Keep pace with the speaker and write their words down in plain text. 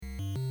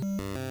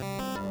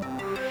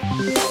Hello,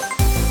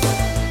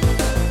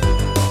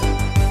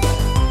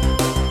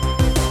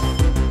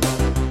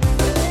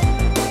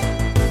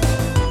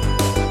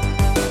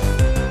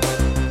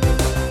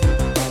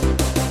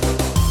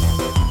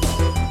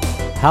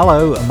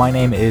 my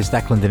name is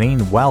Declan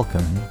Deneen.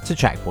 Welcome to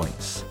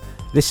Checkpoints.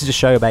 This is a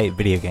show about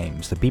video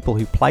games, the people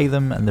who play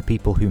them and the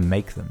people who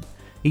make them.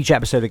 Each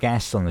episode, a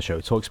guest on the show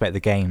talks about the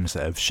games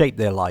that have shaped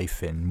their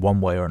life in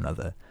one way or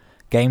another,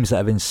 games that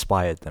have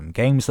inspired them,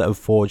 games that have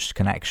forged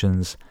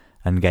connections,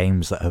 and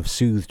games that have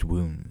soothed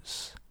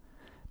wounds.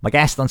 My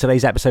guest on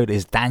today's episode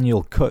is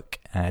Daniel Cook.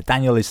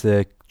 Daniel is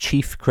the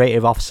Chief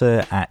Creative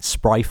Officer at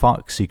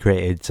Spryfox, who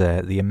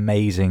created the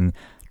amazing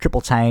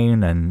Triple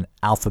Town and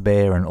Alpha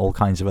Bear and all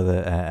kinds of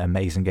other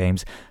amazing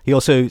games. He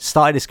also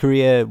started his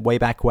career way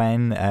back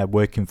when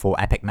working for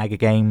Epic Mega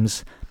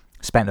Games,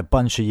 spent a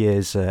bunch of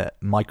years at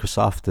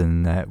Microsoft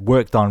and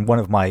worked on one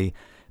of my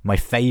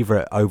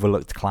favorite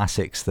overlooked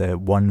classics, the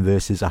 1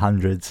 versus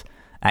 100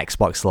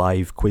 Xbox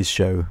Live quiz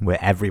show where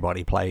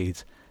everybody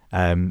played.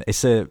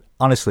 It's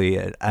honestly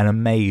an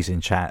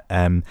amazing chat.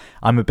 I'm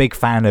a big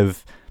fan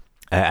of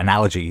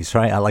analogies,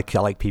 right? I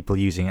like people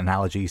using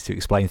analogies to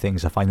explain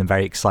things. I find them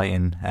very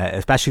exciting,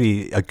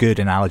 especially a good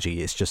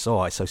analogy. It's just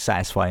it's so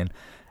satisfying.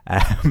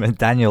 And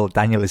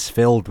Daniel is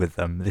filled with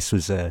them. This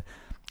was a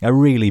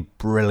really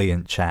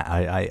brilliant chat.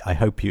 I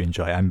hope you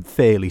enjoy it. I'm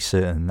fairly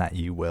certain that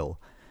you will.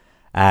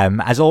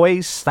 As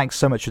always, thanks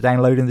so much for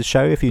downloading the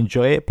show. If you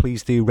enjoy it,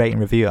 please do rate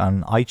and review it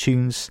on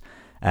iTunes.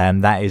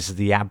 That is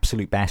the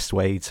absolute best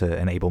way to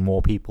enable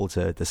more people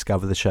to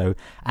discover the show,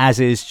 as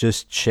is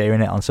just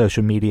sharing it on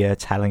social media,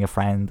 telling a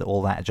friend,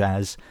 all that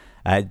jazz.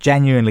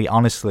 Genuinely,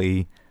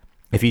 honestly,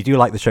 if you do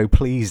like the show,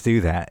 please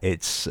do that.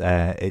 It's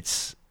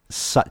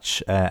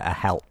such a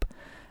help.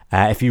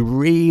 If you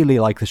really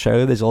like the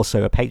show, there's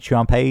also a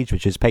Patreon page,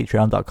 which is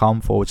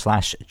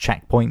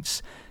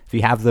patreon.com/checkpoints. If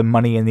you have the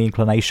money and the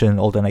inclination,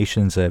 all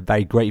donations are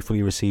very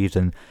gratefully received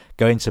and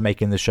go into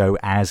making the show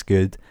as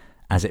good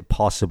as it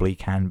possibly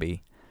can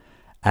be.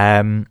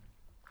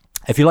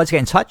 If you'd like to get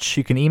in touch,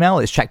 you can email.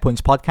 It's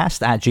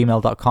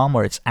checkpointspodcast@gmail.com,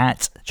 or it's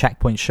at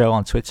Checkpoint Show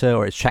on Twitter,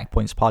 or it's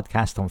Checkpoints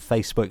Podcast on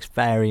Facebook. It's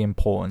very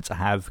important to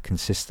have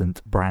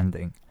consistent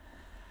branding.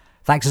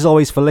 Thanks as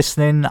always for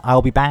listening.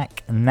 I'll be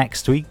back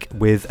next week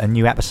with a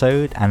new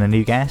episode and a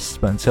new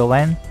guest. But until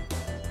then,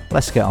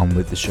 let's get on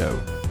with the show.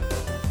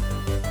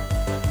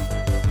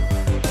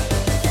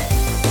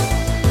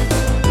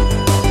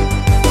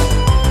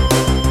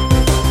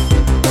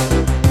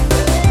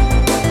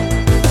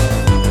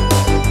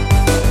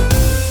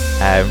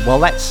 Well,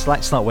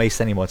 let's not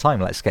waste any more time.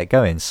 Let's get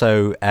going.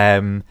 So,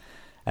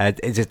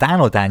 is it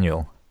Dan or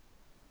Daniel?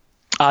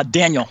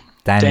 Daniel.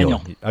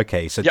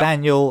 Okay, so yep.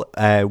 Daniel,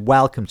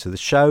 welcome to the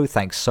show.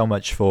 Thanks so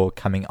much for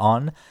coming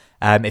on.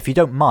 If you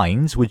don't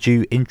mind, would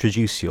you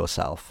introduce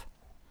yourself?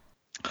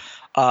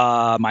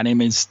 My name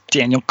is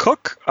Daniel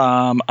Cook.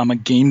 I'm a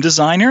game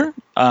designer.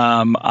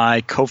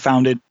 I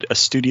co-founded a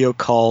studio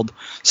called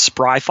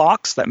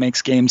Spryfox that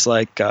makes games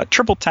like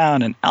Triple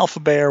Town and Alpha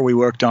Bear. We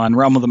worked on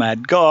Realm of the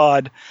Mad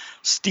God,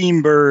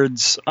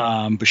 Steambirds,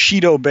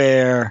 Bushido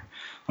Bear.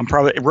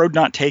 Road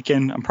Not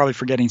Taken. I'm probably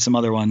forgetting some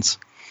other ones.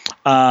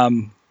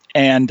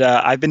 And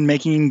I've been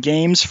making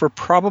games for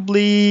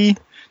probably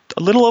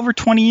a little over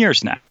 20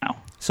 years now.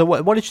 So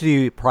what did you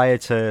do prior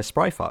to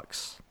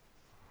Spryfox?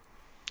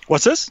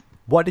 What's this?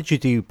 What did you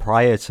do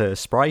prior to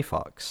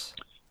Spryfox?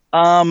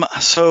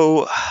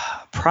 So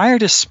prior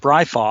to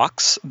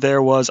Spryfox,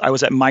 I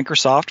was at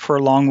Microsoft for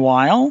a long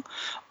while.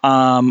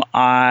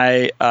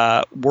 I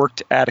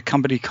worked at a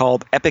company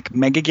called Epic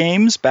Mega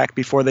Games back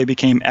before they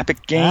became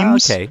Epic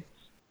Games. Okay.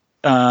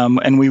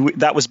 And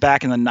that was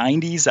back in the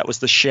 90s. That was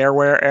the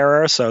shareware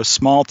era, so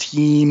small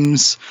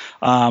teams.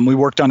 We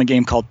worked on a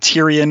game called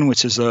Tyrion,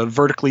 which is a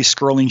vertically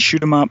scrolling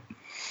shoot 'em up.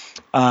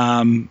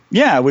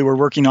 We were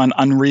working on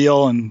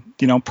Unreal, and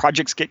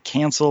projects get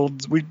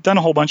canceled. We've done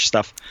a whole bunch of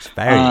stuff. It's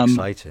very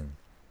exciting.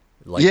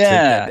 I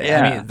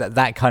mean,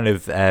 that kind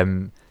of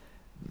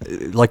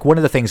one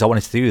of the things I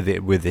wanted to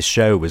do with this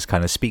show was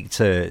kind of speak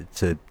to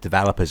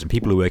developers and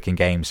people who work in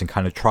games and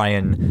kind of try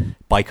and,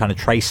 by kind of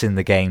tracing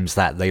the games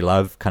that they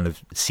love, kind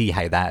of see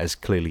how that has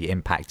clearly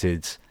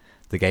impacted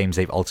the games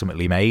they've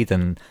ultimately made.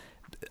 And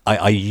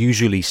I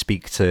usually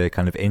speak to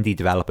kind of indie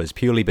developers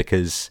purely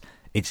because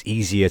it's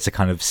easier to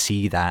kind of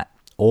see that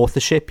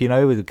authorship,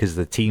 because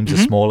the teams are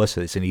smaller,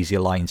 so it's an easier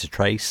line to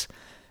trace.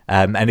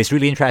 And it's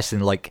really interesting,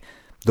 like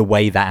the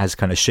way that has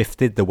kind of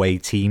shifted, the way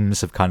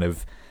teams have kind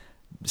of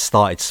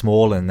started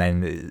small and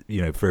then,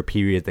 for a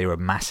period they were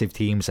massive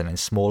teams and then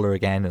smaller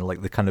again, and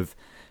like the kind of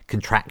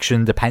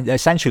contraction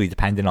essentially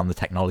depending on the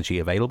technology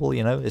available,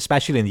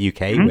 especially in the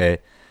UK where,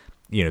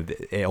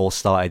 it all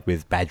started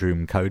with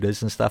bedroom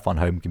coders and stuff on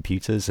home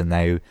computers, and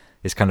now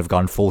it's kind of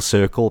gone full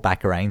circle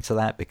back around to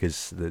that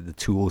because the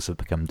tools have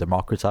become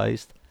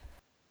democratized.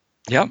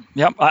 Yep,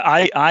 yep.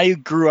 I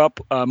grew up.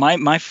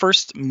 My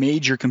first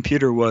major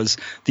computer was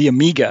the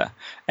Amiga,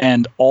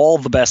 and all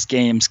the best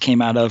games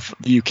came out of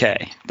the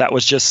UK. That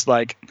was just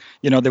like,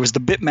 there was the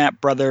Bitmap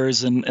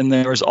Brothers, and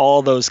there was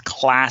all those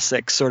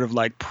classic sort of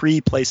like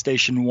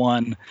pre-PlayStation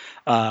 1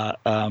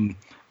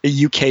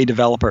 UK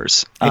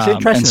developers. It's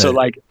interesting. And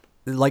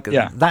so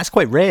yeah. That's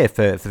quite rare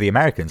for the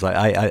Americans. Like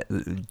I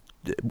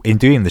in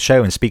doing the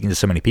show and speaking to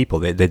so many people,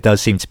 there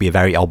does seem to be a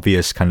very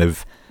obvious kind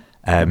of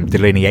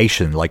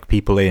delineation. Like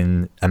people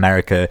in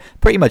America,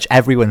 pretty much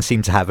everyone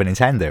seemed to have a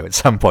Nintendo at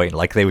some point.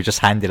 Like they were just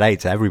handed out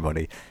to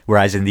everybody.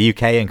 Whereas in the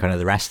UK and kind of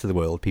the rest of the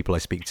world, people I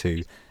speak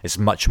to, it's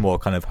much more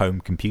kind of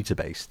home computer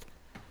based.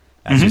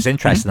 So it's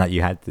interesting that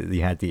you had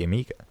the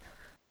Amiga.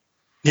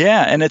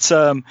 Yeah, and it's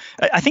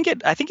I think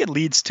it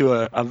leads to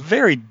a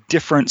very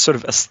different sort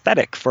of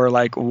aesthetic for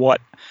like what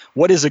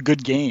is a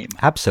good game.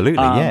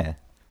 Absolutely, yeah.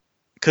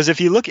 Because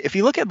if you look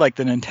at like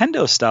the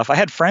Nintendo stuff, I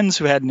had friends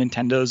who had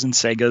Nintendos and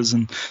Segas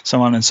and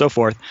so on and so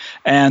forth,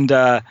 and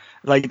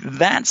like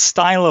that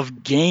style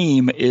of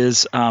game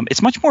is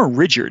it's much more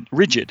rigid.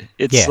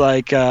 It's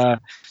like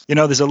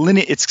there's a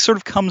linear. It sort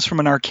of comes from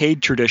an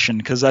arcade tradition,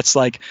 because that's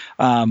like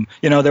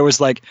there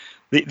was like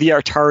the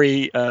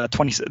Atari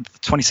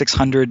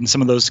 2600 and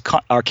some of those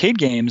arcade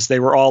games. They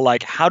were all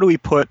like, how do we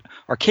put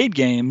arcade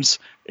games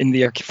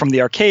from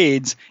the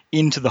arcades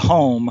into the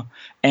home?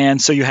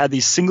 And so you had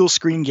these single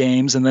screen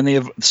games, and then they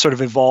have sort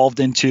of evolved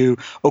into,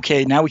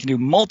 okay, now we can do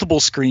multiple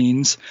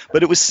screens,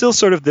 but it was still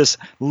sort of this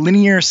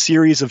linear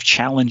series of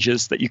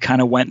challenges that you kind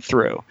of went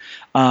through.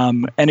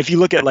 And if you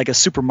look at like a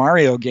Super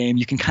Mario game,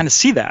 you can kind of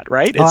see that,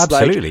 right? Oh,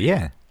 absolutely,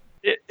 yeah.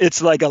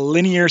 It's like a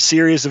linear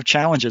series of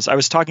challenges. I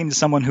was talking to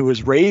someone who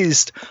was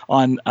raised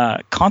on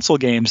console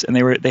games, and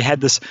they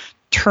had this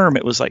term.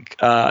 It was like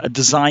a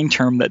design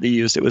term that they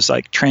used. It was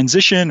like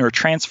transition or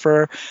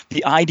transfer.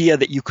 The idea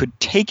that you could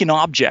take an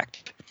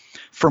object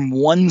from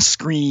one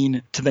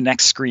screen to the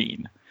next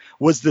screen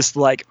was this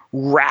like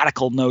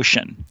radical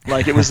notion.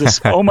 Like it was this,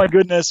 oh my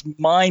goodness,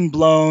 mind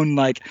blown.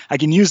 Like I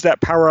can use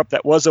that power up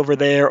that was over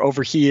there,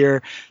 over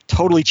here.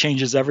 Totally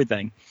changes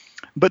everything.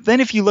 But then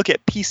if you look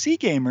at PC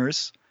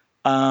gamers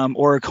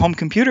or home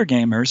computer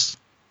gamers,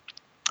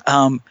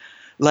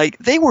 like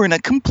they were in a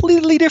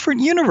completely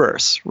different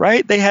universe,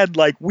 right? They had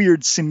like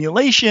weird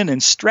simulation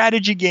and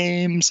strategy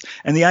games,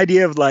 and the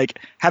idea of like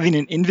having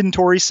an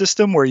inventory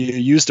system where you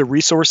used a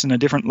resource in a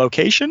different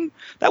location.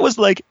 That was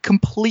like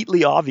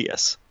completely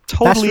obvious.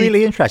 Totally. That's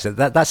really interesting.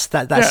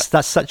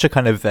 That's such a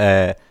kind of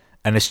an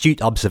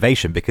astute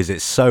observation, because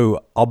it's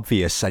so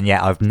obvious, and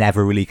yet I've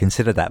never really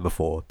considered that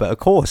before. But of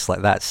course,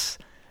 like that's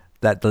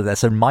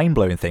a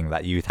mind-blowing thing,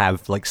 that you'd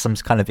have like some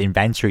kind of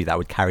inventory that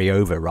would carry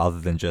over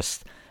rather than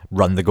just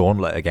run the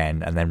gauntlet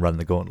again and then run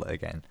the gauntlet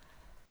again.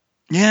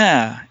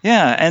 Yeah.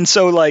 And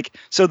so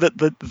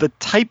the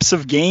types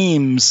of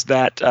games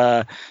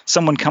that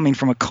someone coming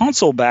from a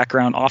console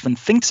background often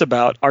thinks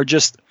about are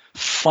just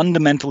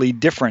fundamentally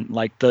different.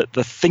 Like the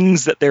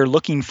things that they're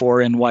looking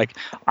for in, like,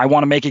 I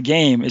want to make a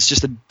game, is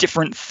just a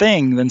different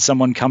thing than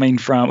someone coming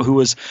from who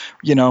was,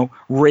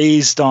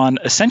 raised on,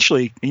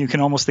 essentially, you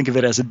can almost think of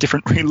it as a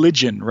different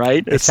religion,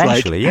 right? It's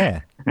essentially,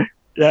 like, yeah.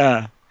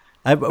 Yeah.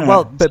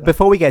 But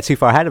before we get too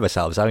far ahead of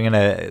ourselves, I'm going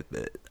to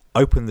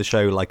open the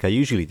show like I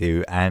usually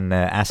do and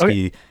ask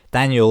you,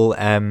 Daniel,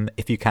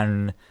 if you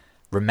can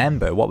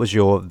remember, what was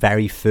your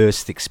very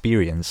first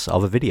experience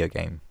of a video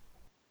game?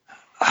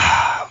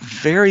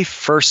 Very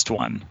first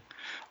one.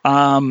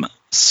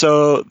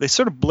 So they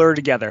sort of blur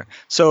together.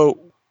 So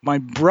my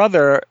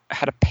brother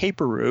had a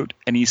paper route,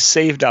 and he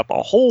saved up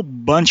a whole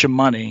bunch of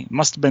money. It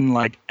must have been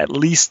like at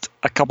least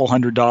a couple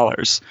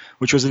 $100s,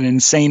 which was an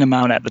insane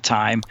amount at the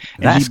time.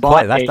 And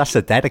that's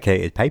a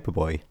dedicated paper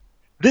boy.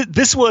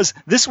 This was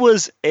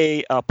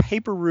a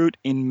paper route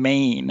in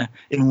Maine,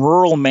 in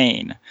rural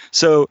Maine.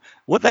 So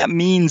what that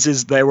means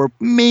is there were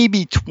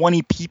maybe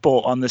 20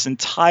 people on this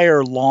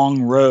entire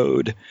long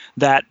road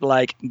that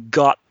like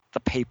got the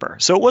paper.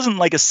 So it wasn't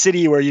like a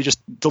city where you just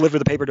deliver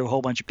the paper to a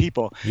whole bunch of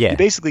people. Yeah. You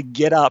basically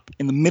get up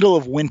in the middle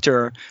of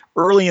winter,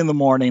 early in the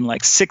morning,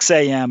 like 6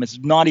 a.m. It's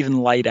not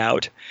even light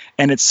out,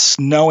 and it's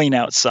snowing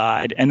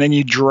outside. And then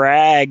you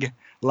drag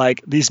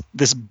like this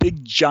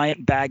big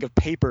giant bag of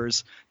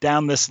papers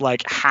down this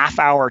like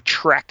half-hour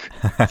trek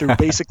through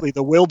basically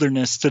the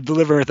wilderness to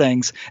deliver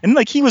things. And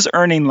like he was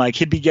earning, like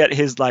he'd get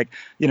his like,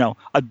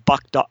 a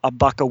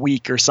buck a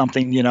week or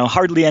something,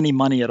 hardly any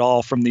money at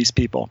all from these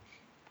people.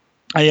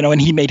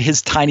 And he made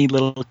his tiny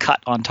little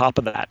cut on top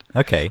of that.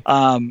 Okay.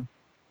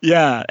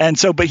 Yeah. And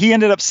so, but he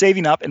ended up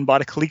saving up and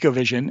bought a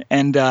ColecoVision.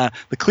 And the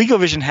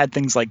ColecoVision had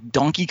things like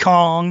Donkey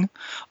Kong.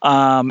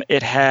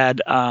 It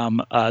had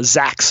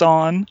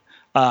Zaxxon.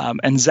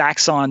 And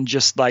Zaxxon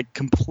just like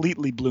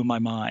completely blew my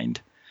mind.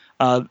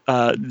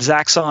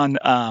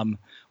 Zaxxon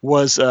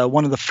was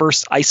one of the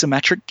first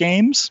isometric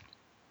games.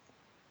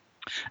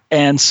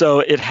 And so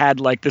it had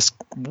like this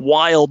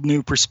wild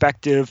new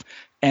perspective,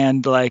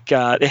 and like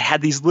it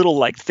had these little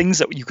like things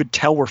that you could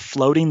tell were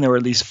floating. There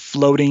were these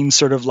floating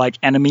sort of like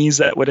enemies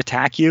that would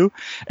attack you,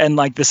 and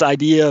like this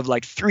idea of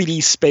like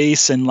 3D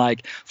space and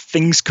like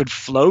things could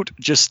float.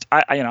 Just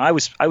I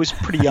was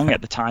pretty young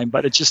at the time,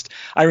 but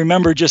I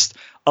remember just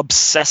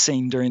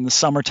obsessing during the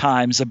summer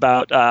times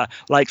about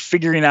like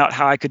figuring out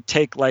how I could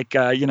take like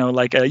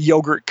like a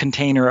yogurt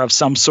container of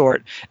some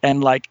sort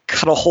and like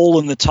cut a hole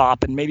in the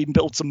top and maybe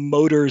build some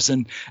motors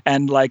and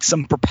like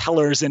some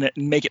propellers in it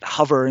and make it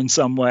hover in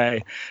some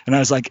way. And I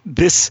was like,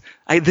 this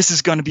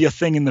is going to be a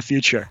thing in the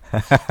future.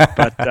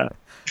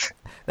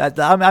 But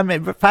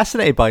I'm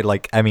fascinated by,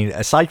 like, I mean,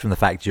 aside from the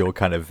fact you're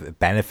kind of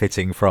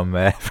benefiting from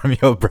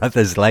your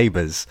brother's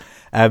labors,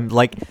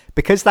 like,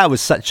 because that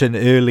was such an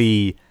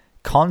early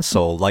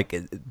console, like,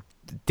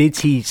 did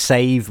he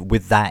save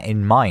with that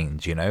in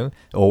mind,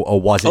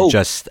 or was it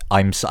just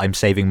I'm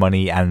saving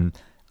money and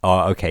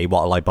okay,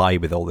 what'll I buy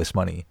with all this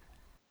money?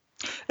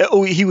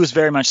 Oh, he was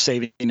very much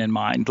saving in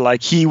mind.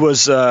 Like he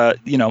was,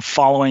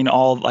 following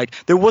all,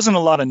 like, there wasn't a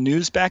lot of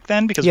news back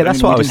then because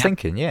that's what I was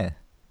thinking.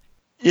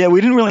 Yeah,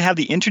 we didn't really have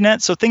the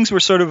internet, so things were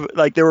sort of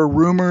like there were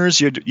rumors.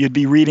 You'd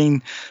be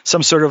reading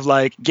some sort of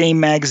like game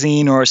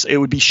magazine, or it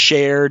would be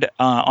shared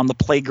on the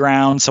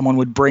playground. Someone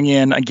would bring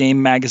in a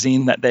game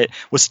magazine that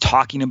was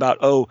talking about,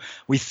 oh,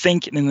 we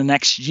think in the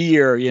next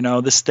year,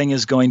 this thing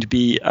is going to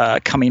be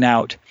coming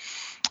out.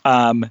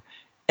 And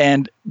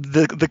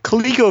the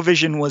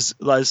ColecoVision was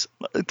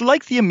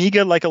like the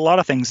Amiga, like a lot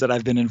of things that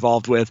I've been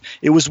involved with.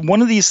 It was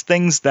one of these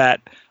things that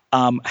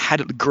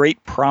had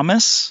great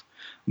promise,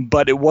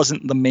 but it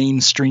wasn't the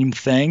mainstream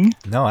thing.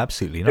 No,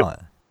 absolutely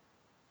not.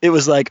 It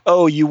was like,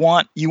 oh, you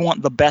want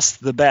the best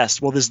of the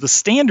best. Well, there's the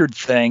standard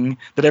thing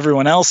that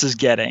everyone else is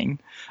getting,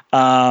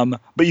 but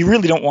you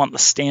really don't want the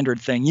standard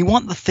thing. You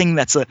want the thing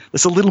that's a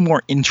little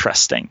more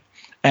interesting.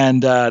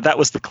 And that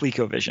was the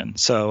ColecoVision.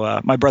 So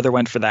my brother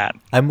went for that.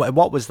 And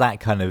what was that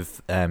kind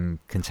of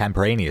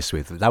contemporaneous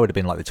with? That would have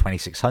been like the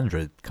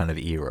 2600 kind of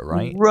era,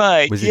 right?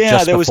 Right. Was it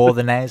just before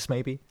the NES,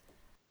 maybe?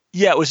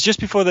 Yeah, it was just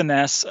before the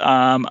NES.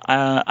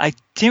 I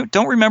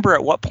don't remember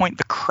at what point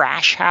the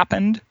crash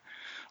happened.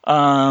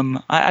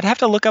 I'd have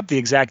to look up the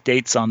exact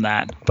dates on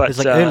that. But it's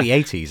like early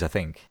 80s, I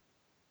think.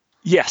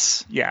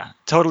 Yes, yeah,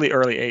 totally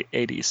early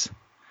 80s.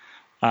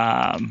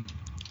 That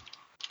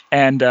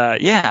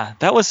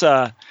was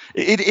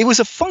it was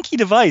a funky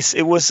device.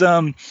 It was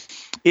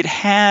it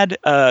had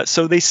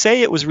so they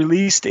say it was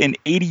released in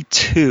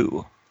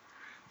 82.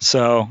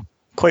 So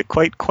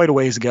quite a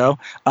ways ago.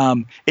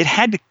 It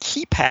had the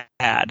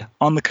keypad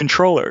on the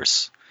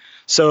controllers.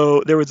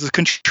 So there was a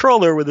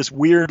controller with this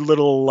weird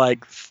little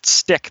like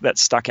stick that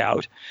stuck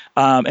out,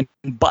 and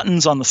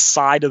buttons on the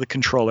side of the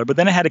controller. But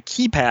then it had a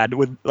keypad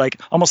with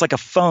like almost like a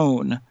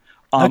phone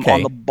on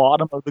the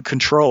bottom of the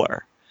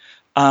controller.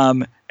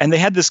 And they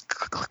had this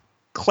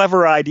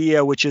clever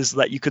idea, which is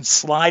that you could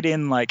slide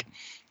in like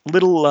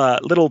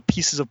little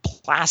pieces of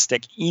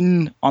plastic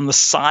in on the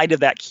side of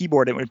that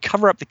keyboard. It would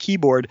cover up the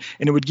keyboard,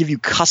 and it would give you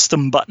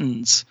custom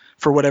buttons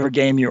for whatever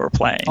game you were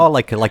playing. Oh,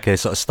 like a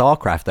sort of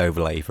StarCraft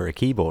overlay for a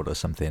keyboard or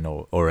something,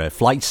 or a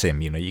flight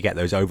sim. You get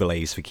those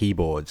overlays for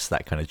keyboards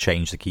that kind of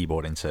change the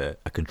keyboard into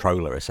a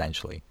controller,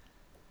 essentially.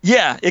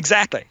 Yeah,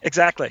 exactly.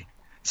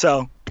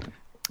 So,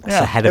 it's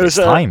ahead of its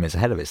time. It's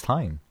ahead of its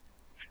time.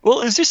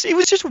 Well, it was just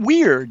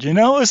weird, It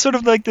was sort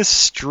of like this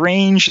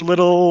strange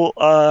little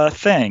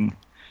thing.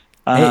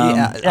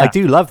 I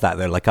do love that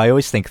though. Like I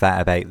always think that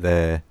about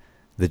the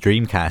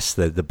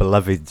Dreamcast, the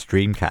beloved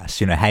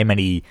Dreamcast. How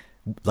many,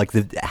 like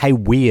how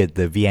weird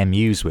the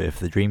VMUs were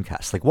for the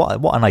Dreamcast. Like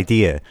what an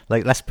idea.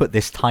 Like let's put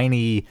this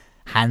tiny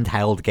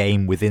handheld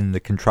game within the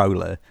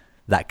controller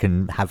that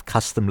can have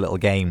custom little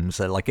games.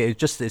 Like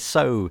it's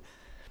so.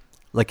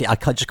 Like I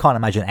just can't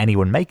imagine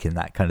anyone making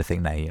that kind of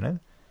thing now.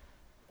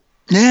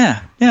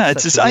 Yeah.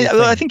 It's just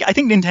I think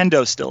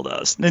Nintendo still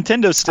does.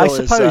 Nintendo still. I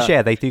suppose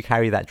they do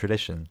carry that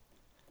tradition.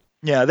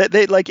 Yeah,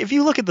 they like if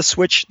you look at the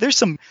Switch, there's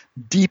some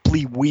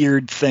deeply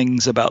weird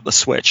things about the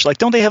Switch. Like,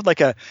 don't they have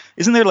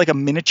isn't there like a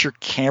miniature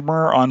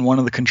camera on one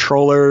of the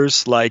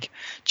controllers? Like,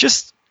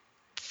 just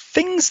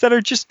things that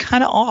are just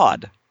kind of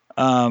odd.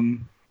 I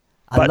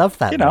love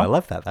that. I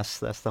love that. That's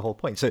the whole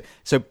point. So,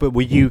 but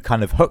were you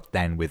kind of hooked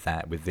then with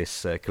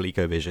this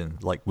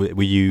ColecoVision? Like,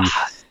 were you?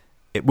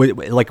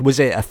 Was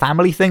it a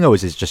family thing, or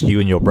was it just you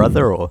and your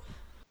brother, or?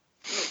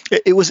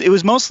 It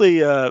was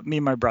mostly me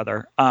and my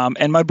brother,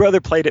 and my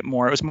brother played it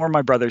more. It was more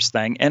my brother's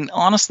thing, and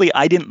honestly,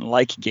 I didn't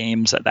like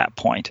games at that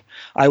point.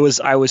 I was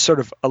sort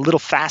of a little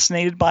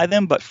fascinated by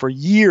them, but for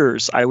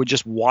years I would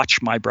just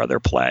watch my brother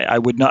play. I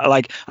would not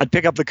I'd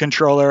pick up the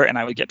controller and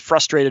I would get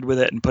frustrated with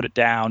it and put it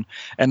down,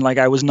 and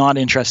I was not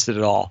interested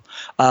at all.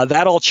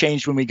 That all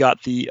changed when we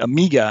got the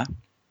Amiga.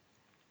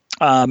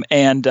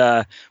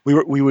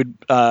 We would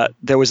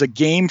there was a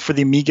game for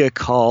the Amiga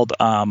called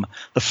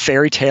the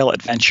Fairy Tale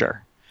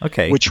Adventure.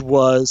 Okay. Which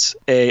was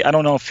I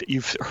don't know if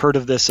you've heard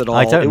of this at all.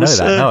 I don't know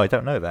that. No, I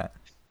don't know that.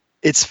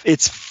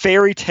 It's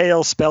Fairy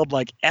Tale spelled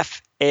like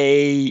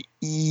Faery.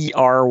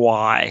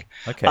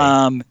 Okay.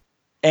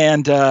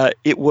 and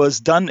it was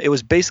done. It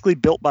was basically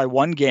built by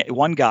one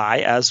guy,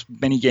 as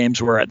many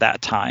games were at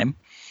that time,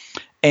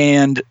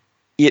 and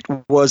it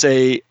was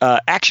a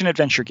action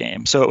adventure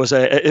game. So it was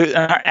an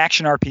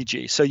action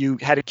RPG. So you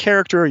had a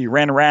character, you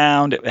ran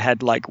around. It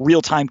had like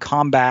real time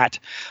combat.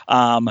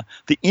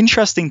 The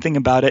interesting thing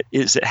about it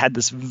is it had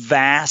this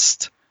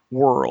vast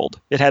world.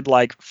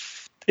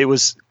 It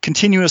was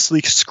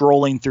continuously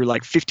scrolling through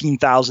like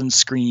 15,000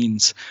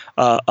 screens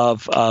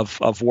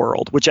of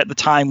world, which at the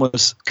time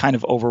was kind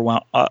of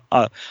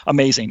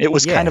amazing. It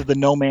was kind of the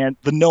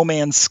No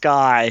Man's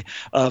Sky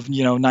of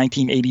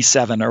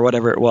 1987 or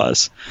whatever it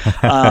was.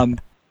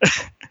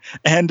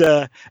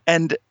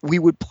 And we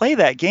would play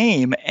that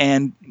game,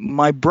 and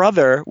my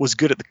brother was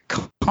good at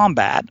the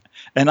combat,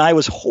 and I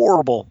was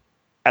horrible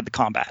at the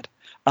combat,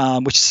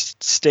 which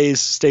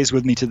stays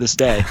with me to this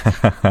day.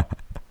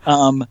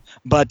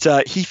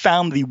 But he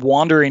found the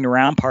wandering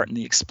around part and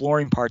the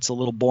exploring parts a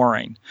little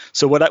boring.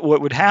 So what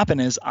would happen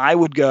is I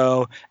would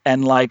go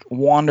and like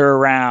wander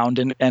around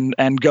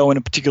and go in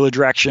a particular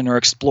direction or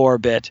explore a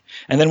bit.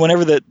 And then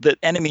whenever the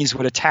enemies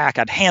would attack,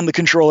 I'd hand the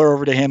controller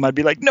over to him. I'd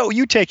be like, no,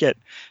 you take it.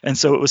 And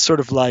so it was sort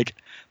of like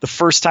the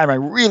first time I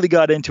really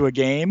got into a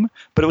game,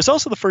 but it was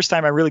also the first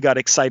time I really got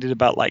excited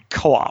about like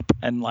co-op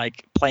and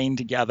like playing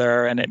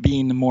together and it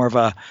being more of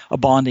a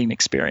bonding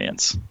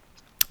experience.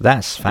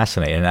 That's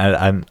fascinating.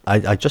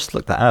 I just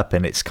looked that up,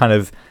 and it's kind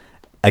of,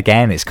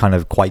 again, it's kind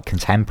of quite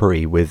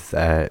contemporary with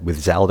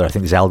Zelda. I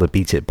think Zelda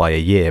beat it by a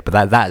year,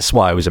 but that's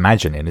what I was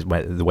imagining. Is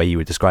the way you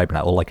were describing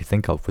that, all I could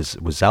think of was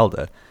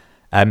Zelda.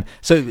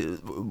 So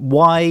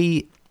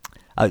why?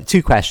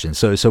 Two questions.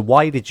 So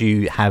why did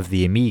you have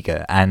the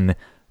Amiga, and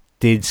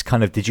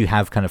did you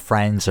have kind of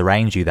friends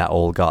around you that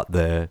all got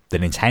the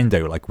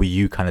Nintendo? Like, were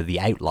you kind of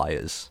the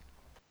outliers?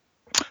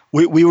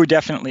 We were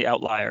definitely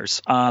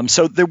outliers.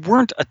 So there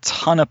weren't a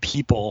ton of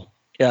people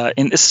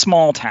in this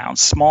small town,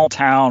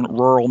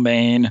 rural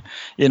Maine.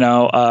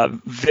 Not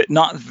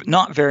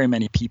very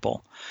many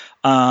people.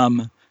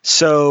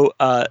 So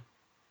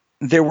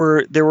there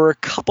were a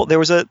couple. There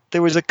was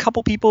a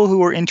couple people who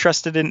were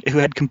interested who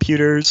had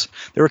computers.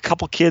 There were a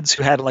couple kids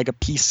who had like a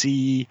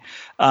PC.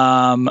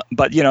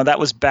 But that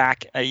was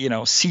back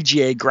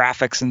CGA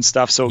graphics and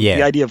stuff. So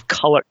the idea of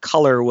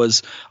color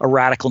was a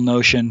radical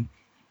notion.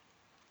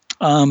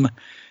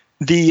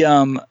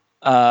 The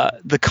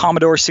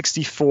Commodore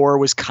 64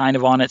 was kind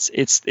of on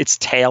its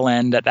tail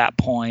end at that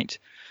point.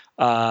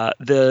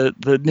 The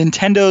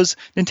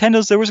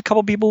Nintendos, there was a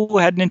couple people who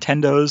had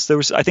Nintendos. There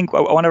was, I think,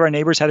 one of our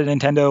neighbors had a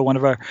Nintendo. One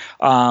of our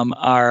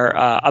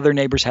other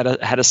neighbors had a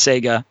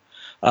Sega,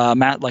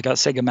 like a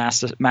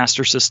Sega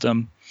Master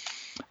System.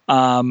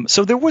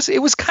 So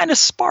it was kind of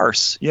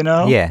sparse,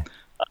 Yeah.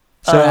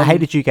 So how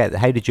did you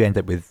end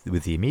up with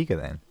the Amiga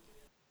then?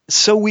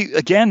 So we,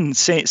 again,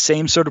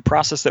 same sort of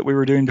process that we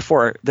were doing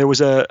before. There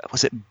was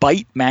was it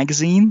Byte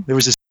magazine? There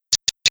was this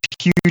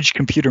huge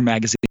computer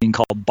magazine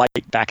called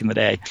Byte back in the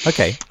day.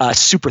 Okay.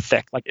 Super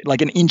thick,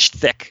 like an inch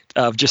thick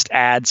of just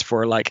ads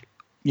for like,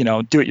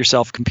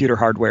 do-it-yourself computer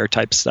hardware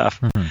type stuff.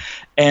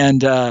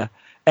 Mm-hmm.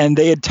 And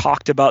they had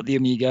talked about the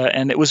Amiga,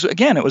 and it was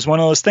one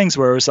of those things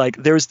where it was like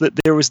there was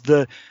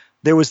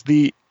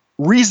the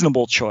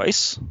reasonable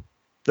choice.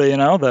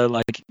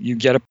 You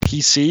get a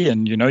PC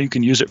and you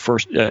can use it for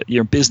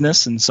your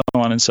business and so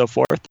on and so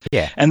forth.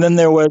 Yeah. And then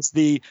there was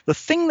the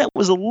thing that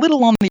was a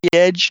little on the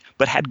edge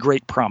but had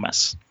great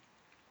promise,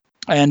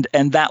 and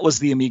that was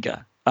the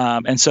Amiga.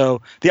 And so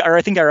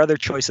I think our other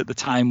choice at the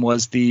time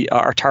was the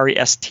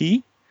Atari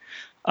ST,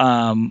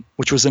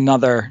 which was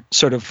another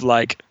sort of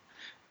like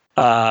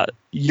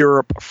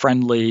Europe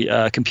friendly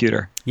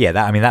computer. Yeah,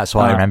 that's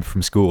what I remember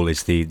from school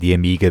is the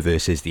Amiga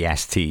versus the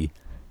ST.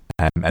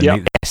 And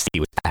the ST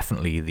was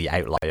definitely the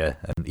outlier,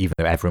 and even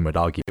though everyone would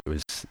argue it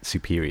was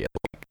superior,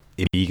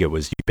 Amiga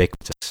was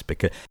ubiquitous.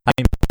 Because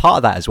part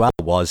of that as well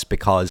was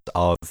because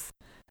of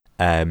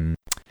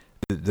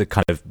the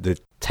kind of the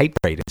tape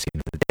trading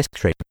scene, the disc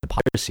trading, the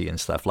piracy and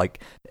stuff.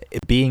 Like,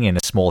 being in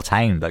a small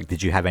town, like,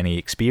 did you have any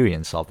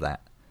experience of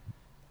that?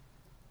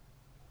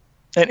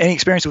 Any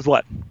experience with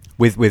what?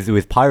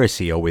 With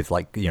piracy, or with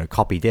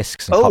copy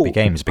discs and copy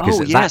games, because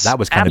that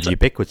was kind of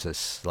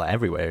ubiquitous, like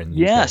everywhere in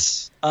the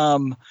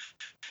UK.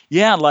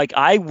 Yeah, like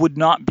I would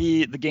not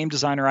be the game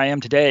designer I am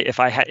today if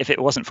it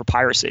wasn't for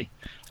piracy.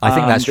 I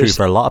think that's true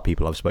for a lot of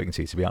people I've spoken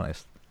to be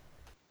honest.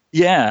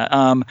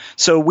 Yeah.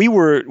 So we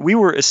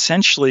were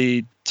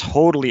essentially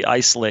totally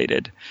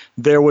isolated.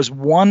 There was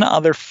one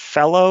other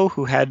fellow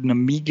who had an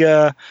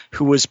Amiga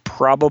who was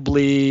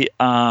probably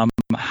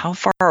how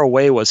far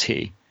away was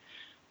he?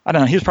 I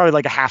don't know. He was probably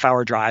like a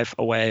half-hour drive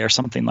away or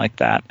something like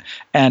that.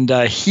 And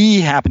he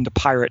happened to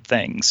pirate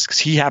things because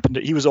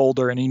he was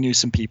older and he knew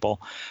some people.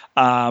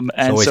 And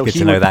it's always so good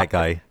to know that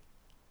guy.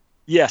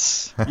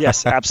 Yes,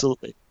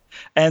 absolutely.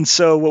 And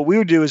so what we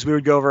would do is we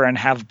would go over and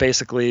have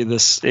basically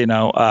this,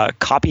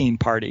 copying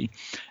party,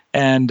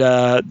 and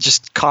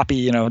just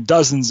copy,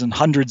 dozens and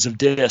hundreds of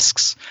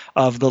discs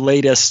of the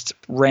latest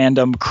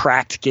random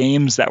cracked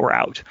games that were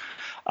out.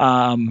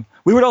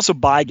 we would also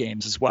buy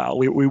games as well.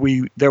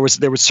 There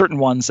was certain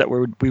ones that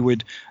we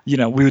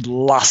would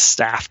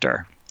lust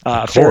after.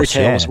 Fairy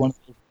Tale was one of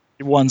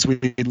the ones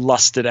we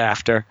lusted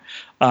after.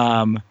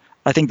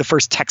 I think the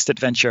first text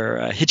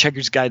adventure,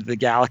 Hitchhiker's Guide to the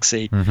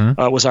Galaxy,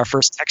 was our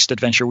first text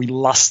adventure. We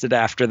lusted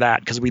after that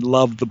because we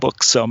loved the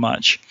book so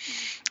much.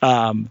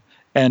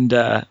 And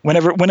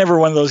whenever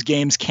one of those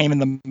games came in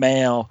the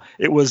mail,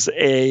 it was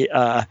a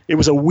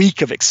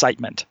week of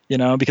excitement,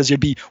 because you'd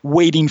be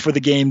waiting for the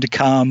game to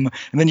come,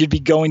 and then you'd be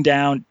going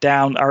down.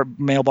 Our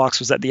mailbox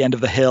was at the end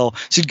of the hill,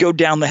 so you'd go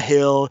down the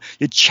hill,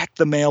 you'd check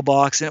the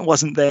mailbox, and it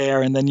wasn't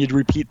there, and then you'd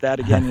repeat that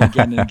again and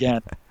again and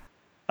again.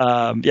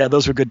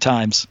 Those were good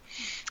times.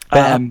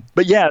 But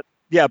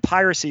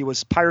piracy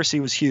was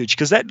huge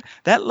because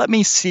that let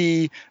me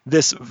see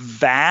this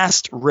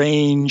vast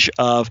range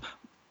of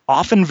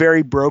often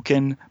very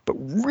broken, but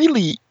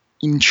really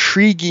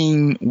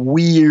intriguing,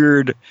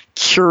 weird,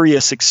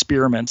 curious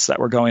experiments that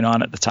were going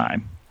on at the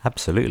time.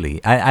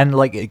 Absolutely. And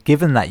like,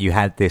 given that you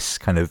had this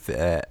kind of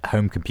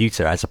home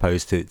computer as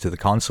opposed to the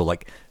console,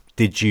 like,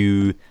 did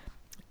you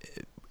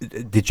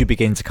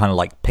begin to kind of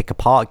like pick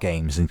apart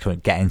games and kind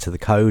of get into the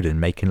code and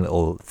making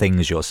little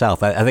things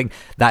yourself? I think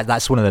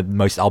that's one of the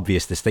most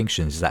obvious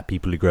distinctions, is that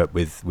people who grew up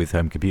with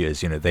home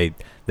computers,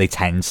 they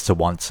tend to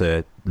want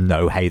to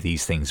know how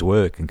these things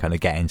work and kind of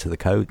get into the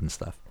code and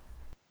stuff.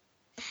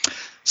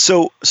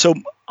 So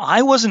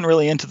I wasn't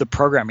really into the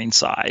programming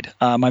side.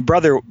 My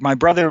brother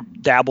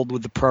dabbled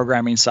with the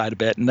programming side a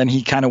bit, and then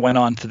he kind of went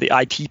on to the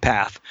IT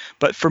path.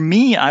 But for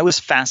me, I was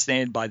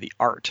fascinated by the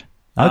art.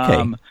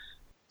 Okay.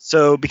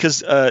 So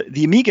because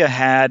the Amiga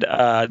had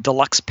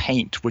Deluxe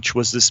Paint, which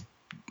was this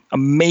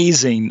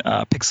amazing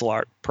pixel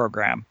art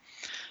program.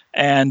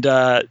 And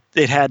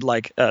it had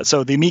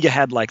so the Amiga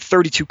had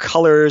 32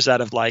 colors out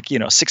of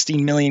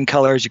 16 million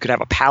colors. You could have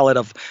a palette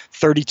of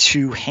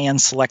 32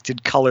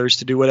 hand-selected colors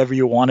to do whatever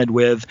you wanted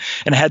with.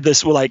 And it had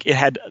this, it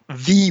had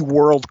the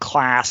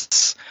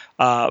world-class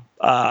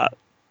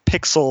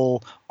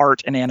pixel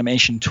art and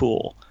animation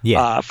tool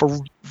for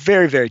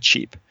very, very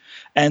cheap.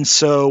 And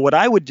so what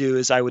I would do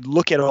is I would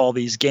look at all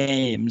these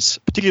games,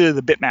 particularly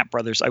the Bitmap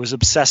Brothers. I was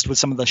obsessed with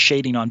some of the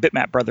shading on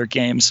Bitmap Brother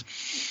games.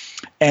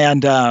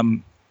 And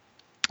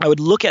I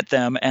would look at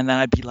them and then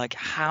I'd be like,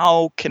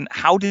 how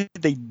did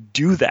they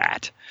do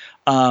that?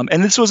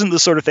 And this wasn't the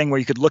sort of thing where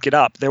you could look it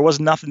up. There was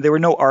nothing. There were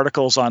no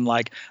articles on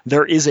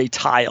there is a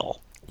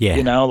tile. Yeah.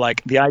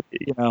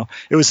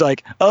 It was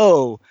like,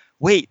 oh,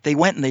 wait, they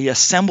went and they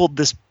assembled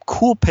this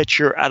cool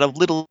picture out of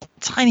little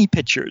tiny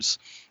pictures.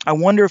 I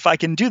wonder if I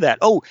can do that.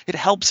 Oh, it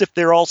helps if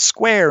they're all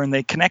square and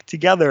they connect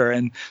together.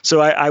 And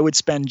so I would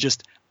spend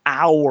just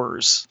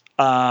hours,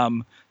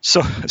 so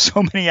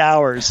many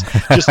hours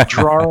just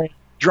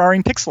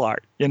drawing pixel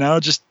art,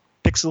 just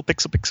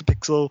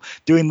pixel,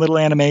 doing little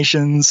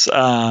animations,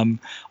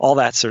 all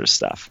that sort of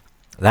stuff.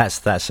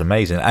 That's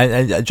amazing.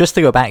 And just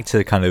to go back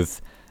to kind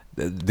of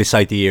this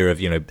idea of,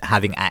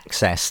 having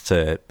access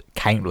to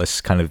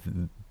countless kind of,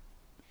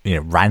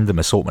 random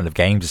assortment of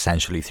games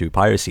essentially through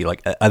piracy,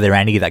 are there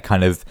any that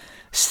kind of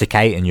stick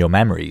out in your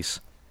memories?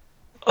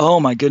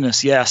 Oh my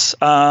goodness, yes.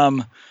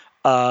 Starglider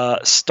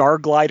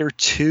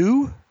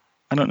 2.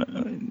 I don't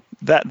know.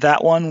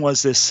 That one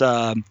was this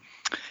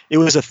it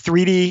was a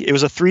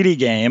 3D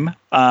game,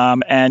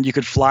 and you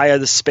could fly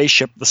the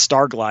spaceship, the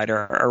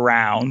Starglider,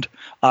 around,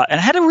 and it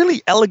had a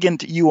really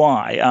elegant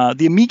UI.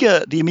 The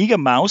Amiga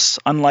mouse,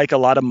 unlike a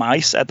lot of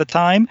mice at the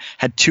time,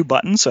 had two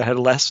buttons, so it had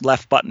a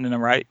left button and a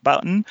right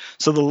button.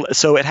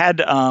 So it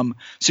had so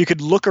you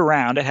could look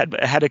around. It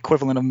had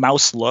equivalent of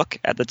mouse look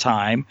at the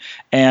time,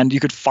 and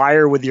you could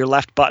fire with your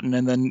left button,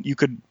 and then you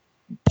could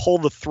pull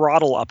the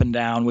throttle up and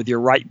down with your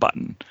right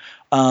button.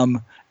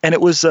 And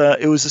it was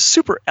a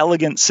super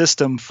elegant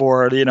system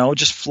for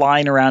just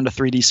flying around a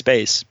 3D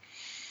space.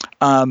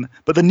 But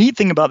the neat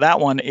thing about that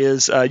one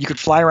is you could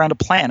fly around a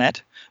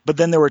planet, but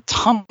then there were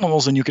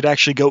tunnels and you could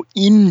actually go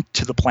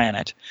into the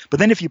planet. But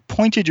then if you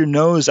pointed your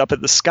nose up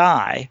at the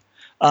sky,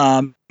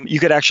 you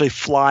could actually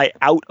fly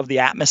out of the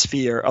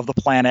atmosphere of the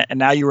planet, and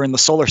now you were in the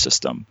solar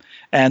system.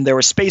 And there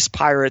were space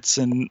pirates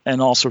and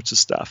all sorts of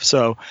stuff.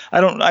 So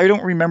I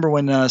don't remember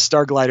when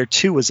Starglider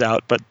 2 was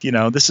out, but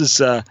this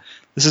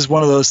is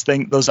one of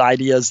those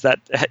ideas that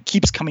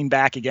keeps coming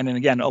back again and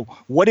again. Oh,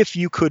 what if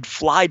you could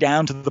fly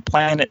down to the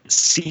planet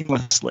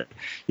seamlessly?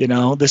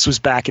 This was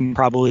back in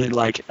probably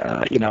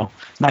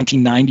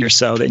 1990 or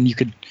so. Then you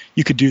could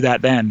do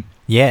that then.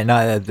 Yeah,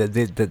 no,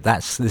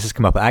 this has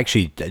come up.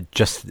 Actually,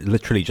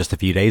 literally just a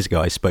few days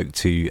ago, I spoke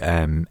to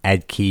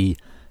Ed Key,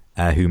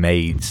 who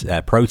made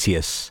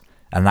Proteus,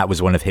 and that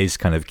was one of his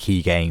kind of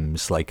key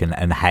games.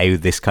 And how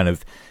this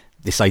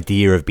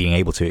idea of being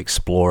able to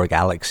explore a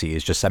galaxy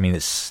is just,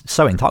 it's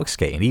so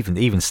intoxicating.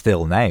 Even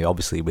still now,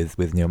 obviously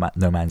with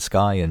No Man's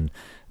Sky and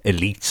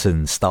Elite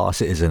and Star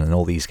Citizen and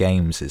all these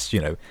games, it's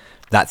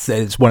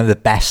it's one of the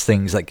best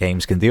things that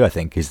games can do. I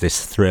think is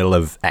this thrill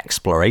of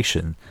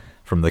exploration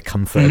from the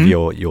comfort of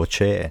your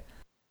chair.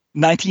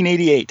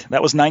 1988.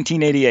 That was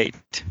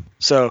 1988.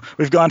 So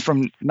we've gone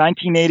from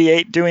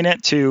 1988 doing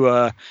it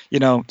to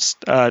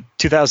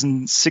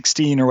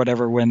 2016 or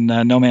whatever when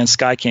No Man's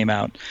Sky came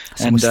out,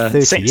 and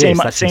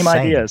same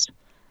ideas.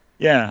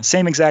 Yeah,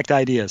 same exact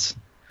ideas.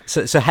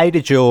 So how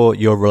did your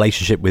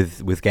relationship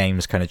with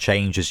games kind of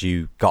change as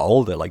you got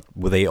older? Like,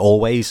 were they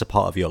always a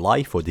part of your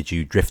life, or did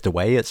you drift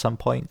away at some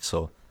points?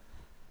 Or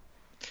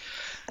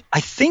I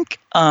think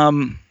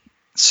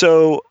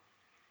so.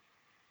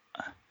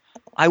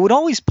 I would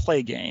always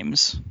play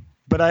games,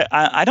 but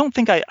I don't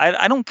think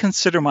I don't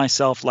consider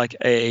myself like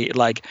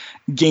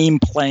game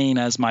playing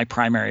as my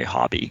primary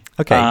hobby.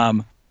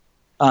 Okay.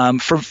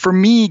 For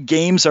me,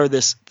 games are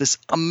this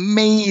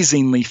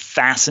amazingly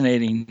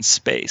fascinating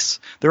space.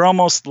 They're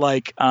almost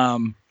like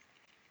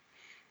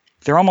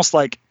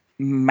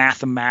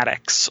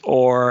mathematics,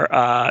 or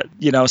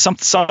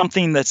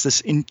something that's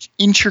this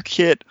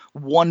intricate,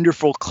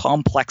 wonderful,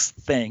 complex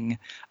thing,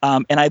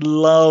 and I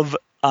love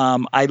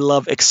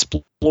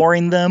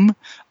exploring them,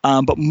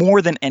 but more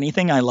than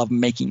anything, I love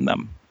making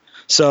them.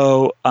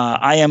 So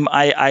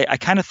I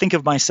kind of think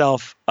of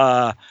myself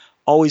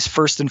always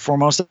first and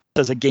foremost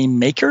as a game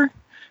maker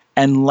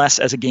and less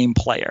as a game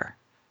player,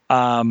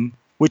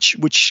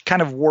 which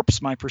kind of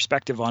warps my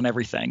perspective on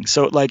everything.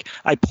 So like,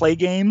 I play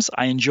games,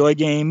 I enjoy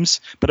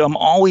games, but I'm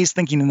always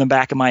thinking in the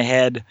back of my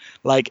head,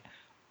 like,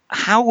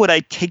 how would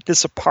I take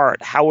this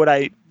apart? How would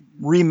I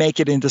remake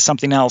it into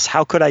something else?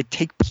 How could I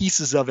take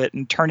pieces of it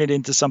and turn it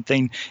into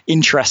something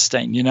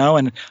interesting,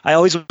 And I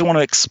always want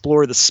to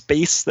explore the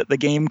space that the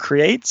game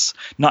creates,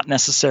 not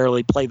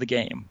necessarily play the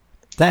game.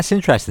 That's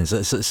interesting.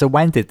 So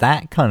when did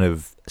that kind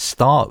of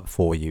start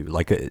for you?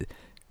 Like,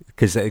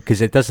 because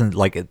it doesn't,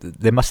 like,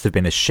 there must have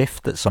been a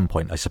shift at some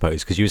point, I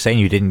suppose, because you were saying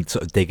you didn't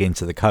sort of dig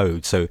into the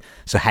code. So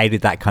how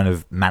did that kind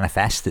of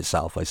manifest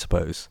itself, I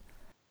suppose?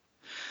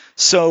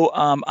 So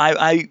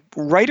I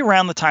right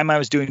around the time I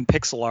was doing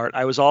pixel art,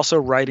 I was also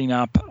writing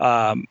up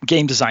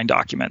game design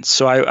documents.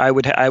 So I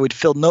would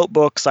fill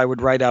notebooks. I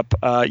would write up,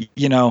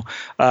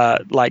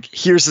 like,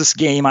 here's this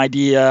game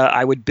idea.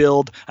 I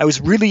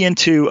was really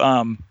into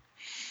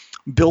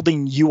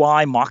building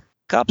UI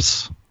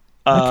mock-ups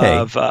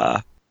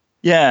of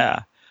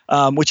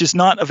which is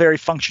not a very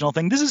functional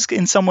thing. This is,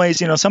 in some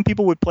ways, some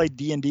people would play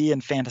D&D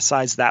and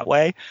fantasize that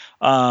way.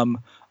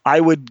 I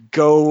would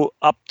go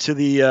up to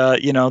the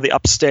the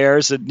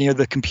upstairs near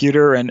the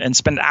computer and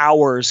spend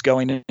hours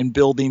going and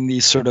building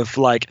these sort of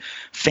like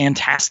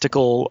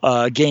fantastical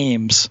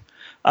games,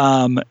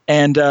 and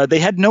they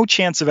had no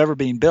chance of ever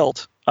being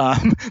built.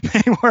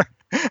 They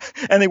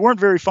weren't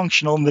very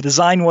functional, and the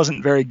design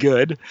wasn't very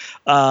good.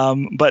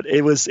 But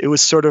it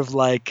was sort of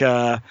like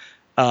it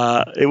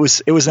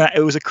was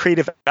a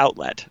creative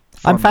outlet.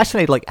 I'm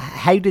fascinated. Like,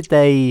 how did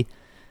they?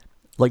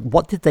 Like,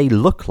 what did they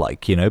look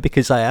like,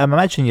 Because I'm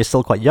imagining you're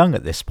still quite young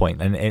at this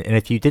point, and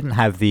if you didn't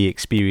have the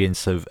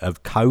experience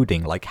of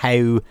coding, like,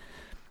 how,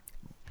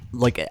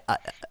 like,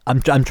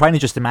 I'm trying to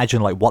just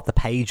imagine, like, what the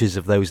pages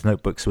of those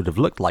notebooks would have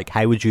looked like.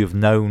 How would you have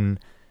known,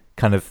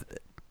 kind of,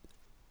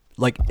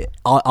 like,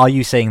 are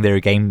you saying they're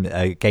a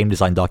game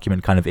design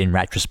document kind of in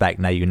retrospect,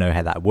 now you know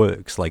how that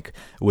works? Like,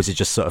 was it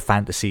just sort of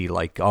fantasy,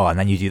 like, oh, and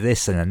then you do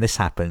this, and then this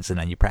happens, and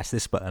then you press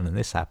this button, and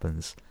this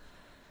happens?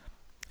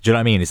 Do you know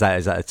what I mean? Is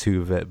that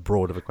too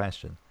broad of a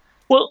question?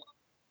 Well,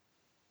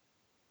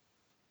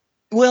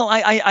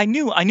 I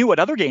knew what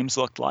other games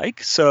looked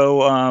like,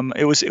 so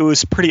it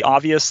was pretty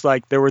obvious.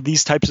 Like, there were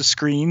these types of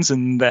screens,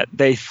 and that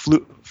they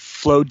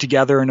flowed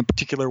together in a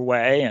particular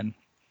way, and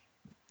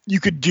you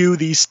could do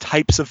these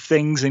types of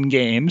things in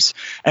games.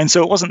 And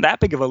so it wasn't that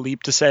big of a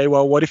leap to say,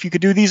 well, what if you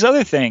could do these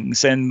other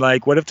things? And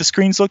like, what if the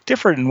screens look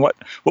different? And what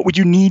would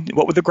you need?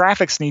 What would the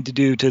graphics need to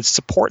do to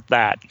support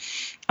that?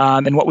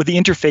 And what would the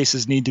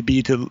interfaces need to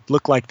be to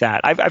look like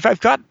that? I've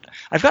got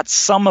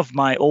some of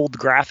my old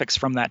graphics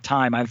from that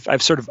time.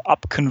 I've sort of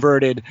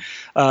converted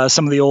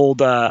some of the old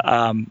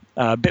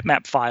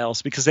bitmap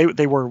files, because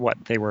they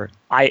were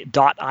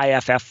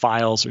 .iff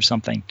files or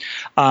something.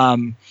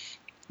 And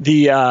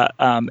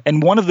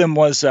one of them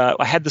was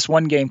I had this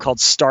one game called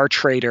Star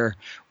Trader,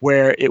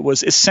 where it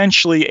was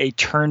essentially a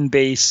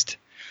turn-based.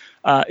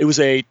 It was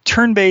a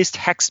turn-based,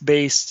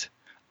 hex-based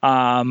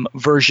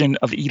version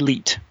of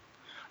Elite.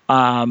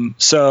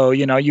 So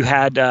you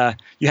had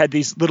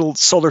these little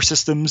solar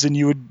systems, and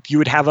you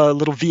would have a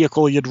little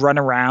vehicle you'd run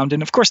around,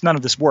 and of course none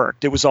of this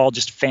worked. It was all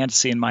just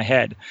fantasy in my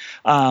head.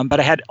 But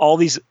I had all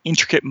these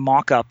intricate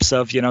mock-ups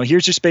of,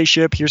 here's your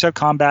spaceship, here's how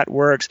combat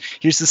works,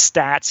 here's the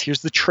stats,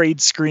 here's the trade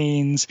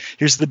screens,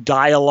 here's the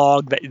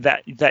dialogue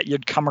that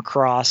you'd come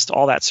across,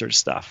 all that sort of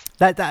stuff.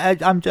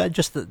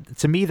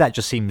 To me that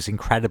just seems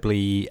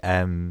incredibly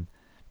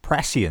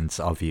prescient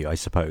of you, I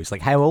suppose.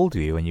 Like, how old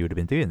were you when you would have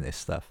been doing this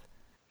stuff?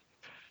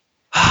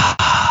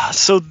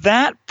 So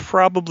that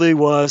probably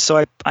was,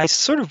 so I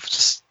sort of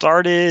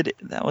started,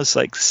 that was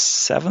like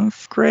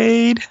 7th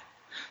grade.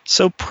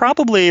 So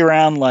probably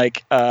around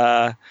like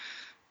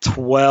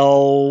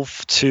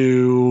 12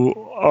 to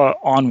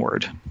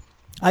onward,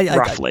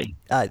 roughly.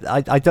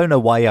 I don't know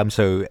why I'm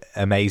so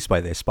amazed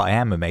by this, but I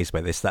am amazed by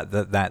this,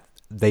 that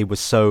they were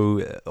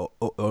so,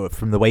 or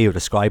from the way you're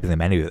describing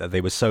them anyway, that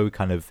they were so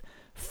kind of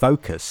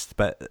focused.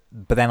 But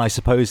then I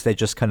suppose they're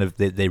just kind of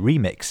they're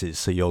remixes.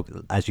 So you're,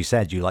 as you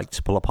said, you like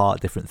to pull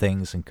apart different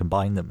things and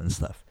combine them and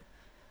stuff.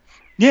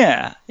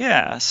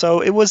 Yeah.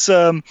 So it was.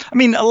 I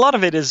mean, a lot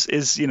of it is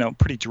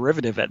pretty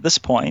derivative at this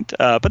point,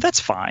 but that's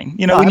fine.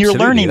 When absolutely. You're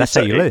learning, that's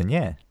how you learn.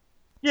 Yeah.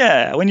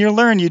 Yeah, when you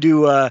learn, you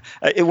do.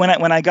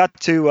 When I got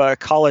to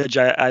college,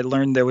 I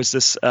learned there was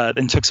this,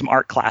 and took some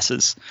art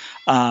classes.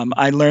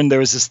 I learned there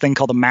was this thing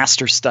called a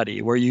master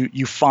study, where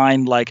you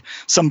find like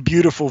some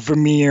beautiful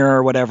Vermeer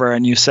or whatever,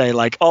 and you say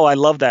like, oh, I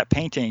love that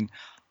painting.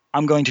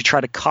 I'm going to try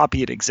to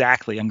copy it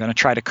exactly. I'm going to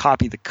try to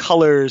copy the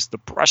colors, the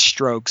brush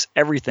strokes,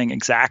 everything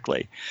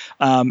exactly.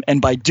 And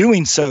by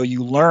doing so,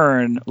 you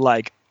learn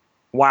like,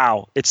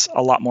 wow, it's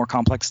a lot more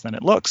complex than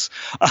it looks.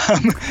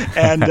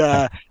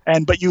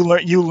 But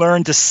you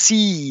learn to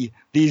see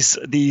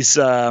these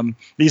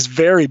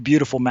very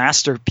beautiful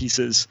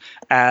masterpieces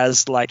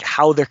as like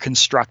how they're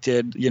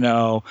constructed,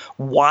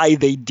 why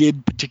they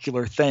did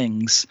particular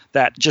things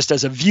that just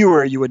as a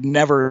viewer you would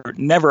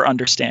never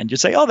understand. You'd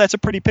say, oh, that's a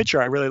pretty picture,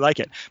 I really like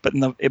it. But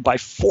by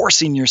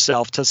forcing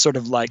yourself to sort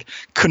of like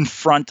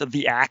confront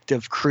the act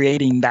of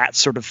creating that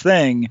sort of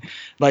thing,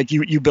 like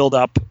you build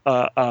up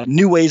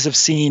new ways of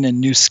seeing and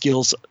new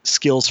skills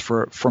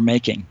for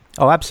making.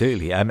 Oh,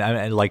 absolutely.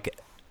 I like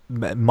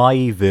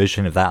my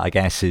version of that, I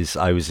guess, is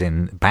I was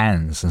in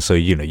bands, and so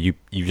you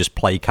just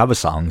play cover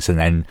songs, and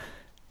then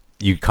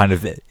you kind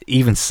of,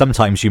 even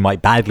sometimes you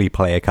might badly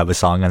play a cover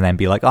song and then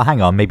be like, oh, hang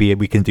on, maybe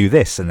we can do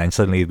this, and then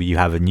suddenly you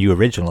have a new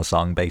original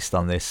song based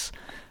on this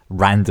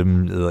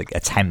random like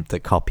attempt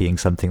at copying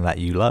something that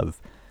you love.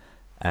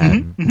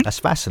 That's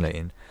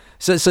fascinating.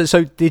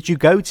 So did you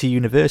go to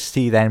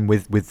university then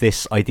with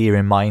this idea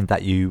in mind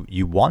that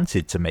you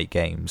wanted to make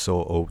games,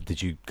 or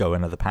did you go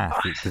another path?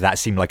 Did that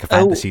seem like a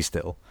fantasy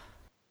still?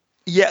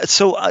 Yeah,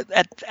 so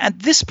at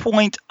this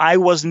point, I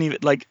wasn't even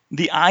like,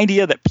 the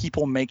idea that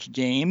people make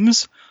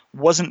games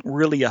wasn't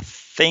really a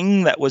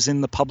thing that was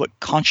in the public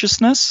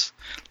consciousness.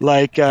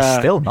 Like, it's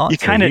still not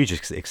to a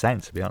huge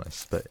extent, to be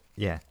honest. But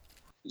yeah.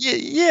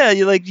 Yeah,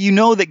 you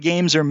that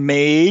games are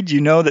made.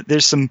 That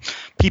there's some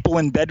people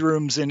in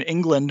bedrooms in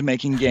England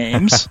making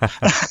games.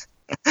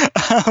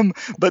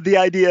 But the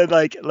idea,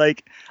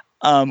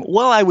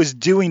 while I was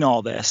doing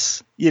all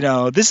this,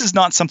 this is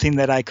not something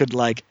that I could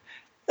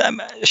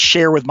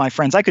share with my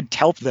friends. I could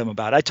tell them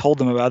about it. I told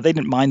them about it. They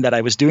didn't mind that I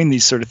was doing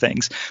these sort of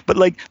things. But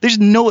there's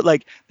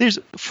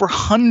for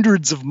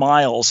hundreds of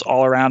miles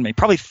all around me,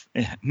 probably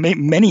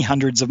many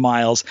hundreds of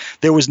miles,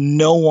 there was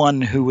no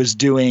one who was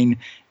doing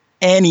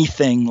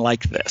anything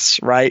like this,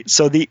 right?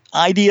 So the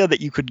idea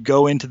that you could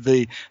go into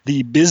the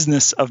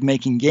business of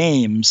making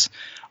games,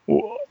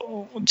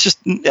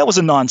 that was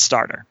a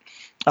non-starter.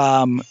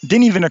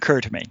 Didn't even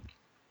occur to me.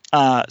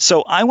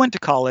 So I went to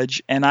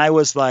college, and I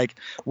was like,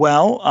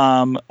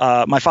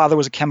 my father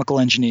was a chemical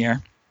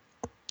engineer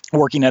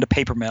working at a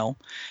paper mill.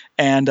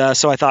 And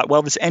so I thought,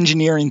 well, this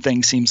engineering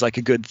thing seems like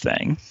a good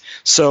thing.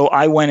 So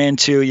I went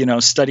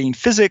into, studying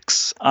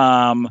physics,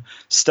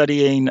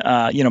 studying,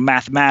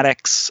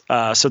 mathematics.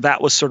 So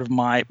that was sort of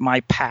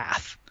my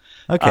path.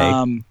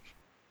 Okay.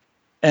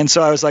 And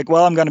so I was like,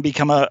 well, I'm going to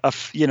become I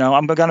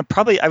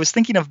was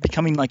thinking of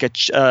becoming like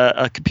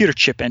a computer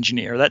chip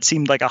engineer. That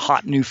seemed like a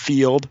hot new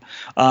field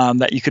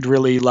that you could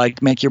really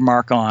make your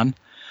mark on.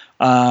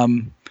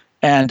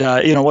 And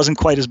it wasn't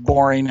quite as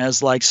boring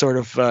as sort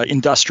of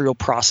industrial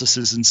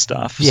processes and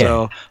stuff.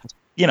 Yeah.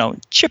 So,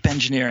 chip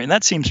engineering,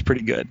 that seems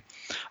pretty good.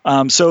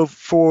 So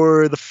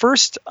for the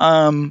first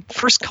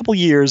couple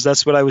years,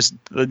 that's what I was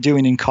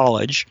doing in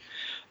college.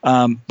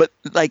 But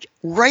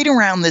right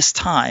around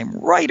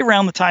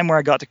the time where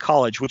I got to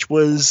college, which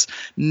was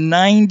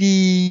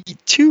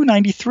 92,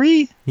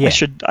 93, yeah.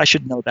 I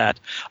should know that.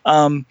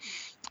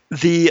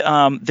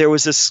 There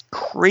was this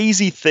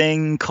crazy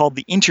thing called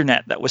the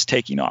internet that was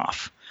taking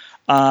off.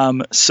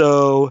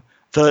 So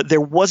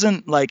there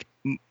wasn't the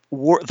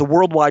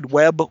World Wide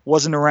Web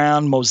wasn't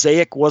around,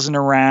 Mosaic wasn't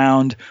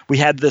around. We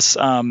had this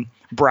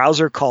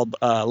browser called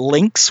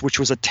Lynx, which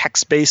was a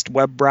text-based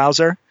web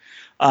browser.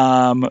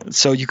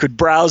 So you could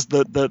browse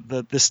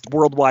this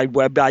World Wide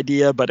Web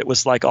idea, but it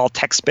was all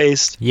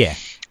text-based. Yeah.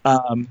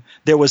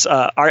 There was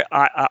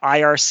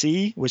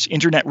IRC, which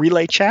Internet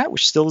Relay Chat,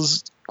 which still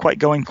is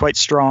quite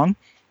strong.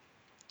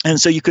 And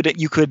so you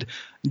could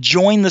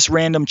join this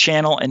random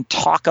channel and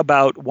talk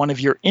about one of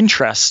your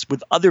interests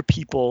with other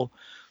people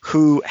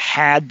who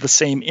had the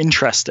same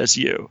interest as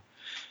you,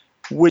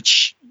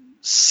 which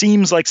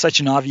seems like such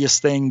an obvious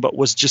thing, but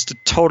was just a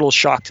total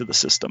shock to the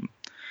system.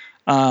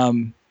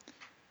 And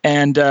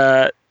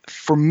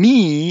for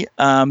me,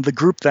 the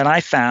group that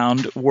I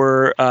found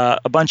were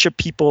a bunch of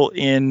people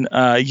in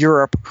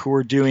Europe who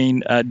were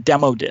doing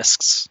demo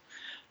discs,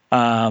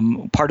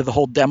 part of the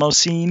whole demo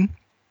scene.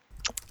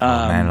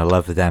 Man, I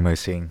love the demo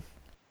scene.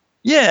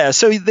 Yeah,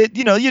 so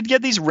you'd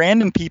get these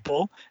random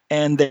people,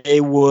 and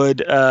they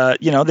would,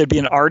 there'd be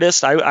an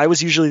artist. I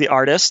was usually the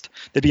artist.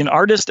 There'd be an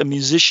artist, a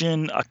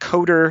musician, a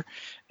coder,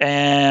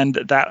 and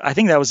I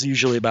think that was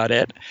usually about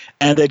it.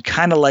 And they'd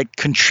kind of like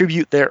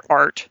contribute their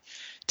art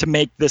to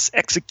make this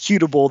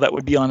executable that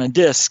would be on a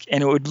disc,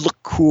 and it would look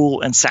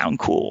cool and sound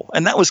cool.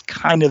 And that was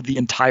kind of the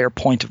entire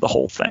point of the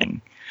whole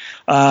thing.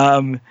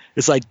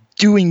 It's like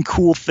doing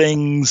cool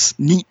things,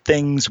 neat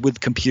things with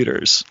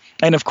computers.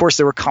 And of course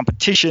there were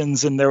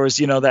competitions, and there was,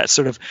 that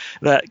sort of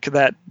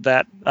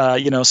that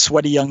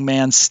sweaty young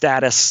man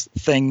status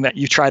thing that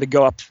you try to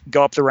go up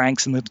the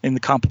ranks in the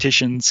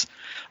competitions.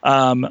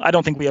 I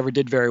don't think we ever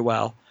did very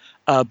well.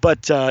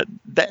 But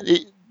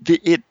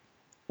it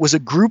was a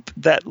group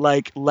that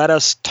like let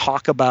us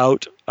talk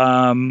about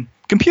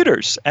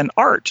computers and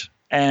art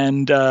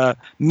and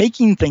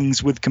making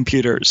things with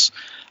computers.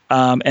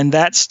 And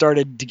that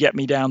started to get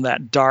me down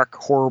that dark,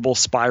 horrible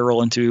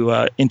spiral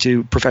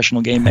into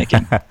professional game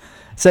making.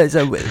 So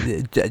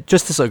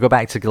just to sort of go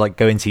back to like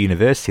going to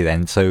university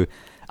then. So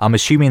I'm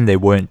assuming there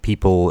weren't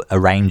people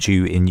around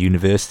you in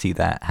university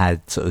that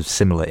had sort of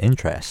similar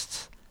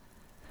interests.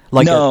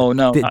 Like, no.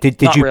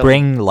 Did you really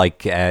bring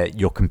like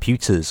your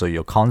computers or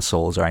your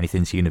consoles or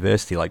anything to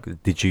university? Like,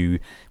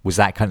 was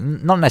that kind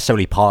of, not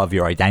necessarily part of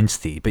your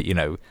identity, but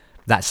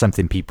that's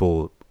something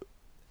people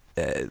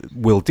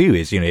will do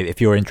is,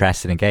 if you're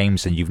interested in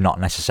games and you've not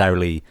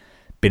necessarily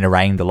been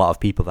around a lot of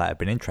people that have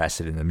been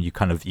interested in them, you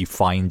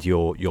find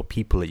your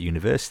people at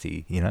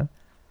university,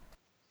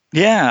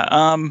 Yeah.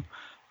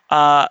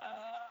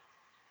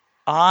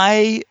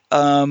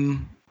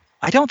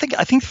 I don't think,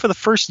 I think for the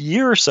first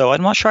year or so,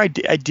 I'm not sure I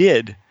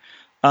did.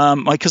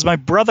 Because my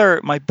brother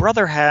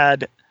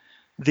had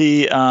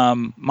the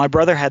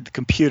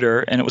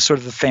computer, and it was sort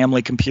of the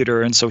family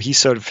computer. And so he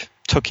sort of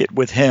took it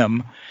with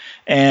him.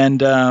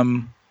 And,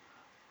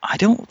 I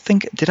don't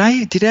think did I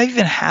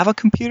even have a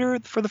computer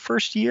for the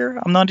first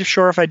year? I'm not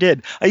sure if I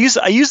did. I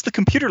used the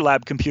computer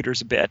lab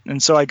computers a bit,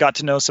 and so I got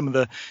to know some of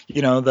the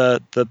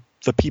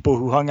the people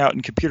who hung out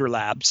in computer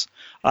labs.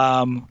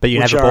 But you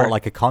never bought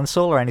like a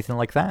console or anything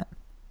like that?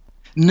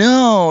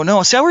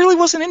 No. See, I really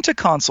wasn't into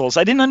consoles.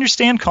 I didn't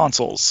understand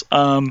consoles.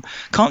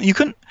 You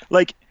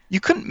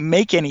couldn't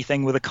make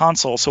anything with a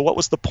console. So what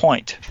was the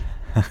point?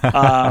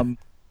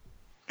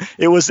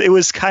 It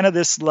was kind of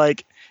this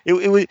like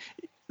it was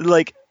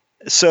like.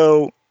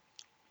 So,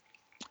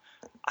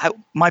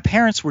 my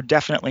parents were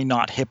definitely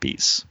not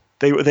hippies.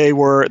 They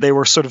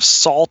were sort of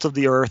salt of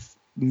the earth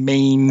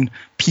Maine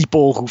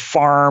people who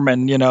farm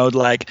and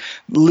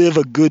live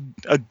a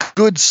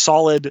good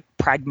solid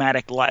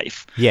pragmatic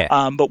life.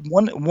 Yeah. But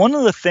one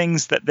of the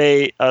things that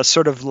they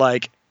sort of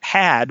like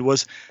had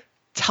was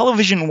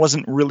television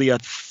wasn't really a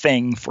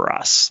thing for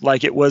us.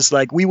 Like it was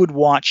like we would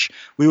watch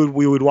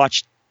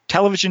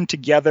television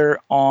together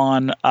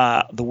on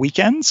the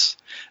weekends,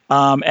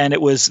 and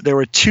there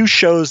were two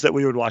shows that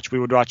we would watch. We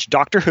would watch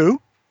Doctor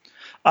Who,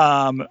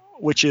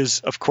 which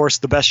is of course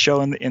the best show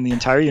in the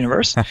entire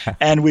universe,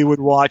 and we would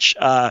watch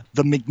the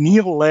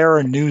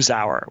McNeil-Lehrer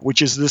NewsHour,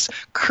 which is this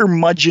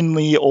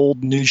curmudgeonly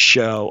old news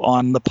show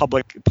on the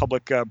public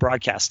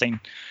broadcasting,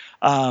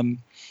 and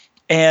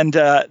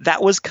that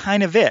was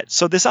kind of it.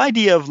 So this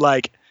idea of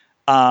like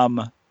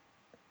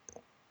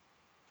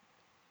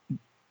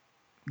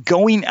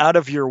going out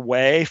of your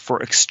way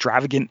for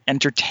extravagant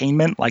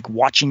entertainment, like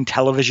watching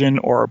television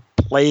or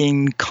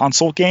playing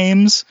console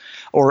games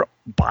or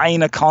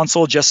buying a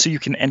console just so you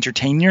can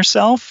entertain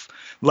yourself,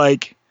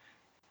 like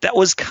that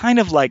was kind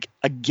of like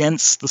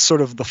against the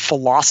sort of the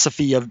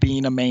philosophy of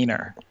being a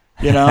Mainer,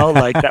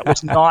 like that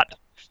was not.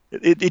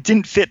 It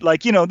didn't fit.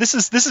 Like this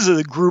is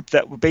a group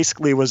that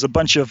basically was a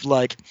bunch of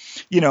like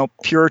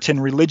Puritan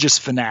religious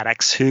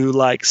fanatics who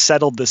like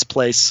settled this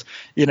place,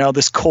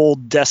 this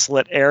cold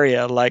desolate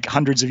area like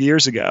hundreds of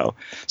years ago.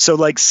 So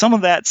like some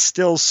of that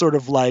still sort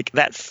of like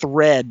that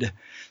thread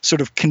sort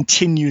of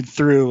continued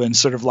through and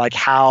sort of like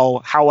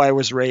how I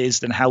was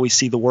raised and how we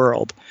see the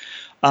world.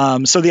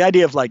 So the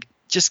idea of like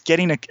just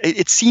getting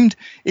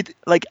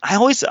I've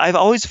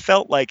always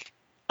felt like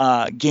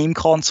game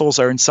consoles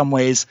are in some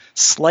ways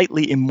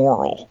slightly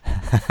immoral,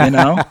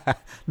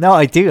 No,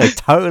 I do. I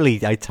totally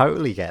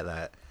get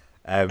that.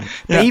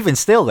 But even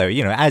still, though,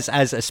 as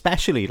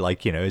especially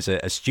like as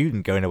a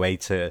student going away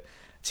to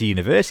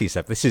university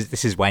stuff, this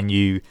is when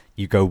you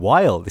go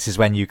wild. This is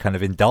when you kind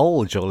of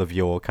indulge all of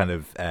your kind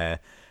of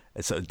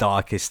sort of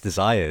darkest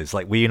desires.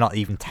 Like, were you not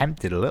even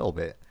tempted a little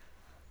bit?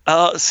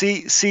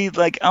 See,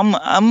 like I'm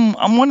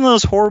one of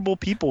those horrible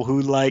people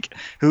who like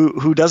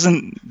who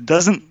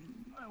doesn't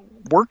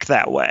work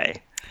that way.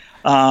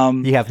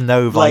 You have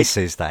no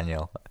vices,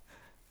 Daniel.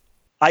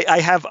 I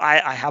have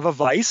a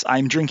vice.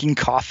 I'm drinking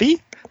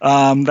coffee.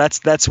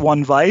 That's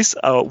one vice.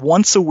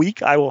 Once a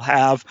week, I will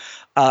have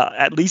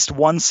at least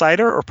one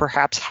cider, or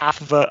perhaps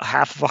half of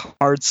a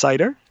hard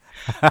cider.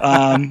 There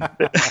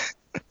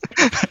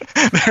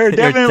are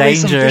definitely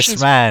some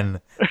dangerous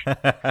man.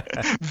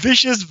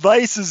 Vicious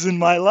vices in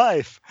my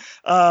life.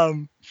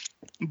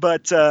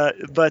 But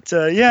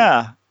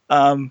yeah.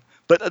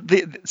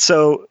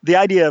 So the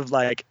idea of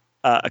like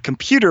a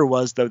computer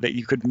was, though, that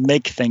you could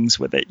make things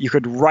with it. You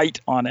could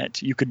write on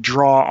it. You could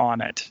draw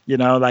on it.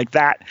 Like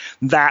that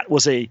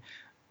was a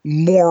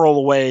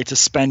moral way to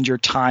spend your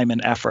time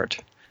and effort.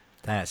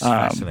 That's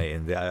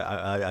fascinating.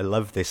 I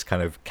love this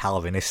kind of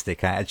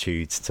Calvinistic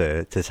attitude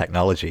to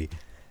technology.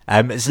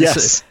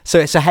 Yes.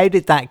 So how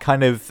did that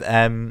kind of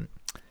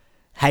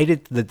how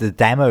did the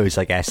demos,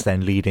 I guess,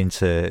 then lead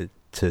into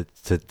to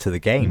the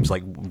games?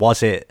 Like,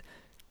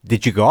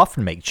 did you go off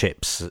and make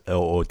chips,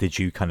 or did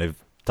you kind of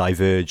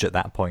diverge at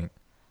that point?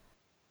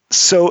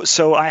 So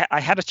I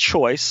had a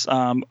choice.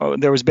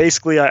 There was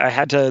basically I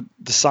had to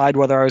decide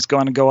whether I was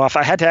going to go off.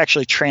 I had to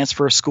actually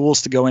transfer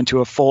schools to go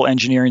into a full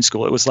engineering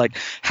school. It was like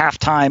half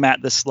time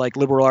at this like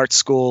liberal arts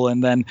school,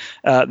 and then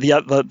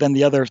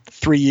the other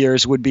 3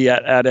 years would be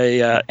at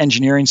a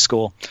engineering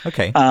school.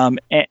 Okay.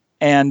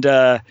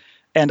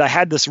 And I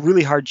had this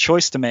really hard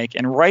choice to make.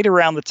 And right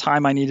around the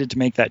time I needed to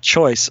make that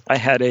choice, I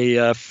had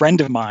a friend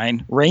of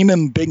mine,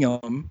 Raymond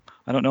Bingham.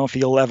 I don't know if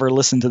he'll ever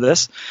listen to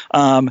this.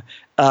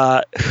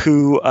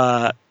 Who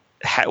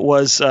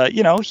was,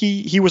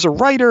 he was a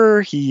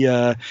writer. He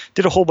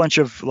did a whole bunch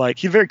of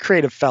he's a very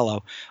creative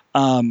fellow.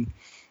 And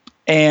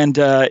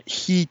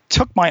he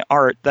took my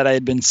art that I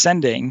had been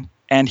sending,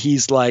 and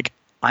he's like,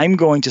 I'm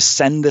going to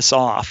send this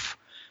off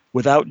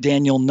without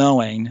Daniel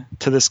knowing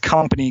to this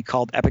company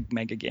called Epic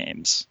Mega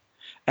Games.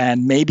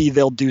 And maybe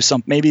they'll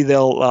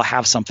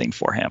have something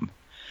for him.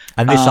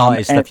 And this art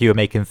is stuff you were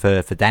making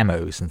for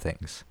demos and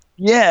things.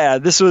 Yeah,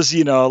 this was,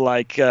 we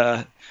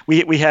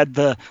had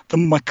the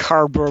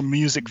macabre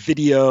music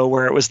video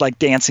where it was like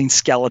dancing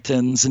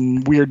skeletons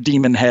and weird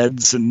demon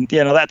heads and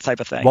that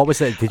type of thing. What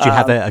was it? Did you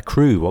have a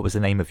crew? What was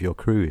the name of your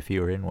crew if you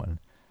were in one?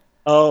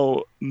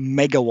 Oh,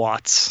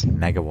 Megawatts.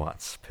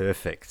 Megawatts.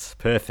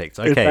 Perfect.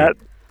 Okay.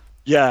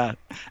 Yeah.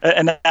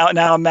 And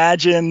now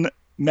imagine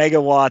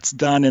Megawatts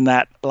done in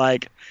that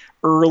like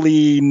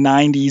early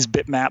 90s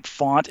bitmap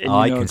font. And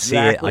I can see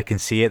it. I can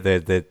see it.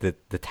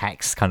 The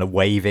text kind of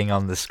waving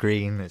on the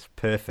screen. It's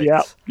perfect.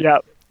 Yeah.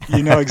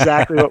 You know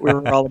exactly what we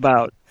were all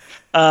about.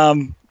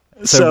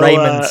 So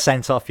Raymond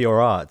sent off your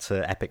art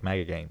to Epic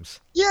Mega Games.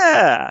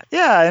 Yeah.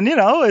 And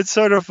it's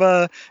sort of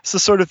it's the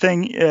sort of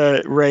thing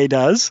Ray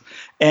does.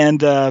 And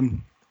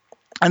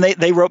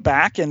they wrote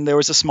back, and there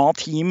was a small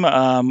team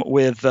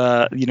with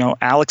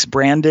Alex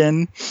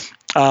Brandon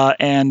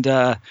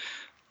and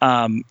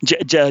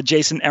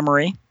Jason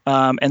Emery,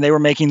 and they were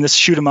making this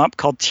shoot 'em up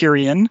called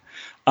Tyrion,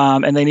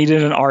 and they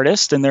needed an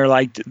artist, and they're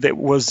like,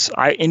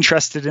 I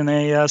interested in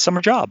a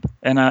summer job,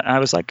 and I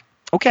was like,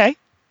 okay,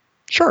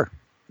 sure.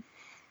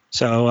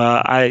 So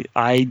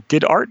I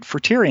did art for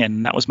Tyrion,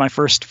 and that was my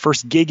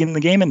first gig in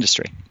the game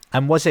industry.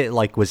 And was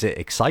it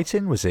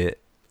exciting? Was it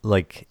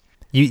like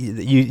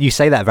you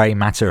say that very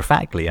matter of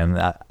factly,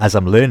 and as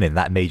I'm learning,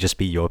 that may just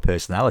be your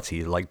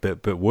personality.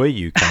 But were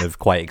you kind of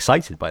quite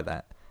excited by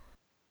that?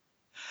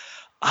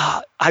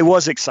 I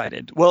was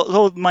excited.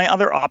 Well, my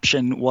other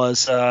option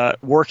was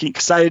working,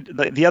 because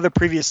the other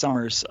previous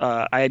summers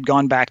I had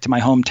gone back to my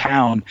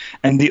hometown,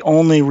 and the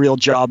only real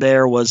job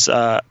there was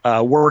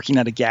working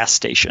at a gas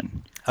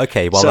station.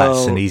 Okay, well, so,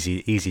 that's an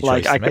easy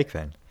choice to make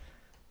then.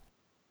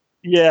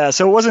 Yeah,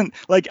 so it wasn't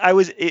like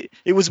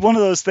it was one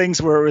of those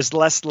things where it was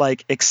less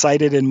like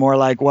excited and more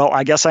like, well,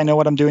 I guess I know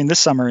what I'm doing this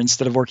summer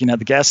instead of working at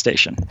the gas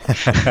station.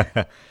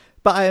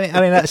 But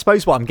I mean, I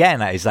suppose what I'm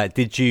getting at is that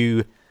did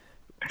you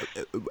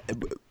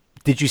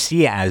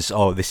see it as,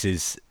 oh, this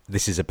is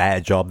a better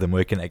job than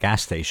working at a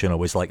gas station, or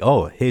was like,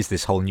 oh, here's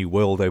this whole new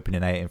world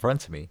opening out in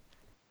front of me?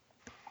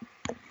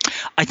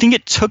 I think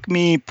it took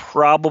me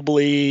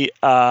probably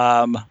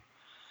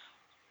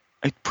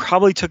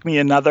took me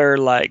another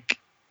like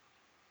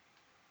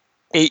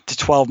 8 to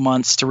 12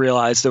 months to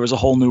realize there was a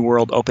whole new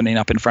world opening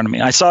up in front of me.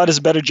 I saw it as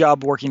a better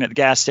job working at the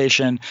gas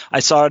station.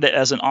 I saw it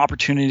as an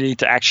opportunity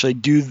to actually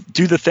do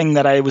the thing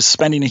that I was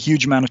spending a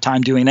huge amount of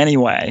time doing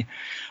anyway.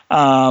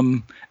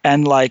 And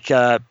like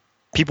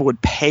people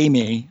would pay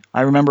me.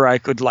 I remember I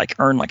could like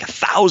earn like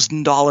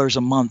 $1,000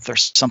 a month or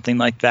something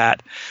like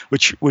that,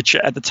 which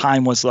at the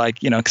time was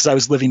like, because I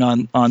was living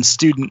on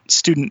student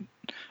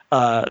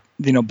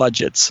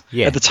budgets.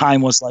 Yeah. At the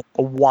time was like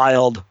a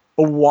wild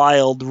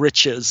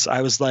riches.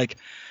 I was like,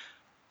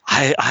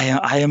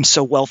 I am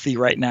so wealthy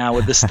right now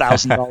with this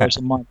 $1,000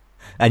 a month.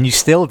 And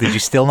did you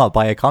still not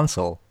buy a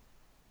console?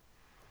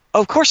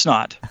 Of course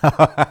not.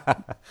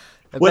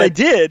 What I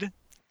did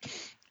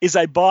is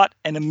I bought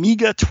an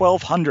Amiga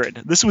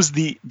 1200. This was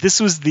the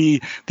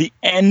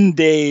end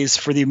days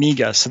for the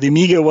Amiga. So the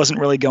Amiga wasn't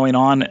really going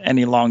on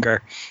any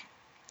longer.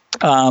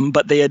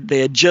 But they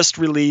had just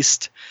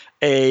released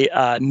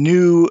a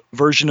new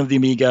version of the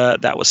Amiga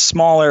that was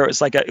smaller.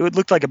 It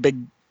looked like a big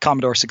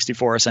Commodore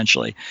 64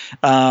 essentially,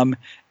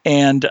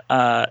 and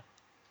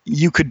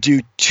you could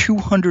do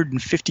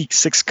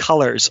 256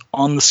 colors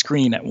on the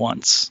screen at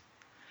once.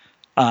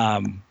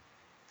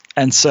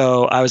 And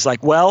so I was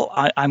like, well,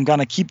 I'm going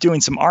to keep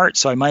doing some art,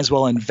 so I might as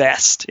well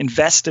invest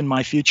in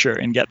my future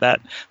and get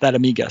that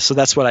Amiga. So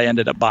that's what I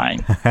ended up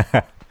buying.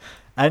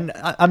 And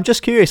I'm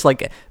just curious,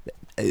 like,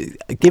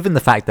 given the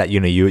fact that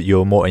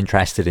you're more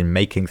interested in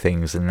making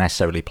things than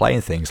necessarily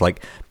playing things,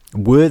 like,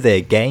 Were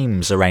there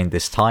games around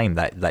this time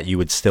that you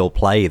would still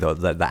play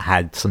that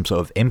had some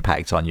sort of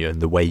impact on you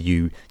and the way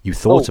you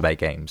thought about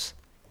games?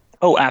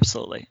 Oh,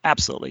 absolutely.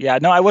 Absolutely. Yeah.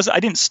 No, I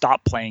didn't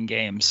stop playing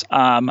games.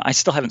 I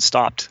still haven't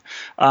stopped.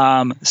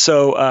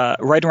 So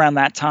right around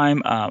that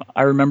time,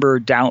 I remember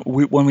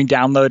when we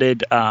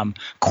downloaded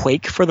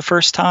Quake for the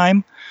first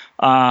time.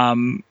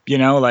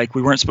 Like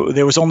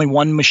there was only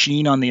one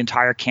machine on the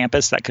entire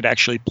campus that could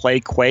actually play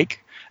Quake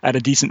at a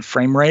decent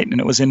frame rate, and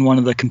it was in one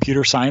of the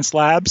computer science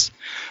labs.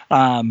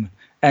 And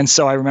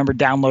so I remember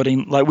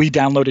we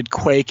downloaded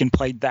Quake and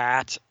played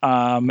that.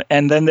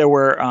 And then there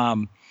were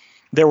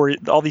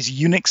all these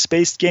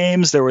Unix-based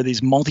games. There were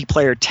these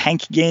multiplayer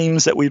tank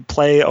games that we'd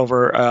play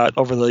over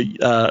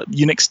the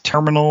Unix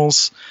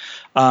terminals.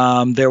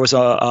 There was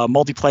a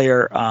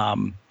multiplayer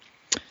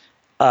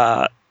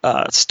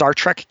Star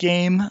Trek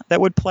game that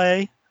would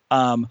play.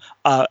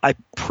 I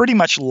pretty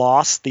much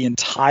lost the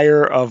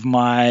entire of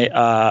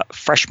my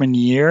freshman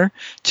year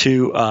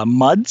to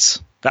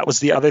MUDs. That was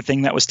the other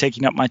thing that was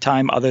taking up my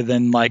time, other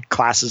than like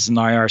classes and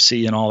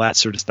IRC and all that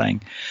sort of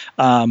thing.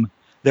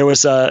 There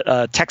was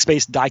a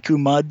text-based Daiku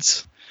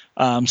MUDs,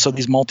 so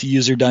these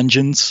multi-user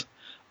dungeons.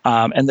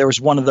 And there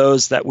was one of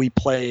those that we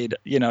played,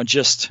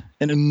 just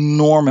an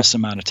enormous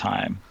amount of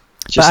time.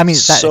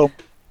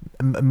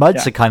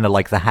 MUDs are kind of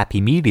like the happy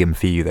medium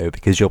for you, though,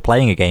 because you're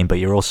playing a game, but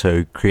you're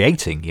also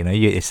creating.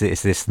 It's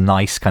this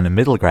nice kind of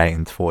middle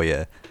ground for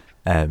you.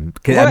 Right.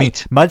 I mean,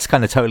 MUDs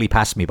kind of totally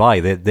passed me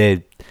by.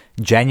 They're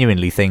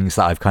genuinely things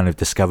that I've kind of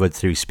discovered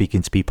through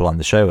speaking to people on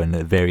the show and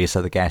various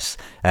other guests.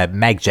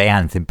 Meg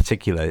Jayanth in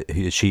particular,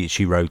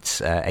 she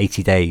wrote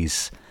 80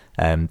 Days.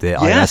 The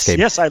iOS game.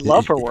 Yes, I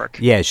love her work.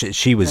 Yeah,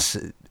 she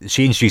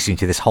introduced me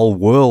to this whole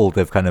world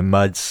of kind of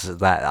MUDs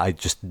that I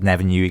just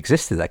never knew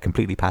existed. That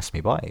completely passed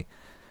me by.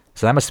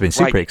 So that must have been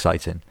super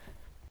exciting.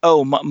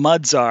 Oh,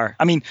 MUDs are.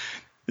 I mean,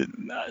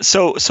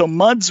 so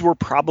MUDs were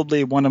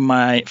probably one of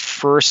my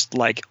first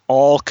like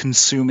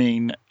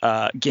all-consuming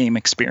game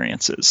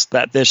experiences.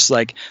 That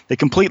they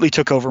completely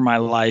took over my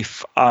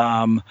life.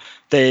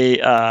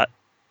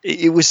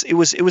 It was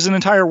an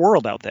entire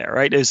world out there,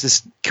 right? It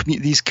was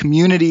these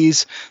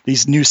communities,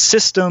 these new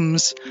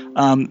systems.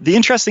 The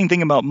interesting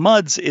thing about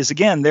MUDs is,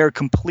 again, they're a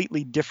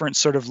completely different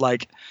sort of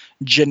like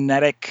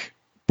genetic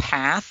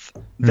path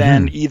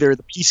than either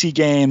the PC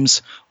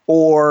games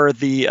or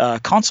the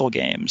console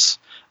games.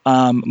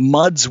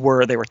 MUDs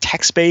were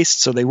text-based,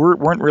 so they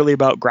weren't really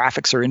about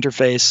graphics or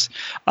interface.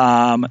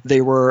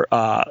 They were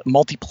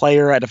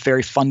multiplayer at a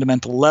very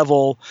fundamental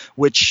level,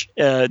 which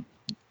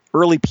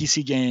early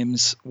PC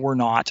games were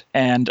not,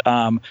 and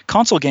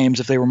console games,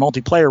 if they were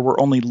multiplayer, were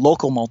only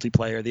local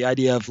multiplayer. The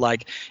idea of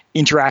like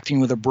interacting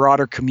with a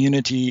broader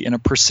community in a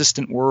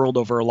persistent world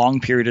over a long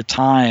period of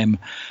time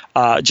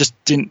just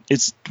didn't.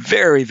 It's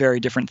very, very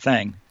different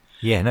thing.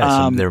 Yeah,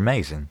 no, they're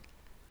amazing.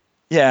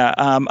 Yeah,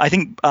 I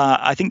think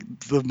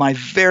my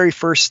very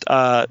first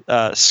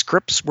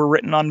scripts were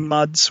written on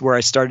MUDs, where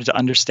I started to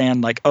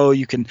understand like, oh,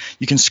 you can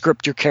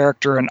script your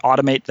character and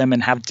automate them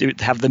and have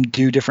them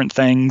do different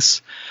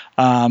things.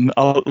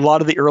 A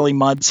lot of the early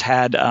MUDs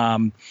had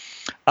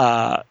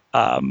or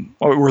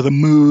the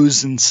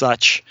moos and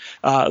such.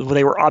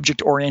 They were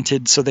object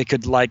oriented, so they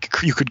could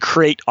you could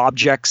create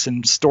objects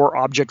and store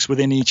objects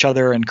within each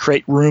other and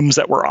create rooms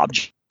that were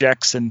objects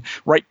and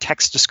write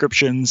text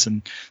descriptions,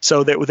 and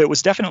so that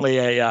was definitely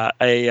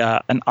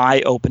an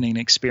eye-opening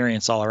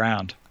experience all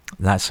around.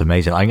 That's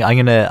amazing. I'm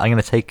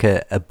gonna take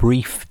a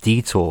brief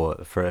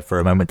detour for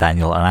a moment,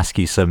 Daniel, and ask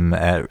you some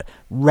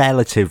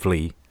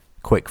relatively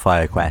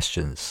quick-fire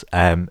questions.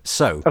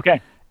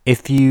 Okay.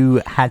 If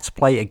you had to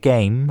play a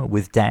game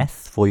with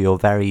death for your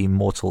very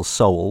mortal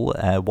soul,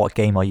 what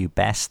game are you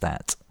best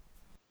at?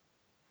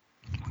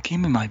 What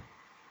game am I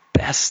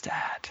best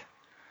at?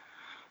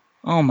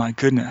 Oh my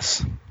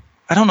goodness.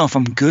 I don't know if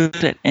I'm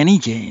good at any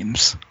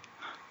games.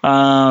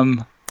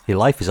 Your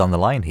life is on the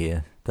line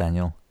here,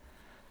 Daniel.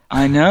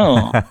 I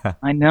know.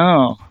 I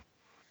know.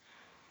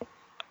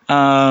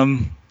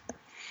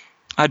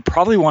 I'd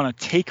probably want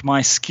to take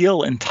my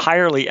skill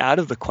entirely out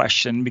of the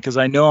question because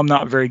I know I'm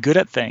not very good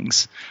at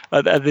things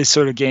at this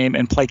sort of game,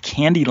 and play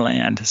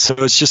Candyland. So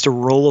it's just a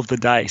roll of the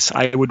dice.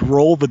 I would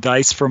roll the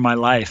dice for my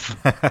life.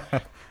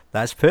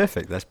 That's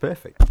perfect.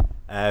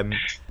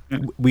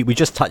 We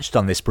just touched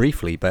on this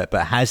briefly, but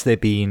has there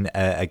been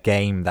a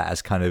game that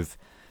has kind of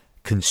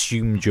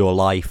consumed your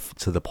life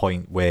to the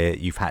point where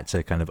you've had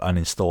to kind of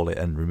uninstall it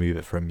and remove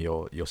it from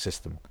your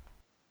system?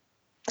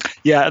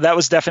 Yeah, that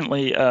was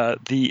definitely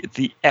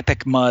the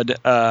epic MUD,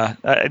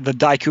 the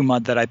Daiku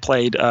MUD that I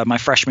played my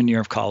freshman year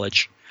of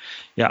college.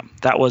 Yeah,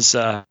 that was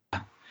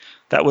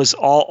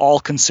all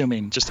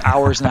consuming, just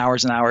hours and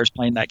hours and hours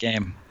playing that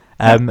game.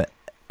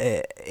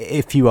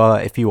 If you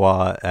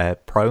are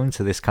prone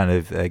to this kind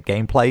of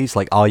gameplays,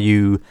 like are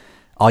you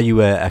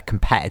a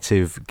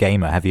competitive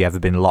gamer? Have you ever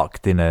been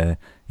locked in a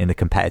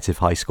competitive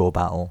high score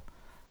battle?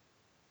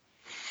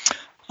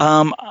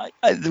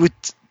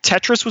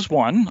 Tetris was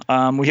one.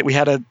 We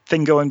had a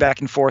thing going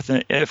back and forth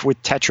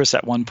with Tetris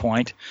at one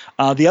point.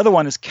 The other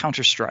one is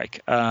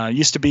Counter-Strike.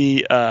 Used to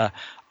be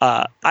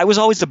I was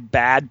always a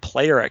bad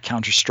player at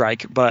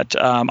Counter-Strike, but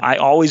I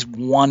always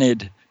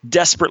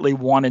desperately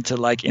wanted to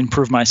like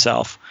improve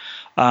myself.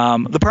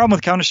 The problem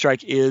with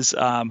Counter-Strike is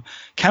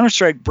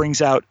Counter-Strike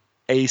brings out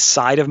a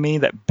side of me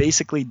that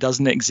basically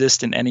doesn't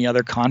exist in any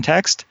other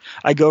context.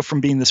 I go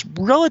from being this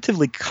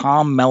relatively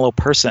calm, mellow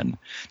person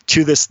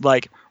to this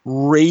like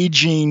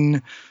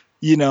raging,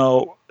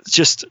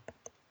 just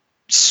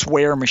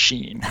swear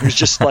machine who's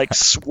just like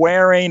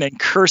swearing and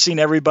cursing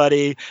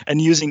everybody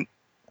and using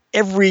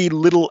every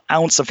little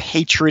ounce of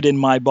hatred in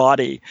my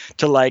body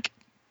to like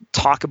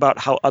talk about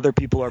how other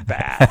people are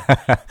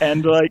bad.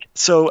 And like,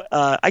 so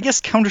I guess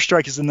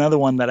Counter-Strike is another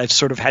one that I've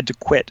sort of had to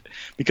quit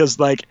because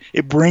like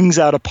it brings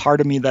out a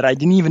part of me that I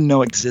didn't even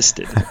know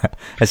existed.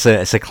 It's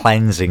a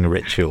cleansing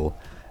ritual.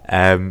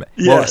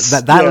 Yes,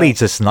 well, that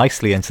leads us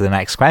nicely into the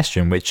next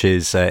question, which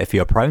is if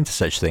you're prone to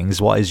such things,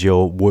 what is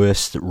your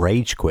worst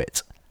rage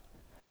quit?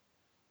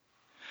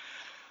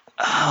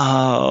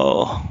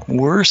 Oh,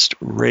 worst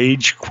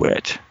rage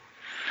quit.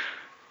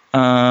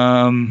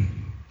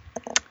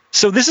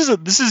 So this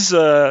is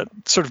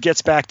sort of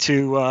gets back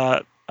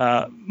to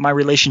my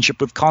relationship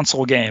with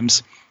console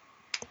games.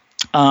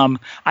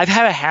 I've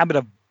had a habit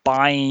of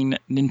buying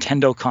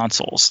Nintendo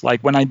consoles.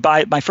 Like when I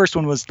buy, my first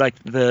one was like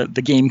the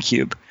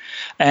GameCube,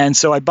 and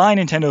so I buy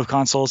Nintendo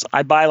consoles.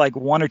 I buy like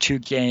one or two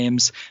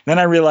games, then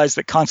I realize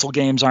that console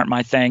games aren't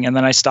my thing, and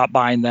then I stop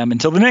buying them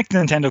until the next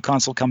Nintendo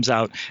console comes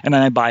out, and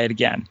then I buy it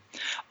again.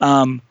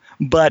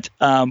 But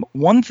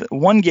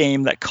one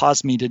game that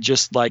caused me to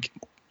just like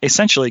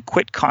essentially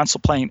quit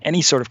playing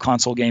any sort of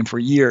console game for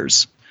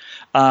years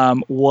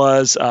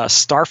was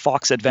Star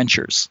Fox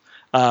Adventures,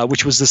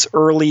 which was this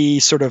early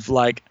sort of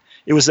like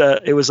it was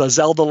a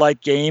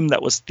Zelda-like game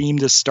that was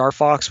themed as Star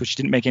Fox, which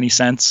didn't make any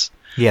sense.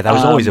 Yeah, that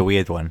was always a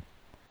weird one.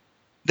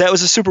 That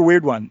was a super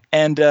weird one,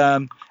 and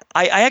I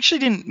actually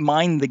didn't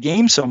mind the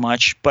game so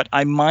much, but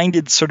I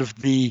minded sort of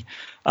the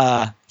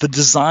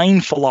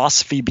design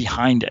philosophy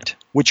behind it,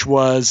 which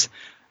was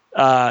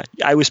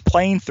I was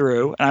playing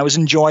through and I was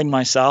enjoying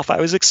myself. I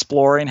was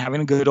exploring,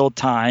 having a good old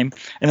time,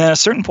 and then at a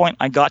certain point,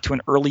 I got to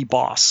an early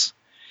boss,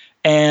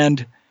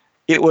 and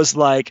it was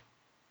like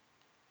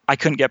I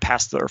couldn't get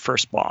past the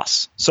first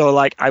boss. So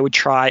like I would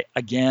try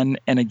again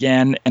and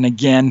again and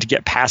again to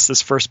get past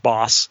this first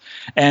boss.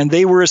 And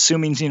they were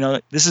assuming,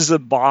 this is a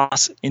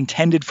boss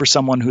intended for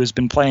someone who has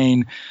been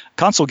playing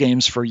console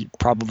games for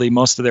probably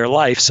most of their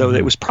life. So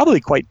it was probably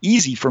quite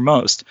easy for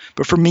most.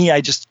 But for me,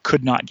 I just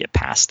could not get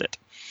past it.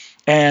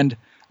 And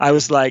I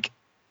was like,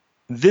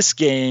 this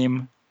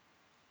game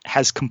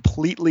has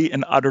completely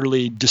and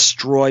utterly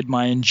destroyed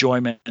my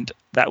enjoyment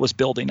that was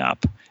building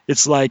up.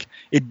 It's like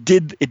it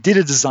did a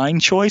design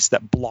choice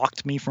that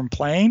blocked me from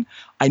playing.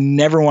 I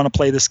never want to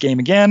play this game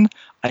again.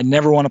 I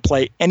never want to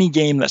play any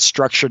game that's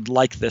structured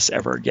like this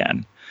ever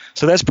again.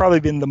 So that's probably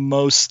been the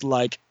most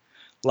like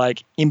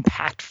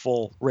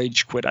impactful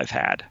rage quit I've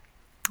had.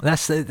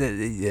 That's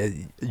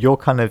your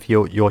kind of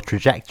your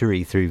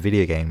trajectory through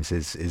video games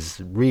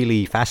is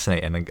really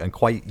fascinating and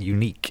quite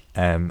unique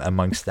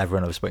amongst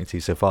everyone I've spoken to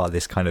so far.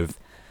 This kind of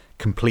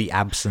complete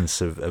absence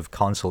of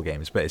console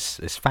games, but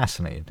it's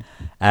fascinating.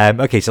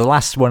 Okay, so the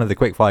last one of the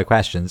quickfire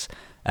questions.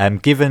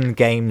 Given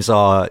games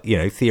are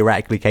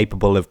theoretically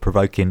capable of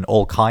provoking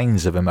all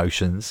kinds of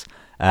emotions,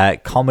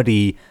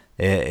 comedy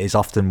is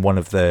often one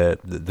of the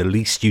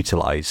least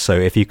utilized. So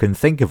if you can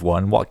think of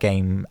one, what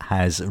game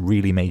has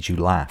really made you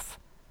laugh?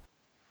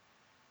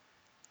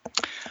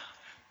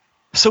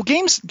 So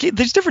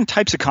there's different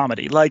types of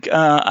comedy,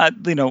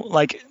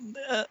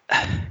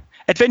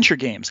 adventure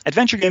games.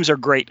 Adventure games are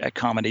great at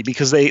comedy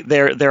because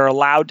they're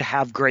allowed to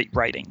have great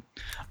writing.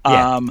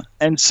 Yeah.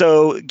 And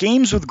so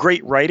games with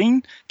great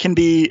writing can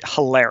be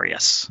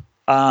hilarious.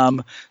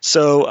 I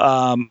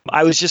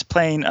was just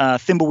playing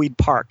Thimbleweed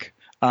Park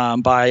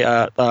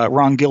by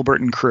Ron Gilbert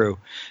and crew,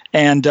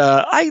 and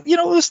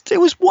it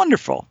was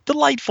wonderful,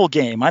 delightful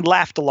game. I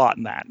laughed a lot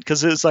in that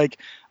because it was like,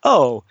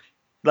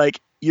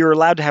 you're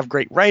allowed to have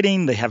great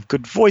writing. They have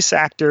good voice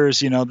actors.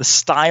 The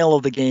style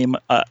of the game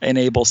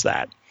enables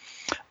that.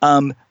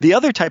 The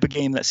other type of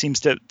game that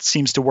seems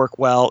to work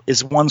well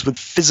is ones with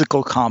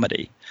physical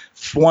comedy,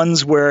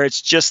 ones where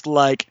it's just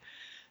like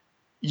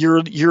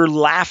you're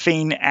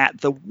laughing at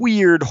the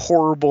weird,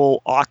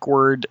 horrible,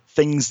 awkward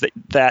things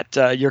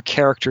that your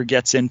character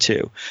gets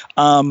into.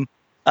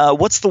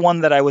 What's the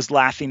one that I was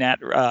laughing at?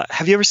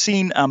 Have you ever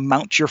seen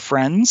Mount Your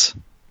Friends?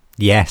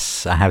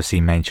 Yes, I have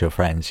seen Mount Your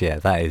Friends. Yeah,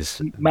 that is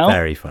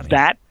very funny.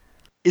 That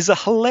is a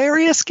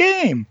hilarious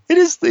game. It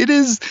is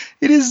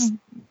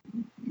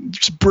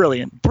just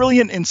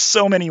brilliant in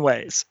so many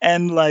ways,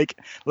 and like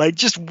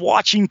just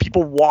watching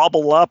people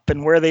wobble up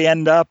and where they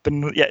end up,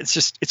 and yeah,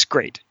 it's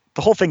great.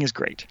 The whole thing is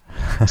great.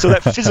 So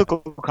that physical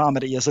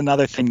comedy is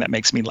another thing that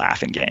makes me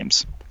laugh in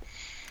games.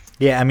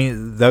 Yeah, I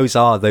mean those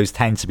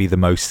tend to be the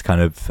most kind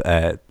of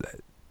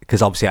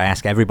because obviously I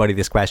ask everybody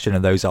this question,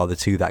 and those are the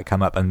two that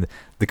come up, and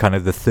the kind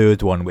of the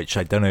third one, which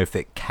I don't know if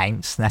it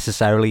counts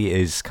necessarily,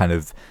 is kind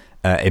of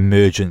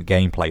emergent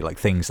gameplay, like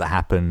things that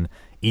happen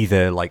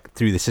either like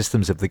through the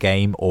systems of the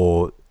game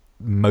or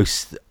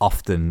most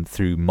often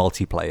through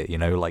multiplayer, you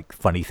know, like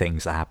funny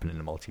things that happen in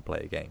a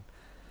multiplayer game.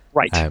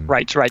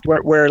 Right.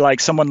 Where like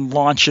someone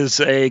launches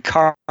a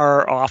car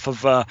off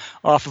of a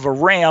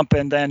ramp,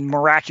 and then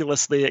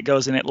miraculously it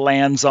goes and it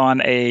lands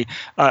on a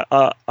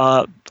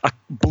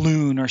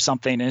balloon or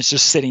something, and it's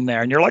just sitting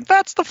there, and you're like,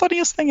 that's the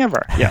funniest thing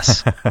ever.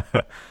 Yes,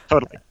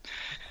 totally.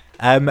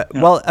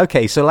 Well,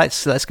 okay, so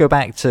let's go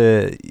back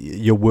to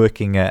your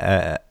working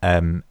at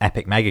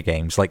Epic Mega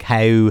Games. Like,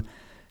 how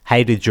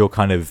did your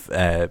kind of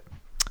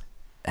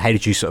how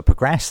did you sort of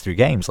progress through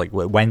games? Like,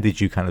 when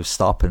did you kind of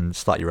stop and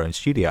start your own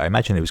studio? I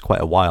imagine it was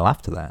quite a while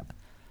after that.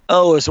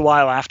 Oh, it was a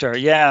while after.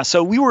 Yeah.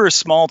 So we were a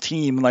small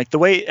team. Like the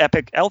way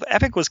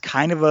Epic was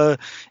kind of a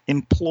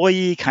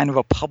employee, kind of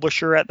a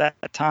publisher at that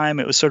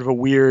time. It was sort of a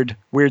weird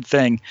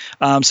thing.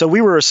 So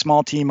we were a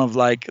small team of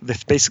like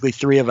basically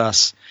three of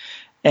us.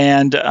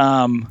 And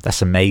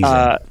that's amazing.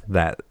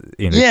 That,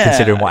 you know,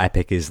 considering what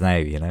Epic is now,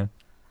 you know.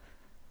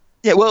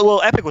 Yeah,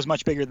 well, Epic was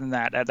much bigger than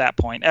that at that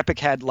point. Epic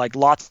had like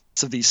lots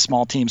of these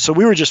small teams, so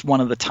we were just one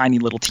of the tiny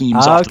little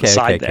teams off to the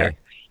side there.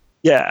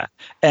 Yeah,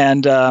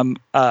 and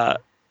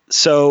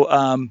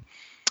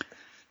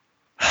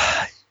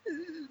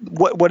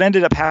what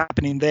ended up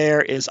happening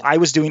there is I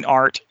was doing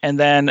art, and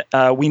then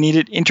we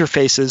needed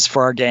interfaces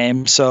for our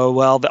game. So,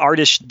 well, the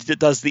artist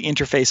does the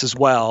interface as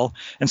well,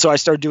 and so I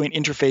started doing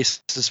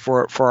interfaces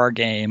for our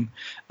game,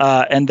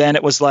 and then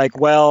it was like,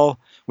 well,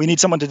 we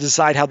need someone to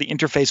decide how the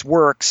interface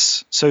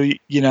works. So,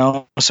 you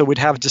know, so we'd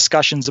have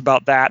discussions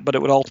about that, but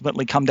it would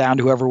ultimately come down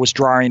to whoever was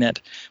drawing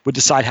it would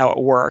decide how it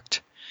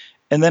worked.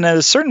 And then at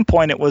a certain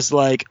point, it was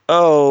like,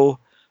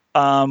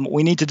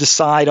 we need to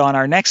decide on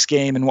our next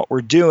game and what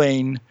we're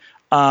doing.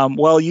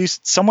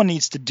 Someone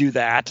needs to do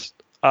that.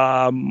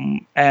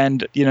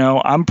 And, you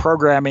know, I'm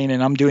programming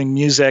and I'm doing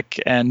music,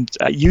 and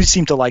you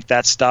seem to like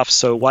that stuff.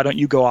 So why don't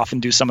you go off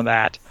and do some of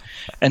that?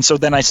 And so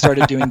then I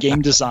started doing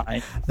game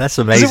design. That's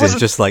amazing. It's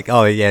just like,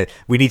 oh yeah,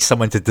 we need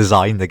someone to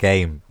design the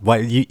game. Why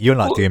you're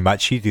not doing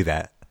much? You do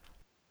that.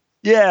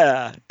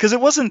 Yeah, because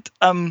it wasn't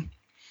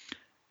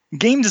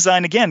game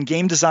design. Again,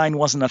 game design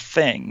wasn't a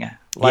thing.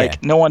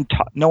 Like no one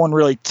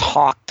really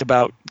talked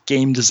about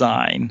game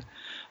design.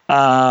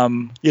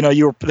 You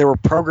know, there were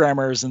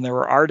programmers and there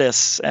were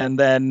artists, and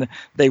then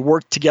they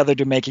worked together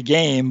to make a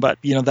game. But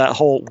you know, that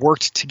whole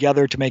worked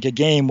together to make a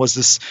game was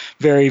this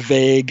very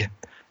vague,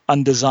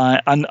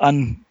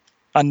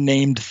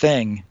 unnamed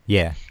thing.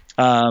 Yeah.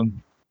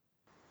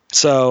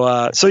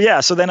 So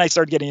then I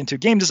started getting into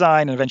game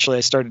design, and eventually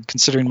I started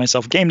considering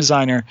myself a game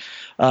designer,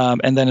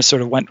 and then it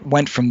sort of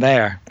went from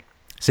there.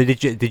 So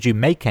did you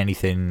make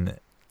anything?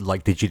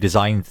 Like, did you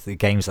design the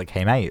games that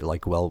came out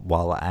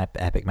while at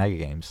Epic Mega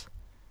Games?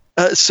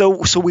 So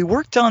we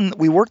worked on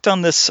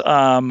this this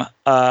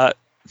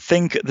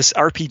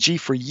RPG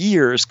for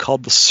years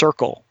called The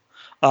Circle,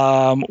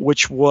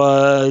 which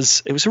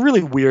was a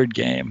really weird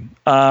game,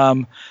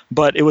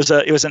 but it was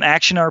an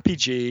action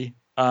RPG,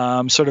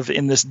 sort of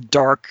in this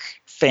dark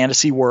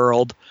fantasy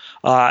world.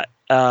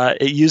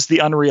 It used the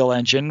Unreal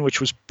Engine, which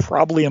was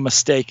probably a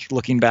mistake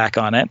looking back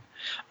on it,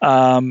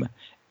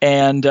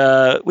 and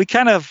we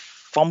kind of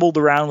fumbled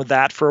around with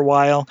that for a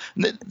while.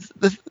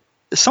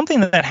 Something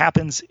that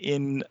happens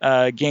in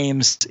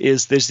games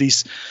is there's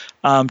these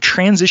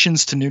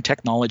transitions to new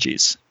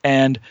technologies,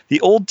 and the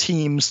old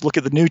teams look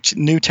at the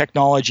new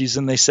technologies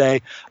and they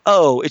say,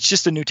 "Oh, it's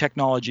just a new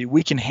technology.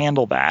 We can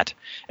handle that."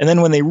 And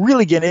then when they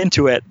really get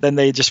into it, then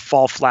they just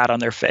fall flat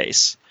on their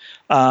face.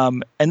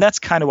 And that's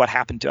kind of what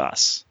happened to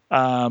us.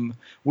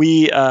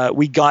 We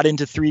got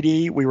into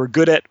 3D. We were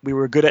good at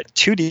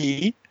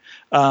 2D.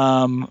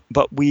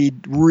 But we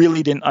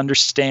really didn't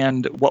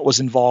understand what was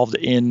involved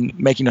in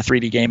making a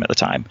 3D game at the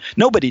time.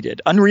 Nobody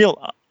did. Unreal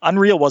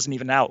wasn't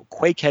even out.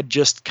 Quake had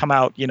just come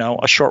out, you know,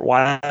 a short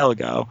while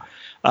ago.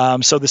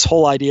 So this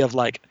whole idea of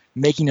like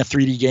making a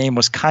 3D game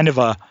was kind of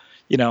a,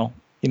 you know,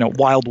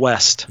 Wild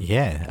West.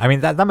 Yeah, I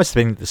mean that must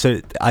have been. So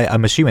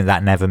I'm assuming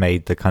that never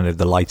made the kind of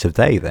the light of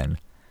day then.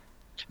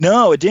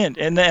 No, it didn't,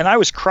 and I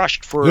was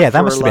crushed for. Yeah,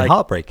 that must have been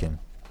heartbreaking.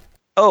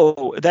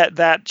 Oh,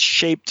 that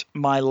shaped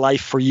my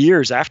life for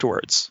years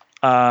afterwards.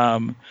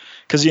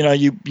 Because you know,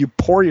 you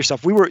pour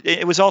yourself.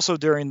 It was also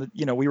during the,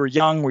 you know, we were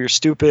young, we were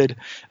stupid.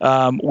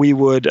 We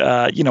would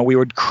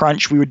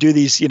crunch. We would do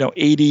these, you know,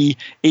 80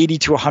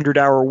 to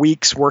 100-hour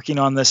weeks working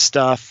on this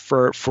stuff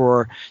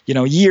for you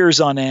know,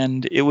 years on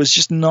end. It was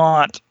just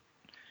not.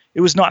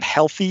 It was not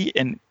healthy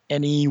in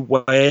any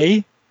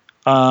way.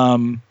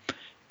 And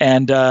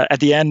at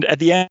the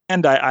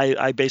end,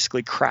 I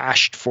basically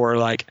crashed for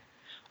like.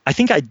 I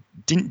think I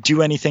didn't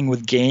do anything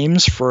with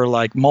games for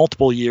like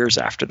multiple years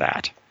after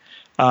that,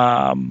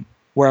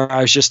 where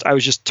I was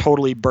just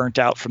totally burnt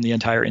out from the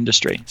entire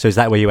industry. So is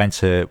that where you went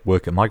to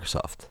work at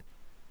Microsoft?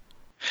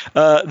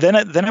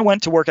 Then I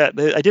went to work at.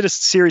 I did a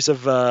series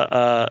of.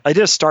 I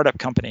did a startup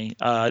company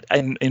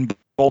in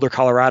Boulder,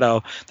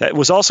 Colorado, that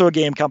was also a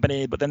game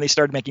company. But then they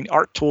started making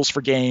art tools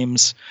for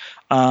games.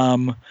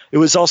 It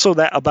was also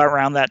that about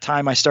around that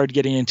time I started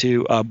getting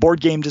into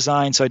board game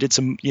design. So I did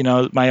some,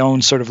 my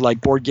own sort of like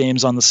board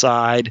games on the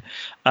side.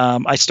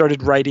 I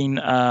started writing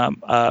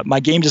my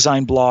game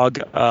design blog,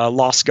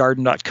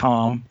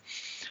 lostgarden.com.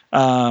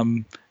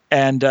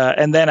 And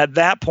then at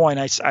that point,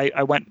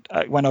 I went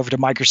over to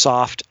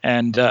Microsoft,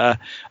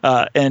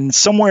 and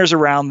somewheres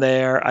around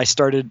there, I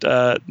started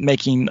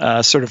making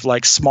sort of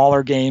like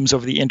smaller games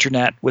over the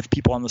internet with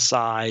people on the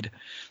side.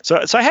 So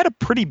I had a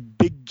pretty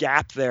big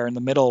gap there in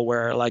the middle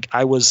where like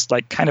I was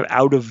like kind of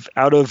out of.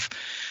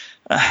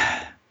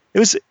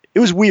 It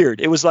was weird.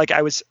 It was like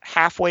I was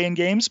halfway in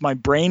games. My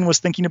brain was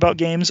thinking about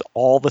games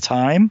all the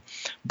time,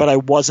 but I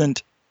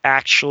wasn't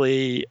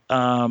actually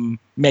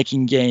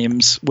making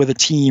games with a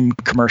team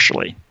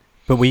commercially.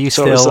 But were you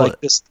so still? It was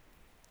like this.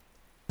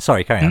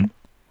 Sorry, carry on.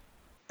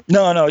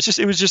 No.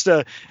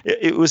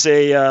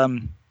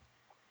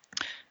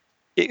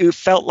 It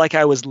felt like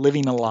I was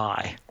living a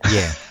lie.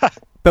 Yeah.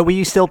 But were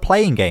you still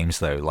playing games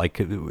though, like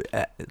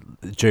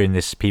during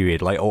this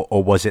period, like,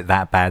 or was it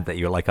that bad that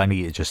you were like, I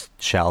need to just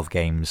shelve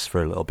games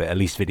for a little bit, at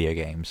least video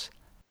games?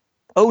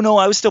 Oh no,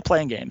 I was still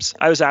playing games.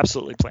 I was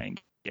absolutely playing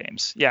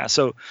games. Yeah.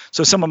 So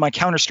some of my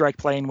Counter-Strike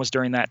playing was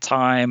during that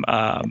time.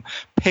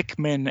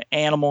 Pikmin,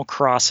 Animal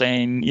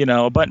Crossing,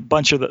 a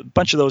bunch of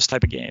those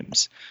type of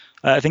games.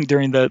 I think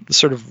during the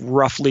sort of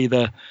roughly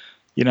the,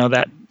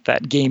 that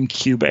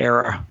GameCube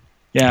era.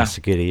 Yeah, that's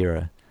a good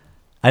era.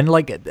 And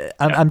like,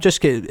 I'm just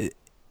kidding.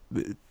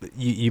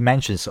 You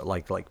mentioned sort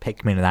of like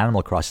Pikmin and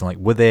Animal Crossing. Like,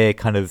 were there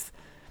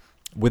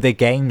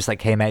games that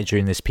came out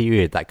during this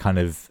period that kind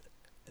of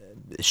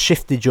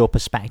shifted your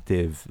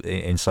perspective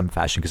in some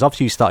fashion? Because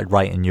obviously you started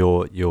writing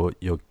your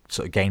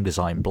sort of game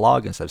design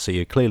blog and stuff, so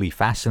you're clearly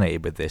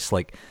fascinated with this.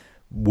 Like,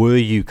 were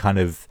you kind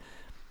of?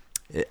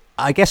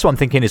 I guess what I'm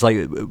thinking is,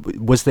 like,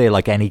 was there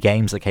like any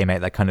games that came out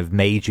that kind of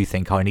made you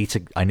think, oh,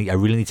 I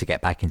really need to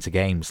get back into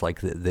games? Like,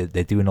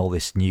 they're doing all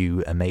this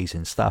new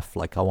amazing stuff.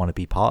 Like, I want to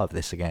be part of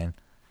this again.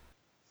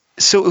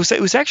 So it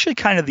was actually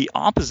kind of the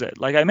opposite.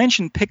 Like, I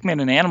mentioned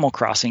Pikmin and Animal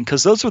Crossing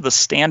because those were the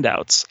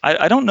standouts.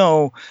 I don't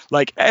know,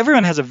 like,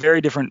 everyone has a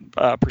very different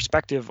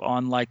perspective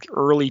on like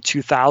early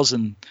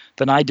 2000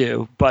 than I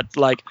do, but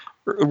like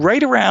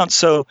right around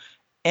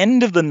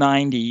end of the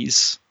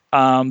 90s,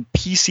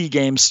 PC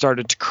games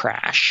started to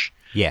crash.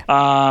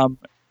 Yeah.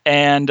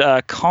 And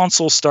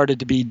consoles started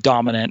to be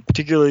dominant,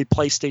 particularly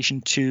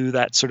PlayStation 2,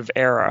 that sort of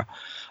era.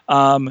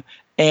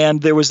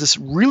 And there was this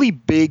really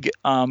big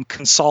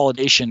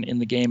consolidation in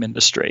the game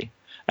industry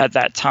at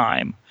that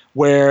time,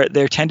 where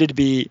there tended to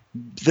be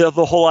the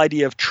whole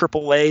idea of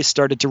AAA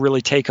started to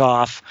really take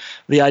off.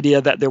 The idea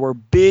that there were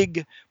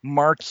big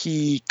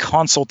marquee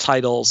console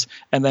titles,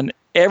 and then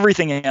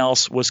everything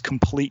else was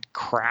complete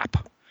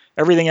crap.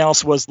 Everything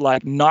else was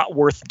like not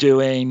worth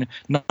doing,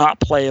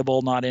 not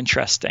playable, not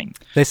interesting.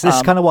 This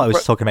is kind of what I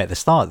was talking about at the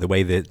start, the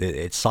way that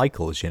it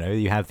cycles,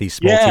 you have these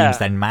small teams,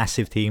 then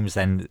massive teams,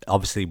 then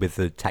obviously with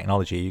the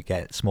technology you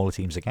get smaller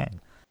teams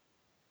again.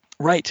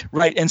 Right.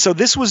 And so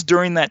this was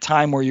during that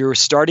time where you were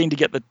starting to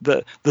get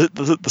the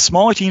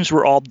smaller teams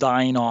were all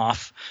dying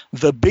off.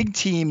 The big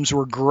teams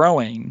were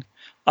growing.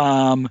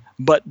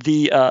 But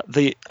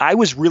I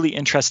was really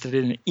interested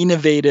in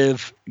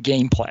innovative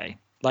gameplay.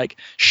 Like,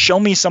 show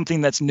me something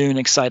that's new and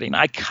exciting.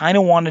 I kind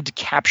of wanted to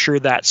capture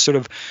that sort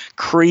of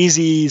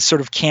crazy sort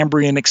of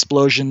Cambrian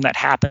explosion that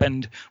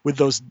happened with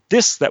those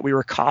discs that we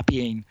were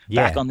copying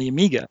back on the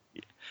Amiga,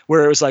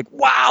 where it was like,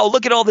 wow,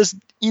 look at all this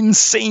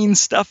insane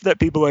stuff that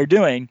people are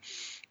doing.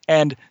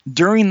 And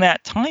during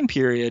that time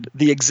period,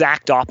 the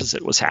exact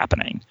opposite was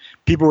happening.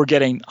 People were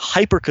getting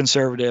hyper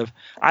conservative.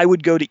 I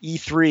would go to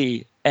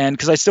E3, and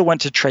because I still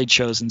went to trade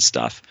shows and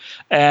stuff,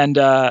 and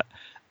I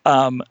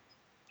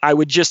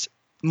would just.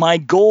 My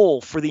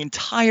goal for the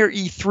entire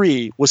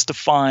E3 was to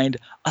find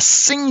a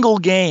single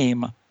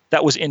game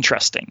that was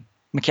interesting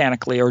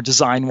mechanically or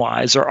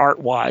design-wise or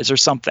art-wise or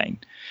something.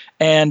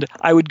 And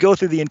I would go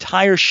through the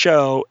entire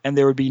show and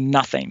there would be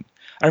nothing.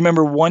 I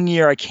remember one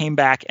year I came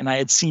back and I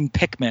had seen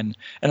Pikmin,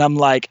 and I'm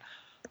like,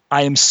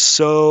 I am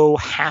so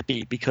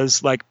happy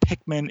because like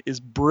Pikmin is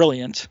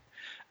brilliant.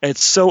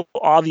 It's so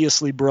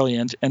obviously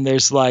brilliant, and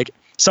there's like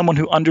someone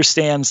who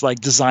understands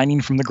like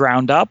designing from the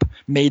ground up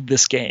made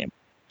this game.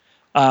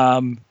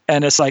 And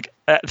it's like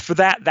for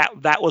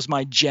that was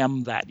my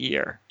gem that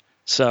year.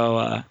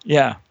 So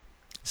yeah.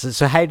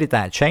 So how did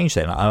that change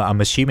then?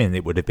 I'm assuming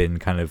it would have been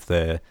kind of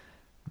the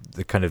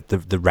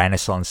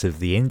renaissance of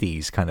the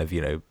indies, kind of,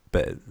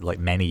 but like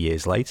many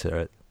years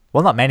later.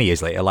 Well, not many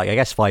years later, like I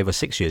guess 5 or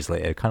 6 years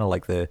later, kind of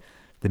like the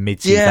mid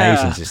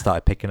 2000s, it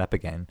started picking up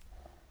again.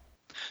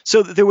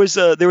 So there was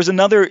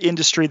another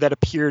industry that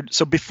appeared.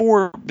 So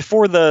before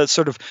the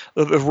sort of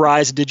the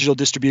rise of digital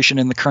distribution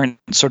and the current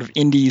sort of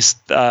indies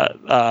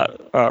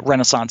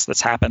renaissance that's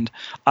happened,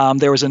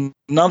 there was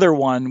another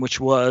one which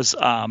was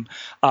the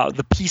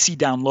PC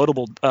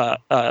downloadable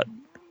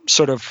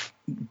sort of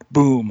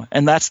boom,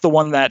 and that's the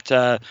one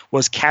that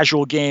was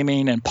casual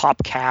gaming and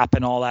PopCap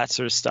and all that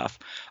sort of stuff.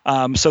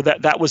 So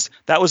that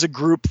was a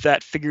group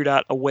that figured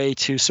out a way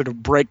to sort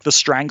of break the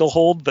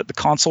stranglehold that the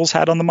consoles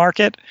had on the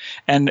market,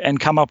 and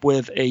come up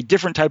with a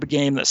different type of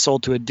game that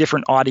sold to a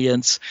different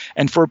audience.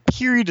 And for a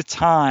period of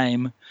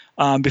time,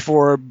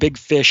 before Big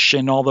Fish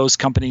and all those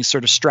companies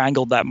sort of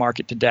strangled that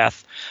market to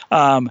death,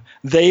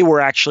 they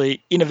were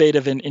actually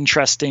innovative and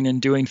interesting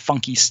and doing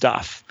funky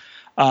stuff.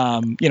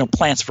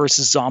 Plants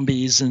vs.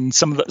 Zombies and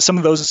some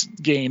of those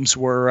games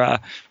were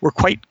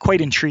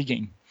quite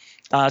intriguing.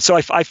 So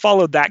I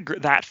followed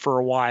that for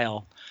a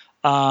while,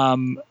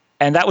 and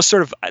that was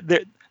sort of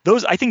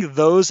those. I think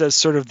those as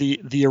sort of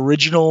the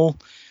original.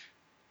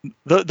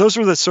 Those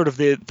were the sort of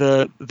they're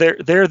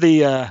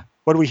the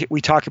what do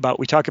we talk about?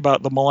 We talk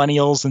about the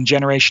millennials and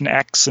Generation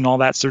X and all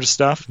that sort of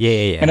stuff.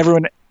 Yeah. And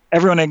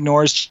everyone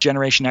ignores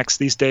Generation X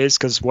these days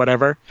because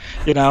whatever,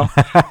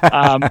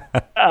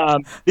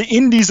 The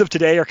indies of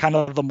today are kind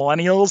of the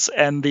millennials,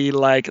 and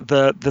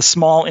the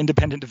small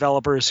independent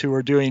developers who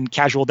are doing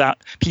casual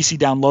PC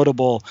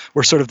downloadable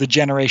were sort of the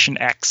Generation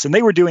X, and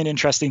they were doing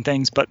interesting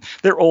things, but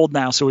they're old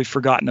now, so we've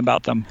forgotten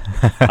about them.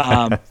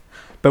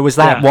 But was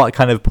that what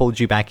kind of pulled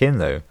you back in,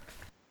 though?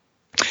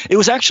 It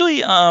was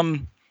actually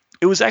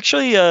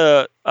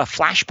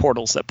Flash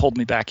Portals that pulled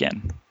me back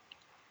in.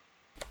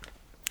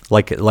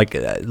 Like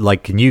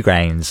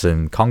Newgrounds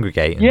and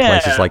Congregate and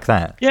places like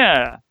that.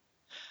 Yeah.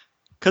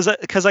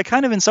 Because I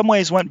kind of in some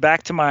ways went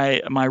back to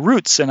my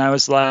roots, and I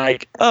was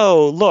like,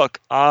 oh, look,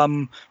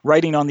 I'm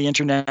writing on the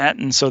internet,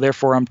 and so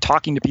therefore I'm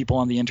talking to people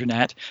on the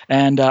internet.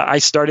 And I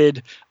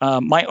started,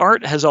 my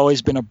art has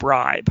always been a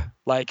bribe.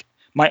 Like,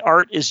 my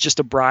art is just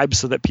a bribe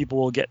so that people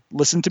will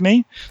listen to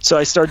me. So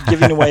I started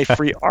giving away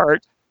free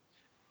art.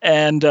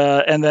 And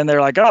then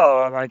they're like,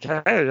 oh, I'm like,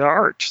 hey,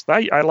 art,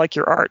 I like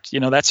your art,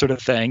 that sort of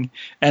thing.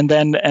 And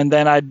then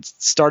I'd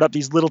start up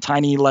these little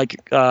tiny sort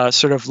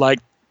of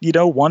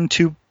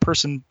 1-2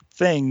 person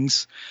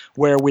things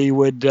where we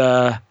would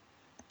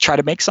try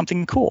to make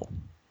something cool.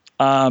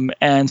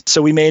 And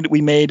so we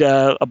made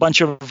a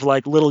bunch of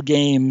little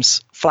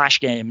games, Flash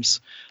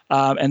games,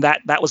 and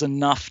that was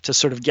enough to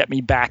sort of get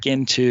me back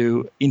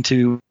into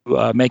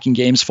making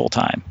games full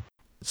time.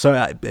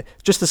 So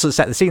just to sort of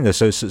set the scene, though,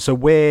 so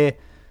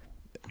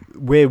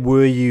where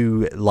were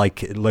you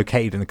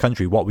located in the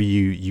country? What were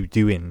you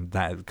doing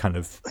that kind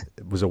of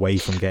was away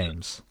from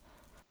games?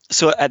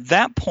 So at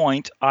that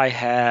point, I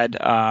had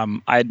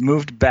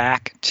moved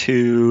back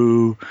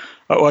to,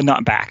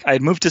 not back. I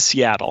had moved to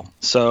Seattle.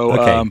 So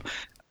okay.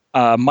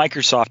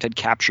 Microsoft had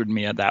captured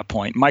me at that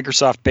point.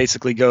 Microsoft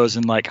basically goes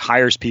and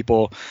hires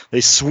people.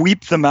 They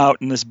sweep them out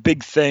in this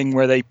big thing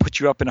where they put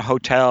you up in a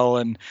hotel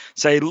and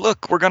say,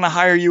 look, we're going to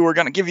hire you. We're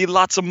going to give you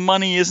lots of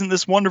money. Isn't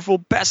this wonderful?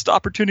 Best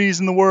opportunities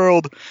in the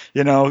world.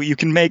 You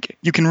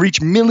can reach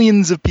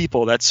millions of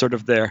people. That's sort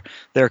of their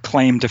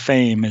claim to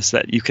fame, is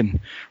that you can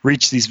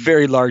reach these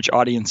very large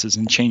audiences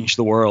and change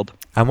the world.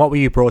 And what were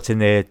you brought in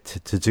there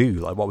to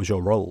do? What was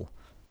your role?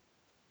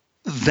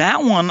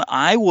 That one,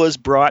 I was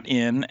brought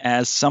in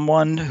as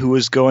someone who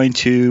was going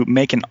to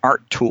make an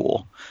art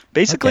tool,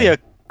 basically a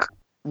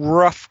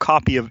rough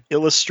copy of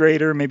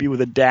Illustrator, maybe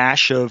with a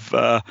dash of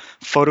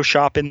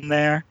Photoshop in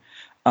there.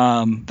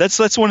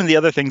 That's one of the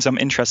other things I'm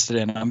interested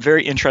in. I'm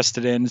very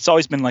interested in. It's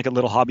always been a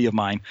little hobby of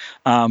mine.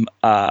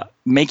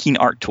 Making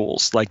art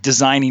tools,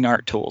 designing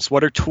art tools.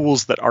 What are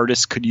tools that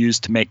artists could use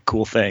to make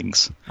cool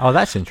things? Oh,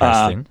 that's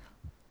interesting.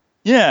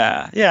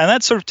 Yeah, and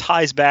that sort of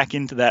ties back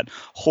into that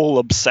whole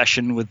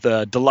obsession with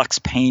deluxe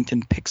paint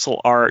and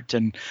pixel art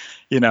and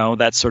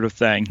that sort of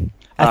thing.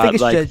 I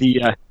think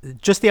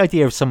it's just the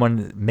idea of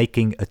someone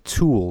making a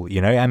tool.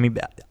 I mean,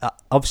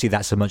 obviously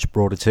that's a much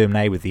broader term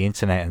now with the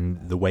internet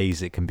and the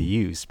ways it can be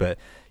used. But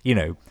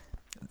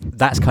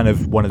that's kind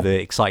of one of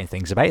the exciting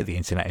things about the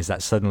internet, is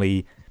that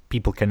suddenly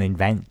people can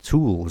invent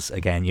tools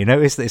again.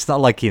 It's not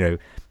like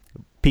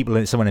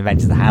someone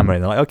invented the hammer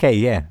and they're like, okay,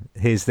 yeah,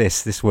 here's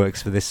this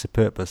works for this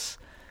purpose.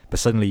 But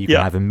suddenly you can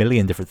have a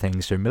million different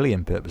things for a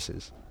million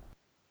purposes.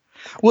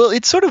 Well,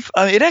 it's sort of,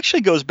 it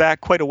actually goes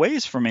back quite a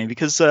ways for me,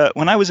 because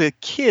when I was a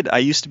kid, I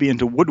used to be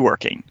into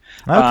woodworking.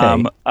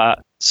 Okay.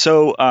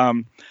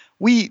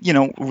 We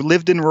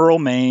lived in rural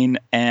Maine,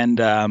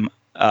 and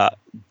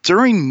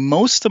during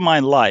most of my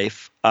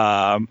life,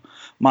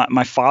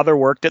 my father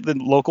worked at the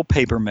local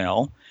paper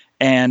mill,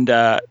 and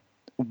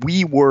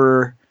we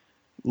were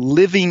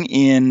living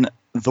in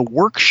the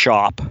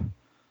workshop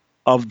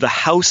of the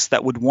house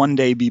that would one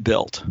day be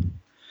built.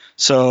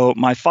 So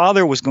my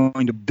father was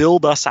going to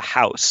build us a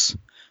house,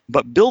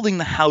 but building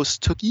the house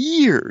took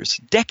years,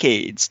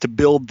 decades to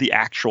build the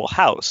actual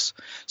house.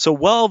 So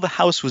while the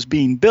house was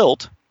being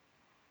built,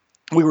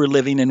 we were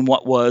living in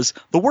what was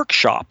the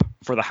workshop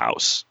for the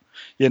house.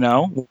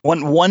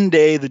 One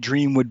day the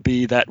dream would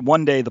be that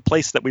one day the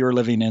place that we were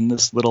living in,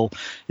 this little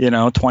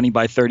 20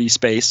 by 30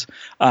 space,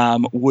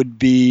 would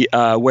be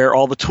where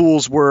all the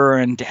tools were,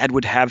 and Dad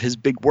would have his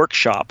big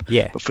workshop.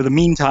 Yeah. But for the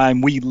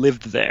meantime, we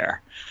lived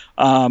there.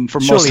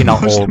 Surely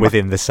not all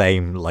within the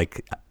same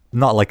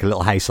not like a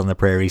little house on the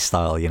prairie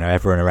style,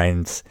 everyone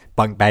around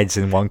bunk beds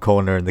in one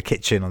corner and the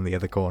kitchen on the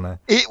other corner.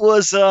 It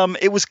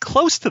was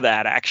close to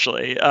that,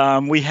 actually.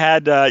 We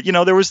had,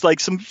 there was like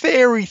some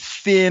very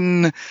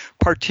thin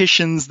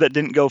partitions that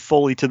didn't go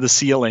fully to the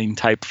ceiling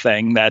type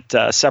thing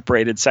that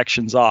separated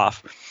sections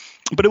off.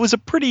 But it was a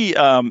pretty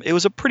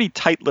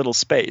tight little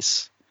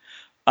space.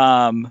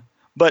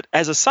 But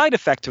as a side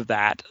effect of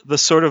that, the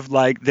sort of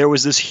like there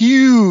was this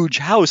huge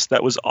house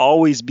that was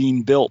always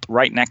being built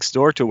right next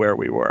door to where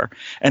we were.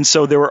 And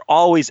so there were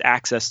always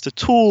access to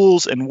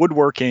tools and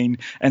woodworking.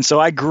 And so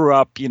I grew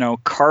up,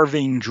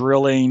 carving,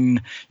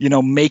 drilling,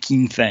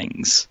 making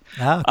things.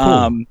 Ah,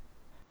 cool.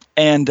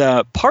 And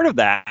part of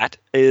that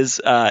is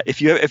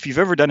if you've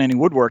ever done any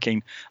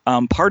woodworking,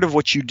 part of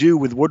what you do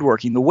with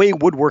woodworking, the way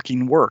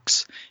woodworking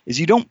works, is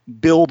you don't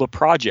build a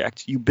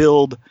project, you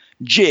build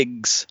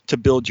jigs to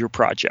build your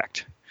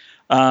project.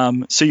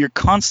 So you're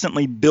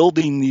constantly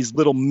building these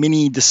little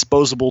mini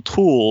disposable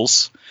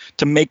tools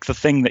to make the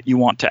thing that you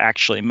want to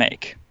actually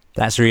make.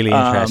 That's really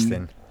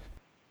interesting.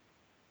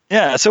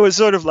 Yeah, so it's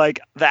sort of like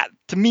that.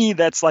 To me,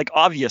 that's like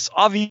obvious.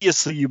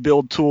 Obviously, you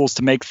build tools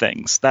to make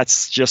things.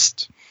 That's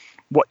just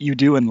what you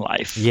do in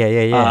life. Yeah.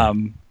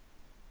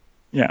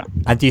 Yeah.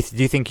 And do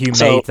you think you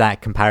made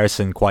that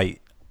comparison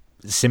quite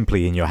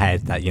simply in your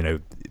head that,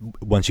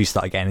 once you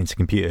start getting into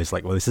computers,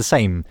 like, well, it's the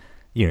same,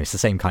 it's the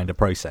same kind of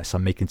process.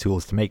 I'm making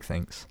tools to make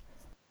things.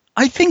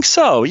 I think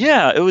so.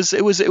 Yeah, it was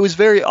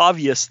very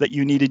obvious that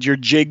you needed your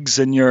jigs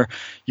and your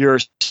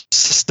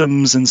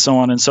systems and so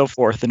on and so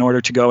forth in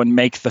order to go and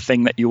make the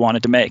thing that you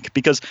wanted to make.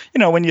 Because,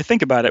 when you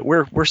think about it,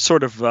 we're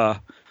sort of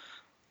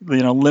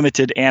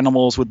limited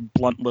animals with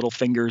blunt little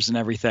fingers and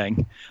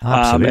everything.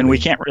 And we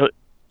can't we're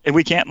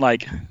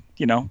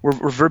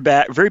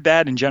very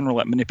bad in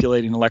general at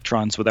manipulating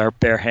electrons with our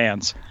bare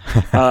hands.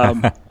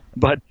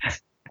 But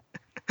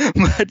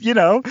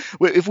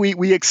if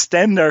we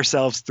extend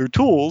ourselves through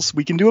tools,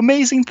 we can do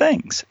amazing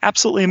things,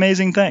 absolutely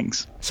amazing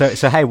things.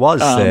 So how was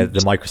the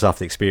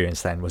Microsoft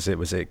experience then? Was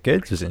it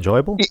good? Was it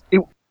enjoyable?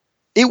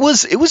 It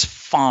was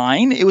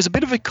fine. It was a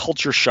bit of a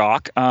culture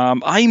shock.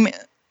 I'm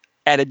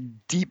at a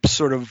deep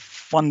sort of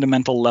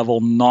fundamental level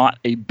not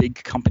a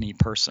big company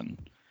person.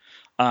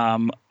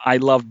 I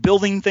love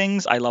building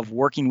things. I love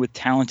working with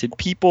talented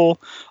people.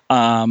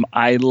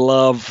 I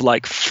love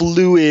like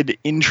fluid,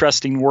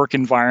 interesting work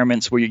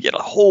environments where you get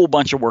a whole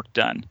bunch of work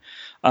done.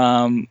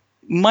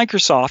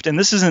 Microsoft, and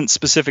this isn't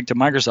specific to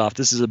Microsoft,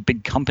 this is a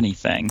big company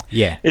thing.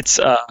 Yeah. It's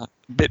a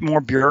bit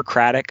more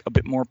bureaucratic, a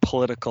bit more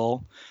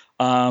political.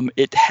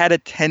 It had a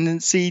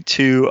tendency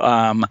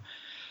to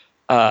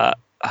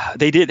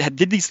they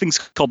did these things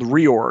called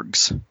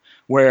reorgs,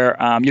 where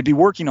you'd be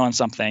working on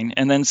something,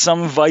 and then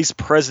some vice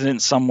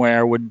president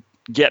somewhere would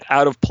get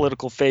out of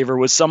political favor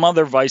with some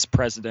other vice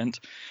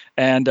president,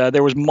 and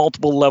there was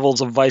multiple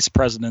levels of vice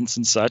presidents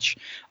and such,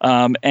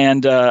 and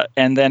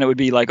then it would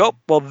be like, oh,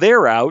 well,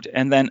 they're out,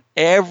 and then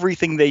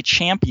everything they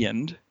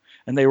championed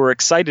and they were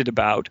excited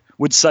about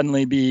would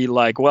suddenly be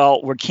like,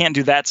 well, we can't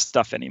do that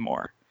stuff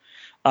anymore.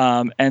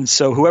 And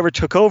so whoever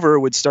took over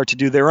would start to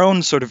do their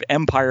own sort of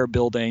empire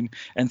building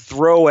and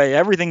throw away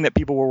everything that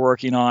people were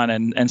working on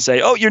and say,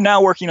 oh, you're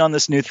now working on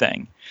this new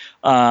thing.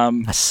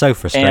 That's so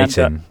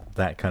frustrating,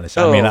 that kind of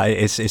stuff. I mean,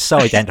 it's so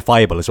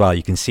identifiable as well.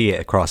 You can see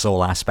it across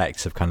all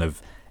aspects of kind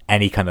of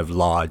any kind of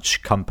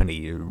large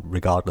company,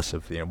 regardless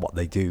of what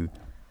they do.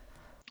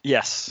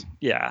 Yes.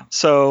 Yeah.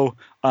 So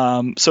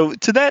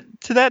to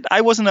that,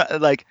 I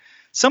wasn't like...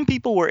 Some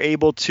people were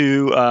able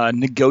to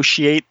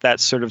negotiate that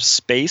sort of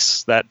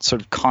space, that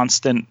sort of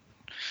constant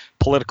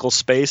political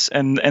space,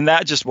 and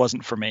that just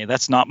wasn't for me.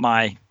 That's not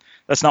my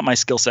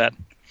skill set.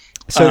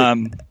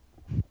 So,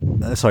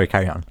 sorry,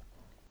 carry on.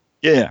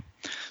 Yeah.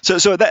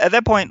 So at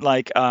that point,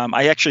 like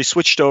I actually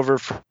switched over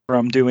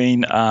from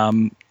doing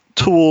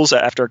tools.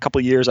 After a couple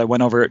of years, I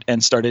went over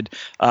and started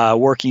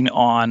working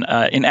on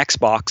in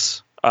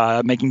Xbox,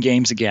 making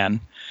games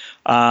again.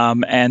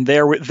 And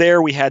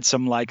there we had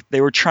some like they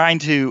were trying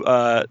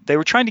to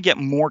get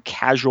more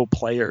casual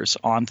players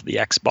onto the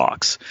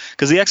Xbox,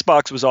 because the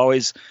Xbox was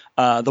always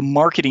the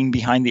marketing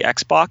behind the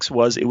Xbox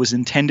was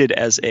intended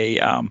as a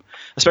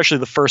especially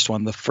the first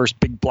one, the first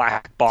big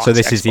black box. So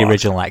this Xbox. Is the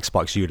original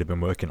Xbox you would have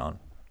been working on?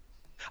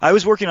 I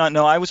was working on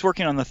the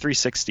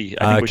 360.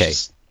 I think, okay. Which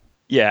is,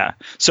 yeah.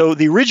 So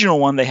the original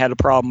one, they had a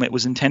problem. It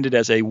was intended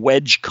as a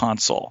wedge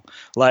console.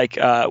 Like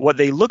what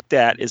they looked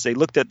at is they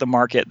looked at the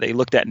market. They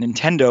looked at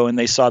Nintendo, and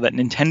they saw that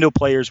Nintendo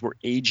players were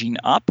aging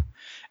up,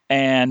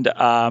 and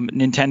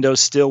Nintendo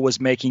still was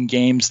making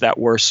games that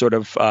were sort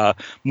of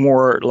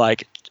more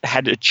like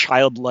had a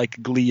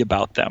childlike glee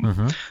about them.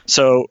 Mm-hmm.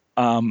 So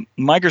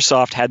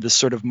Microsoft had this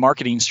sort of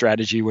marketing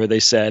strategy where they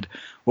said,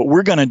 what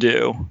we're going to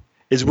do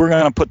is we're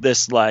going to put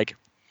this like,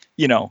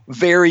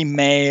 very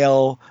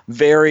male,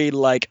 very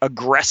like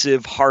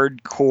aggressive,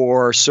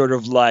 hardcore sort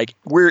of like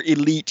we're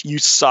elite, you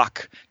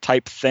suck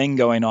type thing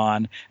going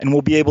on. And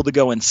we'll be able to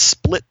go and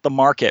split the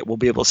market. We'll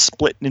be able to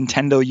split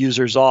Nintendo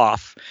users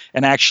off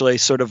and actually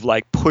sort of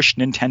like push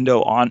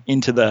Nintendo on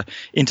into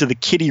the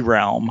kiddie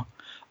realm.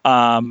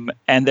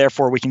 and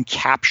therefore we can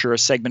capture a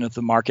segment of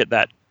the market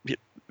that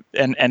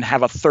and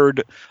have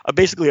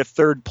basically a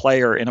third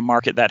player in a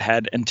market that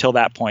had until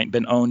that point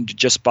been owned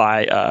just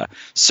by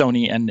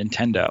Sony and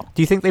Nintendo.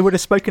 Do you think they would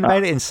have spoken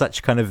about it in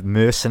such kind of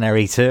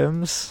mercenary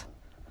terms?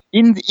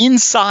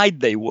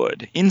 Inside they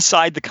would.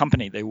 Inside the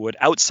company they would.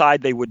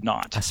 Outside they would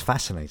not. That's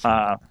fascinating.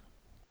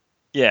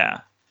 Yeah.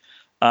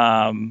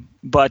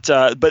 But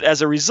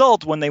as a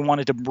result, when they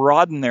wanted to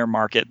broaden their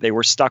market, they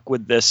were stuck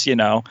with this,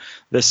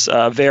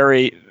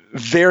 very,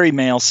 very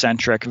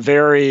male-centric,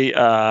 very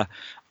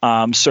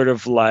sort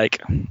of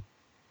like,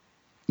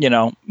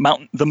 the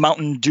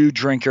Mountain Dew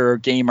drinker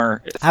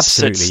gamer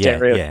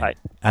stereotype.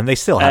 Yeah. And they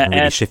still haven't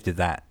really shifted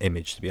that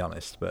image, to be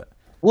honest. But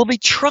well, they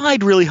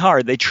tried really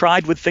hard. They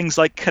tried with things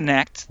like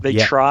Kinect. They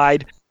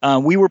tried.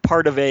 We were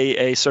part of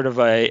a sort of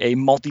a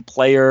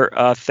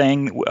multiplayer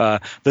thing.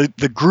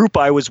 The group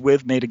I was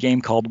with made a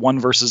game called 1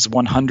 vs.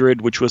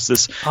 100, which was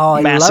this. Oh,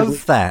 I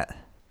love that.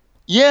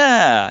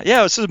 Yeah,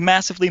 it was a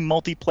massively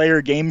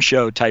multiplayer game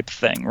show type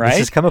thing, right? This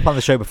has come up on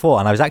the show before,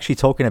 and I was actually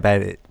talking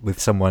about it with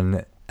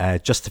someone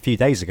just a few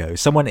days ago.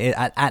 Someone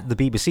at the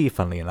BBC,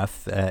 funnily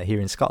enough, here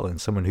in Scotland,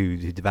 someone who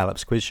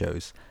develops quiz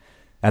shows.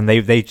 And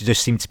they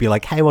just seem to be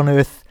like, how on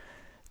earth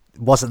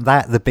wasn't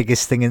that the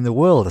biggest thing in the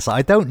world? It's like,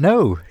 I don't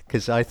know,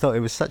 because I thought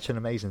it was such an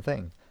amazing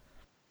thing.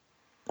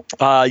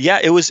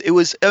 It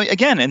was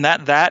again, and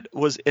that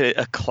was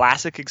a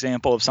classic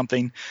example of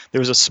something. There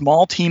was a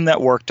small team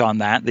that worked on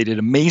that. They did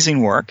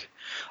amazing work,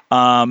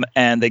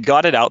 and they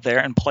got it out there,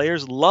 and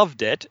players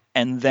loved it.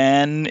 And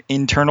then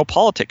internal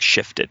politics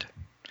shifted,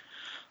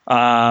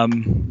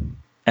 and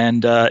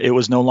it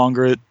was no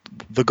longer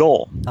the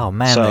goal. Oh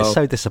man, it's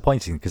so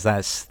disappointing because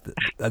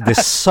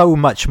there's so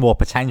much more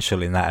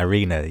potential in that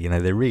arena.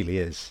 There really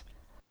is.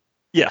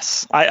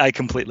 Yes, I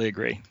completely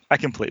agree.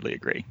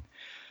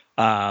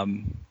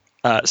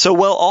 So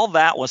while all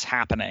that was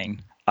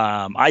happening,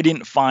 I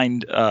didn't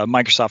find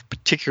Microsoft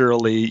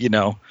particularly,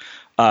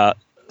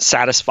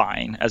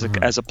 satisfying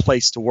as a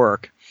place to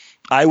work.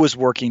 I was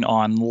working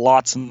on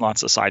lots and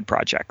lots of side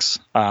projects,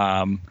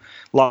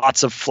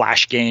 lots of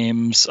Flash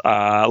games,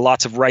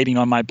 lots of writing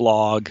on my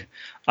blog,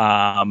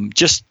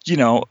 just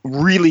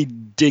really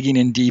digging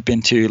in deep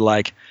into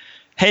like,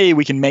 hey,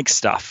 we can make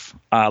stuff.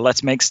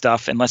 Let's make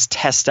stuff and let's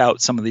test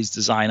out some of these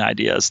design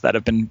ideas that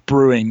have been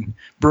brewing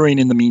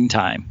in the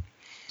meantime.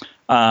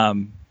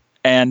 And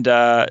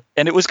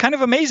it was kind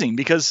of amazing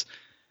because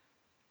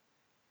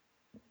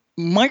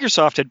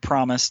Microsoft had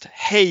promised,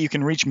 hey, you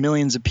can reach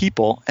millions of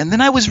people. And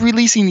then I was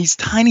releasing these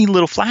tiny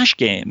little Flash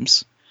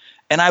games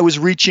and I was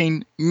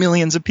reaching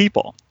millions of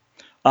people.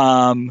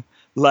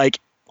 Like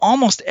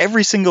almost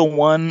every single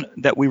one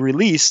that we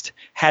released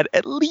had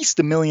at least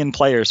 1 million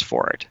players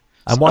for it.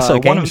 And what sort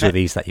of games were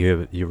these that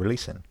you're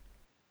releasing?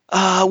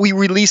 We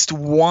released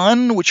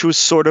one, which was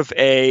sort of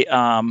it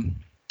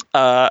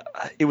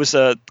was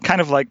a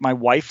kind of like my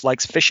wife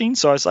likes fishing,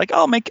 so I was like,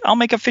 I'll make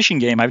a fishing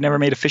game. I've never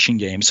made a fishing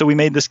game, so we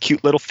made this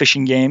cute little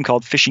fishing game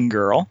called Fishing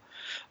Girl,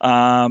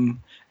 and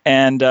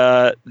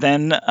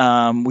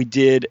then we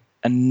did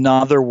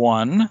another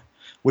one,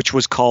 which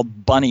was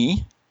called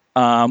Bunny.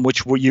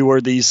 You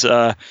were these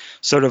it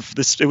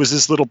was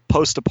this little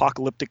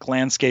post-apocalyptic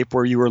landscape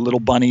where you were little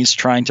bunnies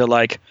trying to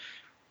like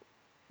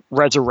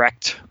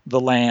resurrect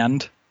the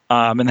land,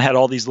 and had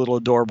all these little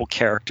adorable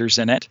characters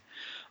in it.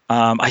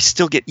 I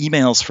still get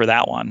emails for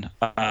that one.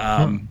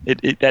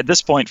 At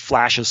this point,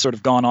 Flash has sort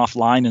of gone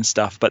offline and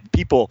stuff, but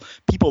people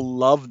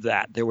loved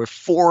that. There were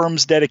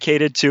forums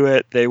dedicated to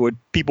it.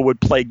 People would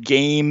play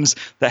games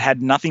that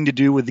had nothing to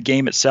do with the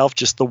game itself,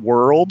 just the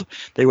world.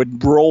 They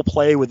would role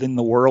play within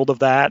the world of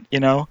that.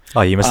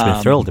 Oh, you must have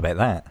been thrilled about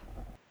that.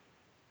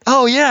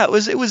 Oh yeah, it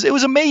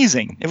was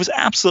amazing. It was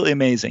absolutely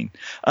amazing.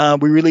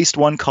 We released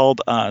one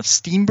called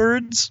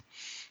Steambirds,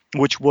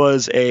 which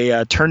was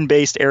a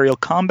turn-based aerial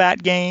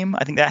combat game.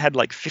 I think that had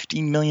like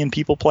 15 million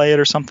people play it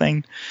or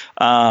something.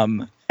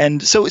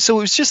 And so it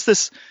was just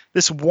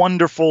this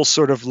wonderful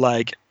sort of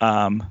like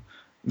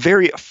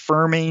very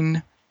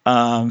affirming,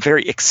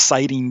 very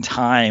exciting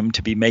time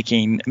to be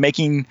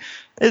making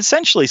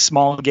essentially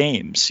small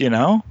games,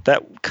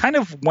 that kind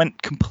of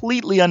went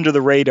completely under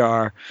the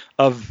radar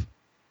of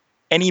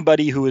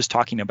anybody who was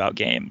talking about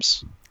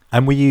games.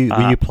 And were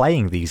you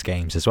playing these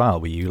games as well?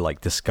 Were you like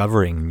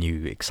discovering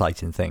new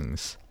exciting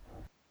things?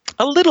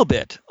 A little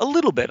bit.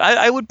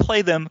 I would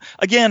play them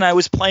again. I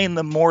was playing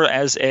them more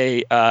as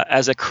a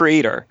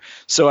creator,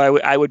 so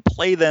I would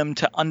play them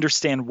to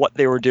understand what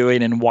they were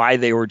doing and why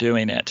they were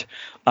doing it.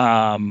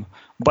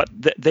 But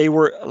they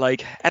were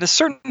like at a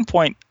certain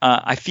point,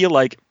 I feel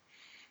like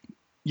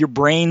your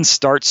brain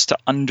starts to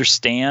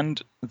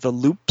understand the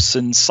loops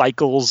and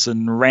cycles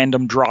and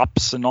random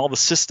drops and all the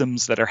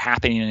systems that are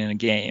happening in a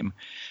game.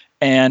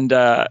 And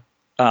a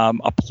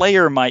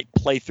player might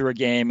play through a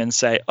game and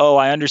say, oh,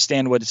 I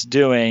understand what it's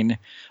doing,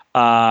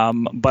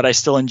 but I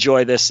still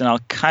enjoy this, and I'll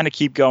kind of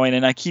keep going.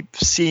 And I keep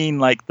seeing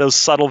like those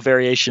subtle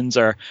variations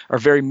are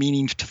very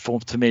meaningful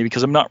to me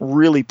because I'm not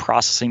really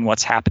processing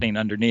what's happening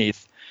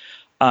underneath.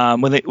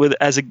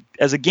 as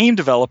a game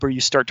developer,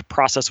 you start to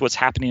process what's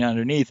happening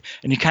underneath,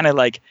 and you kind of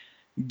like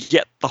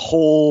get the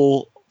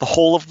whole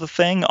of the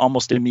thing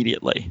almost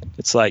immediately.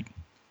 It's like,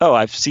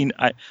 oh,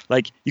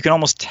 you can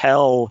almost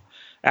tell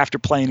after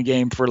playing a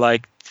game for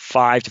like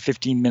 5 to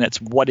 15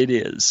 minutes what it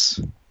is.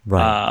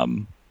 Right.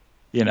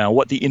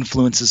 What the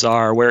influences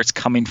are, where it's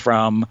coming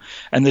from,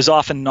 and there's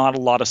often not a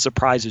lot of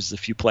surprises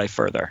if you play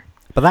further.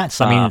 But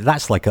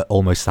that's like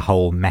almost the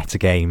whole meta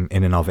game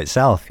in and of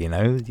itself,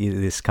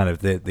 this kind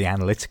of the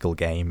analytical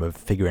game of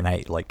figuring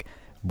out like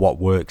what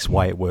works,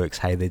 why it works,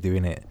 how they're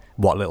doing it,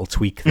 what little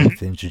tweak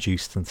they've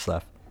introduced and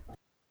stuff.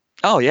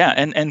 Oh yeah,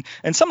 and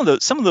some of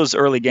those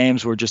early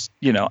games were just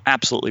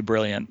absolutely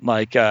brilliant.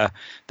 Like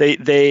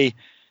they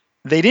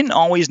didn't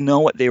always know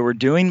what they were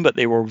doing, but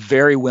they were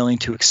very willing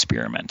to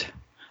experiment.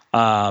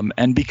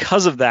 And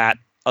because of that,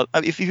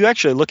 if you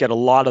actually look at a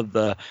lot of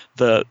the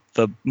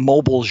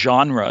mobile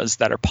genres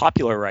that are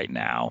popular right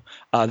now,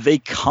 they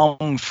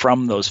come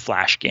from those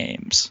Flash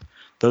games.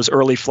 Those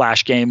early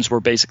Flash games were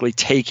basically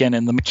taken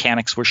and the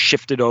mechanics were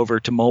shifted over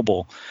to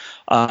mobile.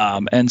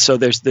 And so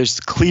there's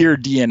clear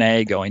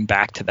DNA going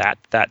back to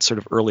that sort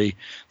of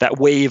that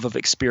wave of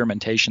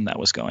experimentation that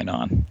was going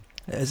on.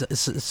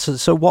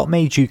 So what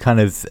made you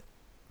kind of,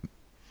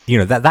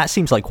 that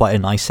seems like quite a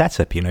nice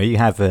setup. You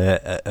have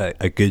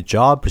a good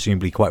job,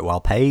 presumably quite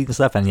well paid and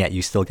stuff, and yet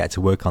you still get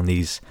to work on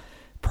these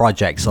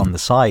projects on the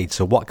side.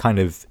 So what kind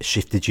of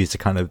shifted you to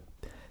kind of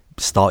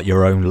start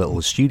your own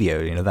little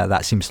studio?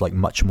 That seems like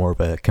much more of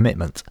a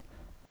commitment.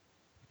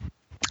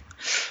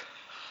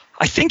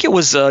 I think it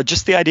was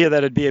just the idea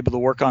that I'd be able to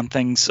work on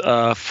things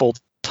full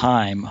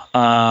time.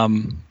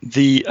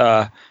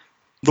 The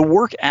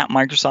work at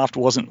Microsoft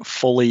wasn't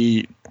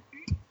fully.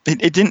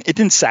 It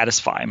didn't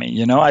satisfy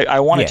me. I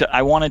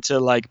wanted to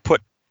like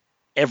put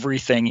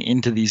everything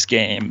into these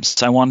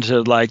games. I wanted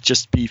to like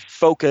just be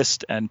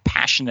focused and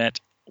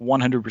passionate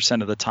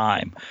 100% of the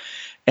time.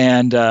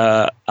 And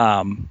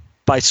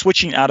by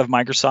switching out of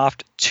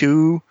Microsoft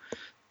to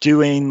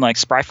doing like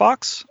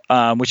Spryfox,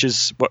 which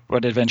is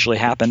what eventually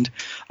happened,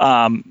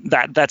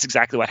 that's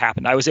exactly what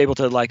happened. I was able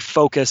to like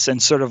focus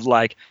and sort of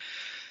like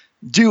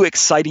do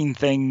exciting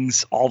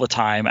things all the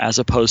time as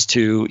opposed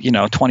to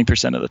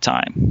 20% of the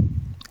time.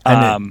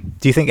 And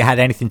do you think it had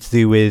anything to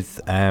do with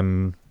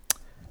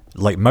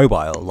like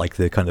mobile, like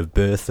the kind of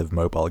birth of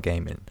mobile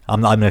gaming?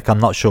 I'm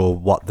not sure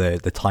what the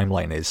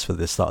timeline is for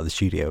the start of the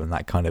studio and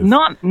that kind of.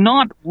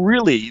 Not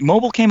really.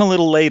 Mobile came a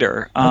little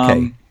later.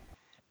 Okay.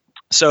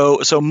 So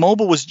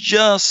mobile was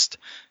just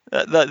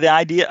the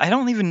idea. I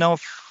don't even know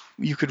if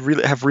you could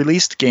really have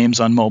released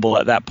games on mobile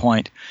at that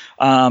point.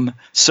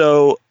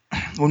 So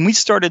when we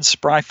started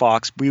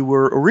Spryfox, we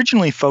were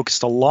originally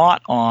focused a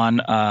lot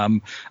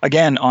on,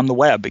 again, on the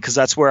web, because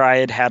that's where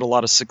I had a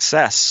lot of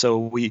success. So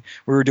we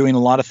were doing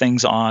a lot of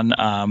things on,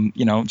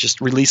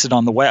 just release it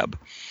on the web,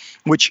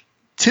 which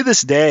to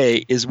this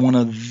day is one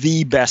of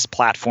the best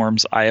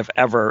platforms I have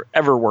ever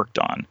worked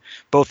on,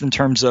 both in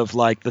terms of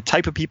like the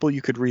type of people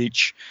you could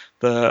reach,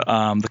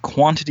 the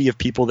quantity of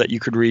people that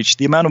you could reach,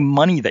 the amount of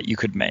money that you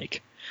could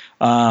make.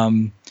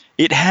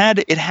 It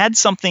had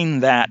something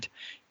that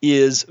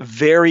is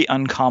very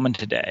uncommon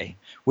today,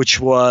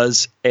 which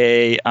was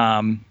it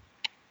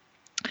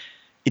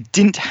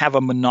didn't have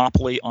a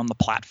monopoly on the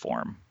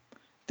platform.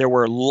 There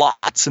were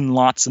lots and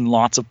lots and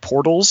lots of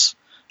portals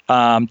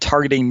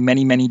targeting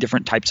many, many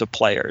different types of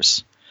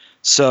players.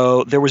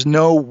 So there was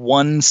no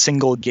one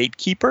single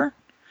gatekeeper.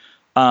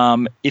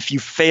 If you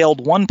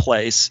failed one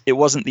place, it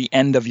wasn't the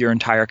end of your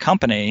entire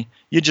company.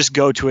 You just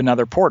go to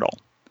another portal.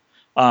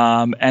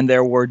 And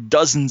there were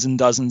dozens and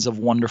dozens of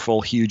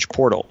wonderful, huge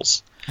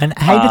portals. And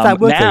how did that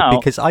work though?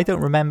 Because I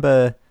don't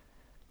remember.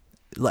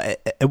 Like,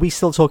 are we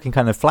still talking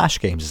kind of Flash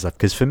games and stuff?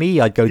 Because for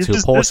me, I'd go to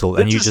a portal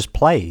and you just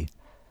play.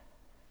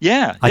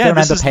 Yeah, I don't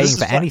remember paying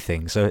for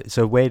anything. So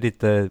where would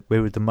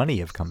the money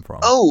have come from?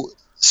 Oh,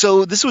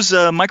 so this was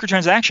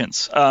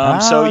microtransactions.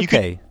 So you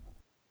could.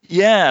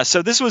 Yeah,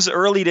 so this was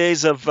early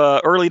days of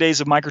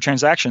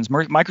microtransactions.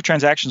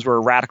 Microtransactions were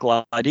a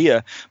radical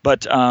idea,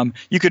 but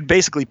you could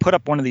basically put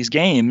up one of these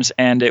games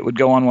and it would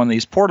go on one of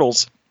these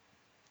portals.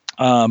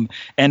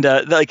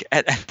 Like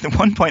at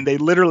one point, they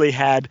literally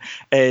had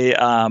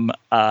a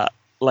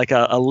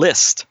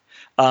list,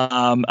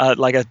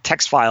 like a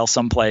text file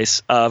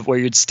someplace of where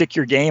you'd stick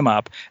your game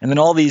up, and then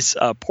all these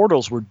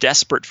portals were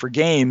desperate for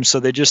games,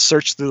 so they just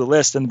search through the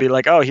list and be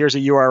like, oh, here's a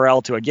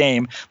URL to a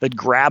game. They'd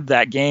grab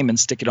that game and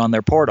stick it on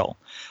their portal.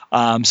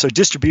 So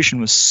distribution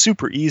was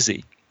super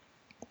easy,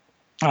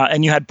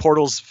 and you had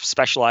portals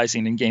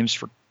specializing in games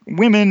for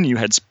women. You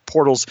had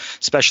portals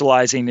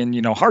specializing in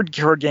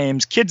hardcore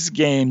games, kids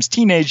games,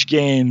 teenage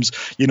games,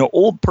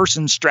 old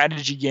person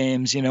strategy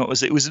games. It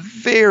was a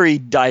very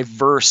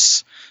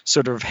diverse,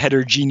 sort of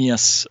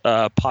heterogeneous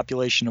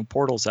population of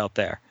portals out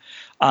there.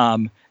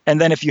 And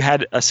then if you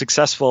had a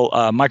successful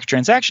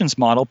microtransactions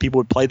model, people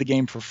would play the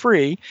game for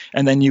free,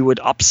 and then you would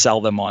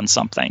upsell them on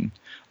something,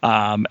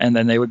 and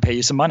then they would pay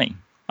you some money,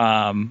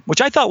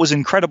 which I thought was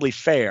incredibly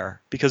fair,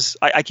 because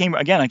I came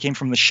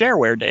from the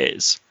shareware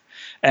days.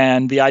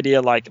 and the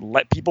idea like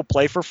let people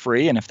play for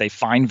free, and if they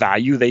find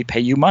value, they pay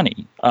you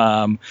money,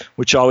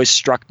 which always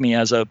struck me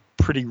as a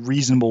pretty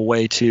reasonable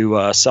way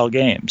to sell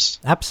games.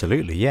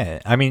 Absolutely,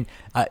 yeah. I mean,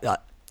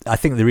 I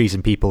think the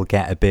reason people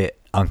get a bit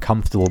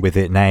uncomfortable with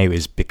it now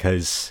is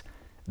because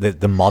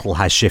the model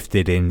has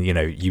shifted in,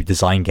 you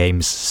design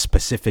games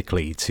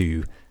specifically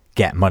to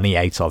get money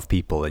out of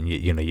people, and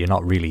you're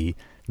not really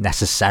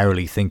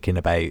necessarily thinking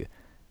about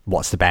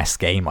what's the best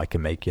game I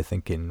can make. You're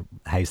thinking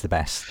how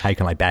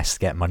can I best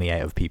get money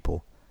out of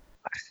people?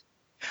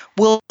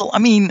 Well, I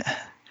mean,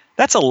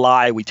 that's a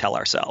lie we tell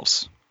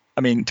ourselves.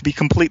 I mean, to be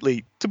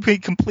completely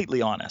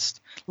honest,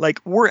 like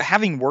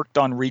having worked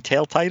on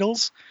retail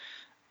titles,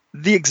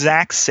 the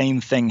exact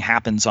same thing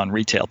happens on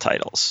retail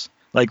titles.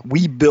 Like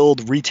we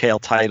build retail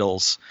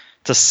titles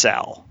to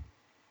sell.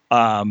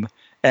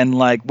 And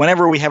like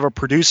whenever we have a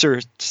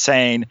producer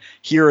saying,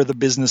 here are the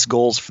business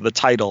goals for the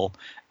title,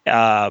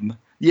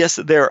 yes,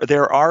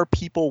 there are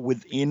people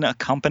within a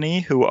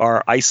company who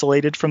are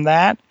isolated from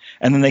that,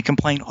 and then they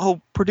complain,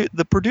 oh,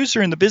 the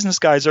producer and the business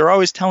guys are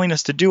always telling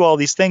us to do all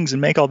these things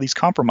and make all these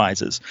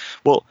compromises.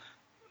 Well,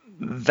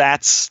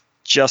 that's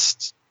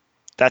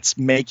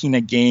making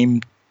a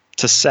game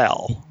to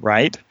sell,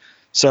 right?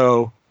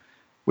 So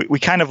we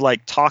kind of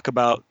like talk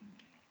about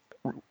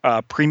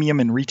premium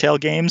and retail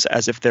games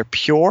as if they're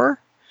pure.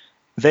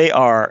 They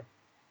are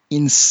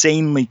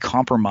insanely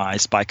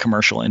compromised by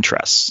commercial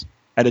interests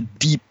at a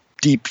deep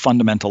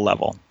fundamental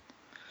level.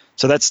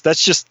 So that's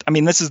just, I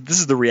mean, this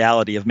is the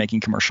reality of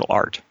making commercial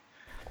art.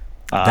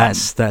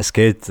 That's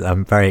good.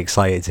 I'm very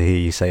excited to hear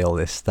you say all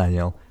this,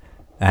 Daniel.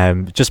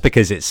 Just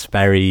because it's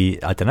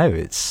very, I don't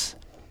know,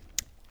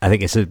 I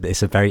think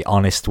it's a very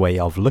honest way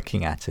of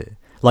looking at it.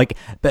 Like,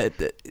 but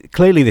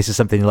clearly this is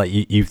something like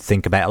you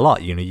think about a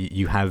lot.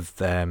 You have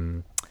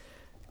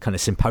kind of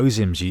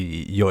symposiums.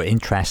 You're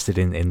interested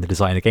in the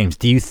design of games.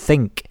 Do you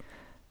think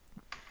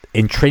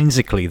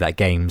intrinsically that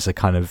games are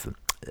kind of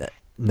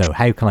no?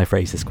 How can I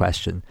phrase this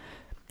question?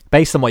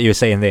 Based on what you were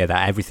saying there,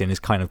 that everything is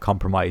kind of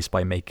compromised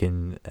by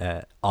making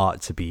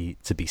art to be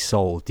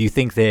sold. Do you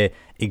think there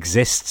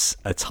exists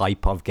a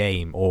type of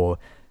game, or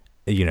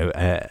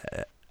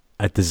a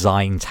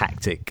design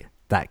tactic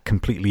that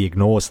completely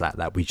ignores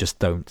that we just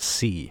don't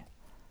see?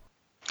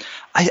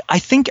 I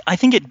think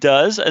it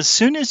does. As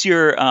soon as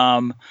you're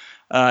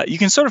you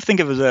can sort of think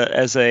of it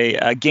as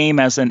a game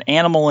as an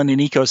animal in an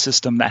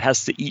ecosystem that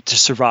has to eat to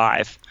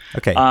survive.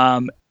 Okay.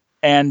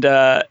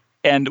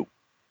 And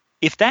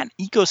if that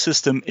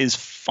ecosystem is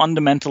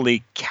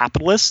fundamentally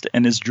capitalist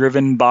and is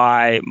driven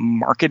by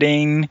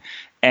marketing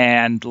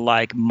and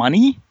like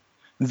money,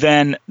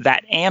 then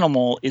that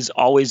animal is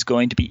always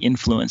going to be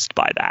influenced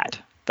by that.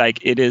 Like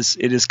it is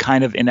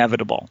kind of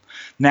inevitable.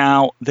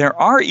 Now, there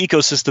are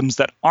ecosystems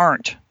that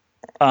aren't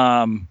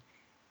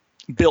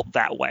built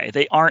that way.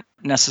 They aren't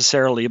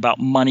necessarily about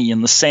money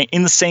in the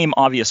same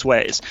obvious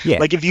ways. Yeah.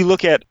 Like if you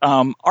look at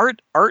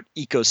art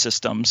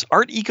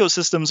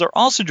ecosystems are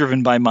also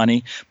driven by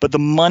money, but the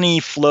money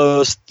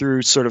flows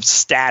through sort of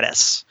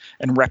status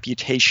and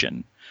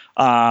reputation.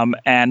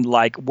 And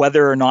like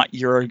whether or not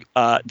you're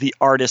the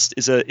artist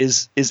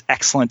is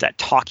excellent at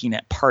talking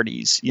at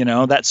parties,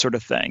 that sort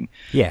of thing.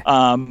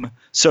 Yeah.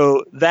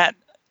 So that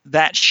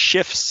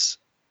shifts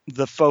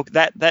the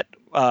that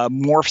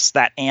morphs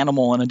that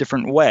animal in a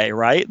different way,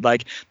 right?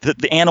 Like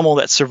the animal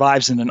that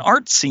survives in an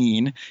art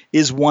scene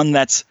is one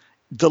that's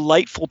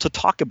delightful to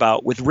talk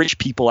about with rich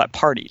people at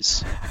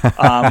parties,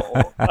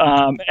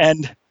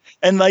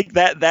 and like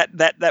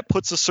that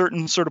puts a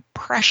certain sort of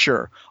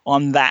pressure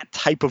on that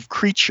type of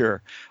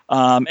creature,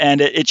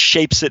 and it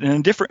shapes it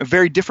in a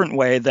very different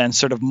way than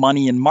sort of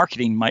money and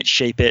marketing might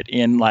shape it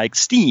in like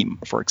Steam,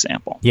 for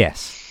example.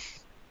 Yes,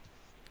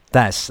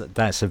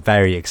 that's a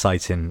very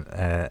exciting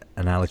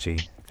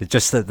analogy.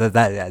 Just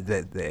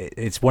that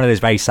it's one of those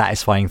very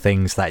satisfying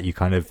things that you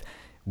kind of,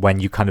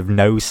 when you kind of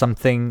know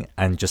something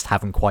and just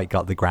haven't quite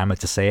got the grammar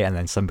to say it, and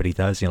then somebody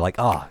does, and you're like,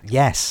 oh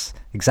yes,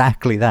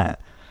 exactly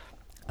that.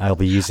 I'll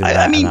be using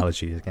that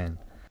analogy again.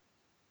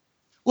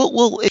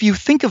 Well, if you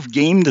think of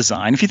game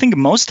design, if you think of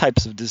most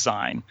types of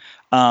design,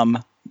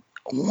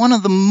 one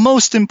of the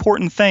most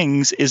important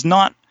things is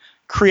not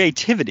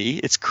creativity.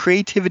 It's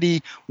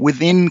creativity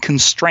within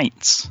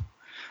constraints.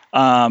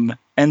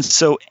 And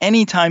so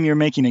anytime you're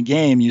making a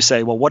game, you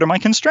say, well, what are my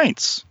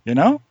constraints?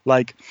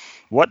 Like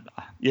what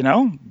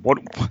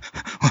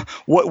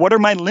are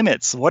my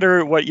limits?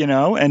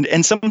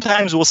 And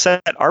sometimes we'll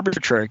set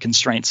arbitrary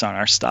constraints on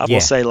our stuff. Yeah.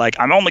 We'll say like,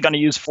 I'm only going to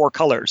use 4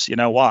 colors.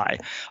 Why?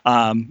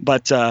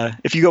 But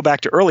if you go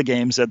back to early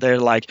games, that they're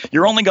like,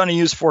 you're only going to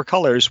use 4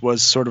 colors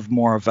was sort of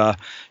more of a,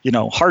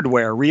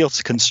 hardware real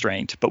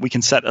constraint, but we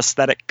can set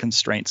aesthetic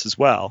constraints as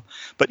well.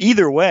 But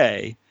either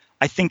way,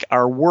 I think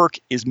our work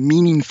is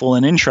meaningful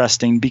and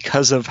interesting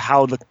because of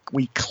how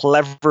we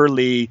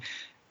cleverly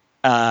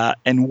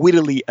and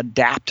wittily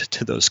adapt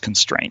to those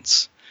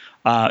constraints.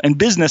 And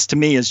business to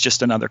me is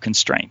just another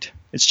constraint.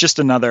 It's just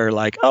another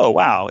like, oh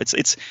wow,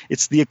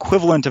 it's the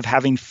equivalent of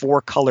having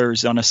 4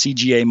 colors on a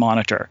CGA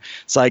monitor.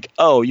 It's like,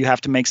 oh, you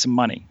have to make some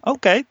money.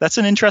 Okay, that's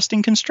an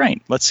interesting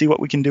constraint. Let's see what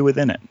we can do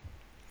within it.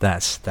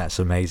 That's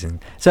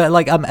amazing. So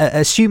like I'm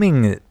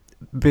assuming,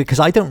 because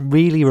I don't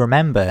really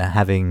remember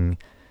having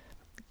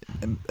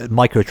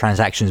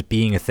microtransactions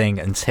being a thing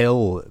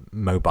until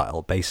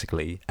mobile,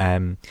 basically.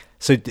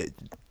 So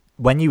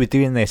when you were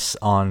doing this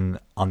on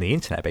the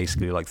internet,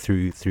 basically, like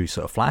through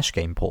sort of Flash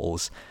game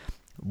portals,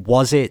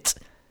 did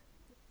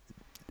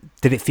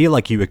it feel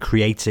like you were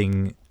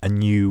creating a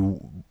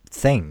new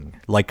thing?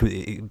 Like,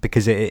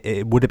 because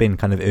it would have been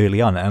kind of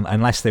early on,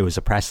 unless there was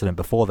a precedent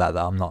before that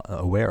I'm not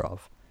aware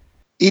of.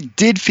 It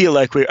did feel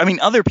like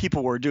other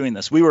people were doing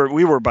this. We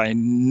were by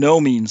no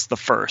means the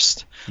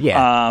first.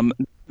 Yeah.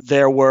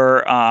 There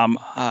were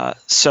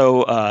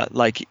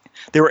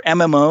there were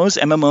MMOs.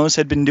 MMOs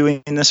had been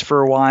doing this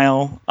for a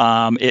while.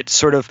 It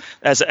sort of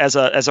as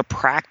a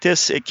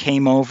practice, it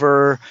came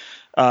over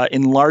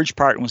in large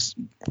part and was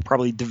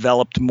probably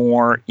developed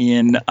more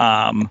in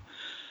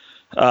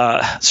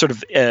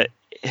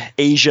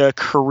Asia,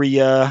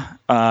 Korea,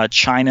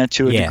 China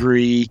to a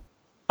degree.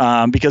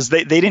 Because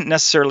they didn't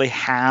necessarily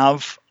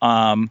have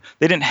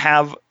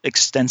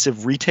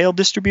extensive retail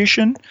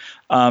distribution,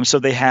 so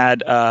they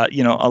had a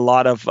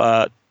lot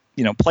of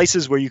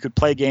places where you could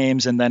play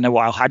games, and then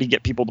how do you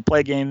get people to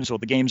play games? Well,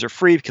 the games are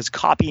free because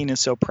copying is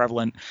so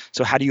prevalent.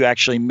 So how do you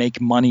actually make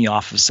money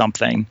off of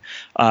something?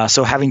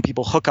 So having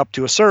people hook up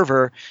to a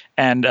server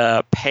and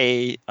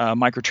pay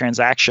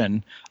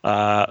microtransaction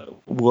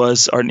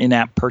was an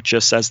in-app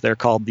purchase, as they're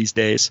called these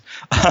days.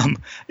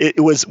 It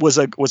was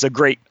a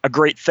great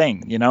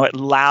thing. It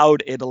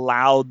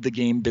allowed the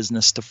game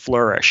business to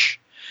flourish.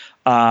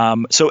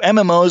 So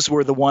MMOs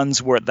were the ones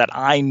that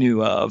I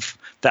knew of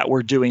that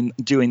were doing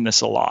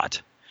this a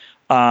lot.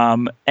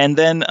 And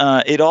then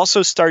it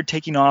also started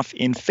taking off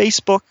in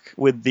Facebook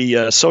with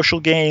the social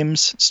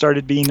games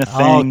started being a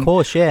thing. Oh, of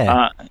course,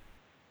 yeah.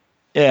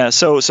 Yeah,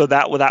 so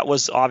that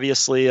was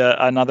obviously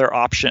another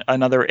option,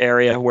 another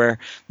area where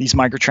these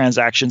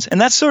microtransactions,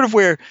 and that's sort of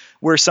where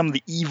some of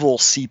the evil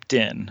seeped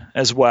in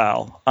as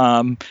well.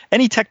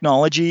 Any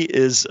technology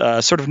is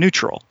sort of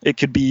neutral. It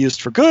could be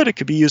used for good, it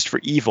could be used for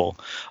evil.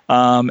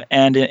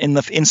 And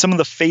in some of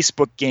the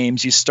Facebook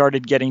games, you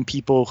started getting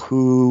people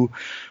who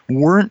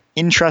weren't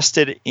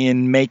interested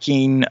in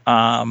making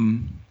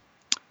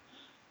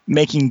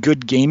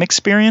good game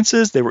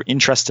experiences. They were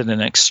interested in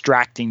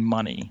extracting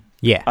money.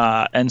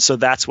 Yeah. And so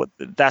that's what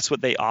they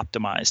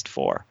optimized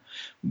for.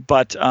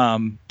 But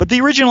the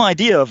original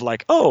idea of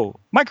like, oh,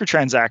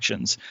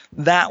 microtransactions,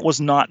 that was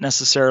not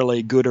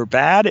necessarily good or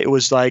bad. It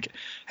was like,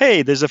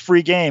 hey, there's a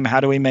free game. How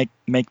do we make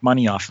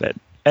money off it?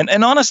 And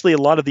honestly, a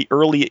lot of the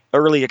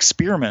early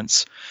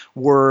experiments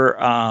were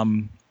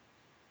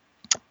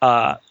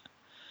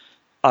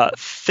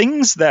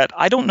things that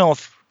I don't know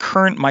if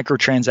current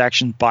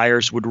microtransaction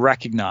buyers would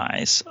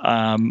recognize.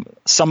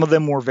 Some of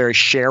them were very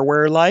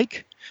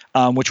shareware-like.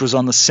 Which was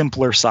on the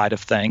simpler side of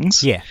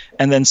things. Yeah.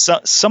 And then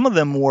some of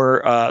them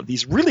were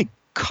these really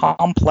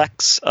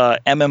complex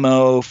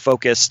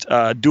MMO-focused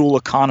dual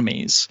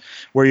economies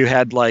where you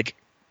had like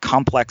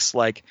complex,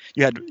 like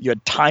you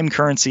had time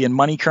currency and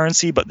money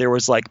currency, but there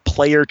was like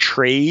player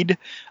trade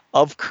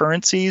of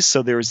currencies.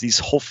 So there was these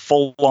whole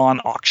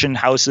full-on auction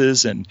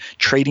houses and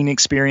trading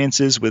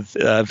experiences with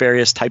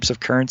various types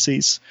of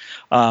currencies.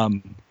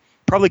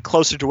 Probably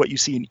closer to what you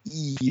see in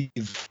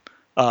EVE.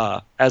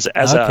 As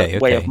a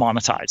way of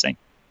monetizing.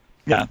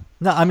 Yeah.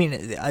 No, I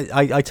mean,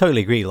 I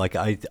totally agree. Like,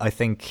 I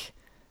think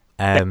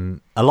a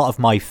lot of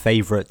my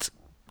favorite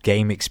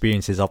game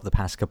experiences of the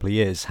past couple of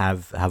years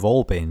have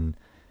all been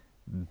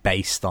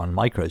based on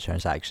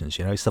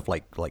microtransactions. Stuff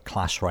like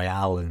Clash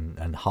Royale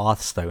and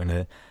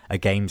Hearthstone are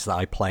games that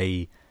I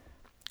play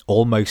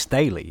almost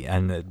daily,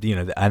 and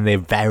and they're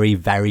very,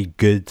 very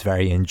good,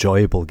 very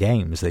enjoyable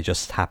games. They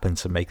just happen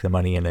to make the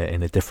money in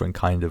a different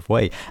kind of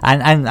way.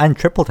 And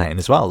Triple Town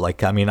as well.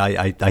 Like, I mean,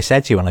 I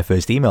said to you when I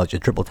first emailed you,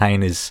 Triple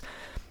Town is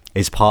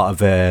part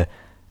of a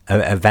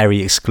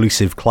very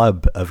exclusive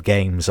club of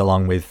games,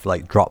 along with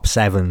like Drop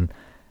 7,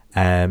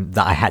 that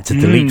I had to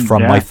delete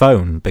from my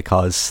phone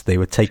because they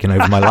were taking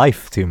over my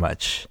life too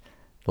much.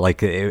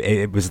 Like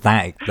it was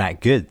that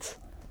good.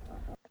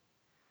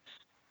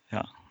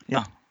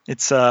 Yeah.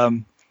 It's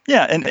and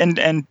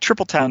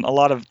Triple Town. A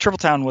lot of Triple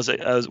Town was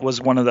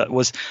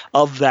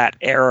of that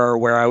era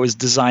where I was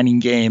designing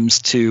games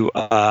to,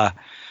 I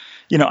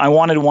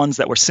wanted ones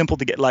that were simple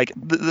to get. Like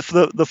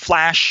the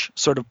Flash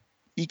sort of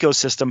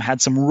ecosystem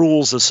had some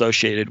rules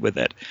associated with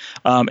it.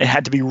 It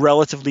had to be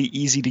relatively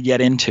easy to get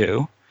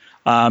into,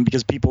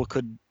 because people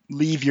could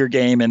leave your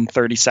game in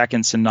 30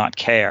 seconds and not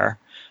care.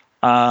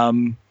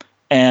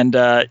 And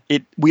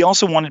we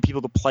also wanted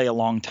people to play a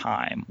long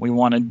time. We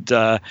wanted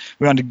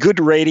good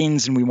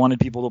ratings, and we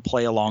wanted people to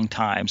play a long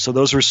time. So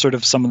those were sort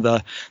of some of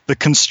the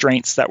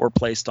constraints that were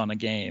placed on a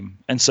game.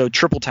 And so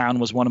Triple Town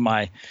was one of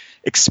my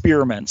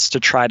experiments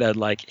to try to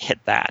like hit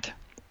that.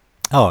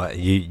 Oh,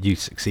 you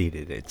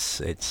succeeded.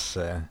 It's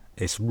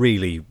it's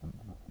really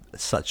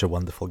such a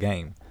wonderful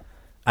game.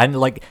 And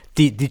like,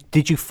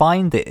 did you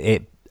find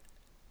it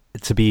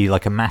to be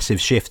like a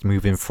massive shift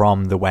moving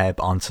from the web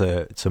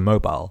onto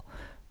mobile,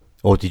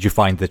 or did you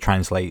find they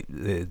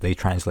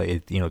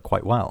translated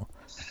quite well?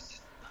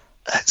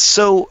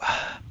 So,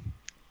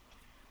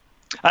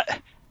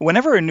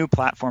 whenever a new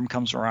platform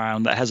comes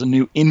around that has a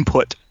new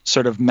input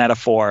sort of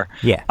metaphor,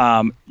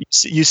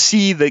 you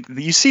see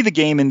the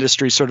game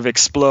industry sort of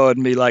explode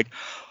and be like,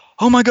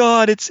 oh my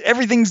God,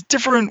 everything's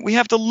different. We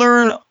have to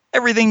learn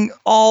everything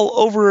all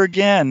over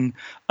again.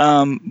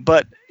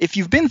 But if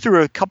you've been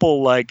through a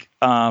couple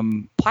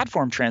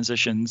platform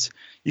transitions,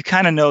 you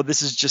kind of know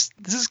this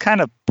is kind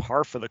of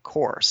par for the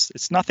course.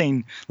 It's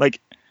nothing like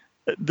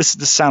this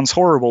sounds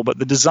horrible, but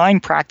the design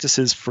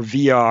practices for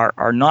VR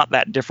are not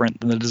that different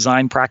than the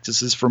design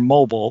practices for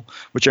mobile,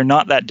 which are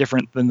not that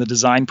different than the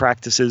design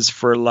practices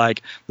for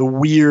like the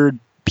weird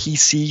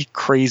PC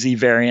crazy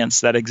variants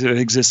that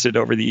existed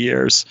over the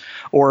years,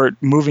 or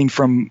moving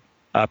from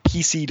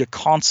PC to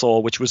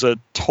console, which was a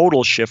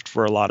total shift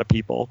for a lot of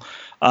people.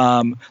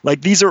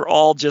 These are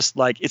all just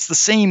it's the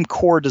same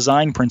core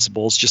design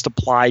principles, just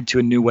applied to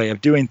a new way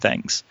of doing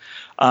things.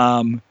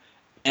 And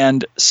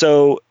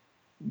so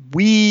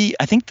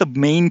I think the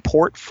main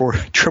port for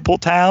Triple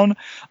Town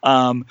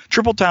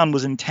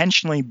was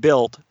intentionally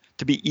built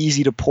to be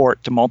easy to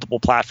port to multiple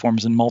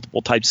platforms and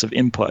multiple types of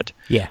input.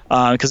 Yeah.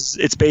 Because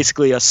it's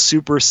basically a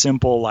super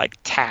simple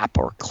tap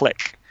or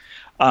click.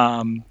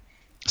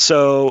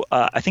 So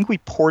I think we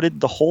ported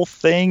the whole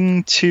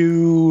thing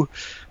to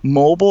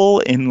mobile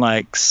in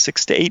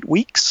 6 to 8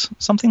 weeks,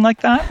 something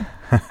like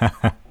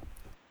that.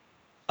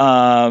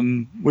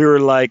 We were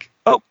like,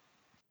 oh,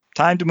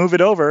 time to move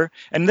it over.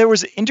 And there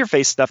was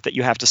interface stuff that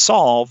you have to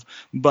solve,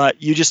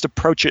 but you just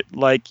approach it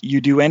like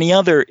you do any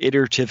other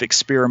iterative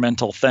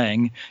experimental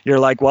thing. You're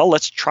like, well,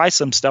 let's try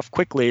some stuff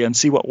quickly and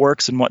see what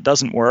works and what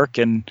doesn't work,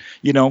 and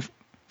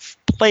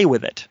play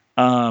with it.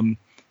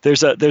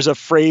 There's a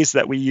phrase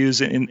that we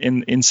use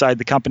inside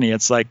the company.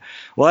 It's like,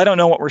 well, I don't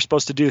know what we're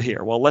supposed to do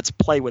here. Well, let's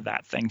play with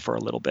that thing for a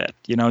little bit,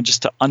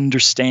 just to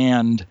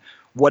understand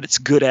what it's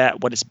good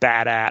at, what it's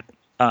bad at,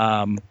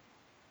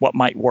 what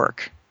might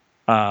work.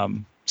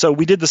 So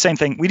we did the same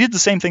thing. We did the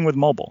same thing with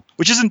mobile,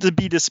 which isn't to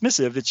be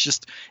dismissive.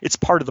 It's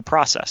part of the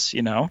process,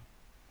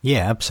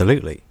 Yeah,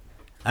 absolutely.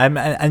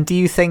 And do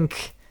you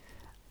think,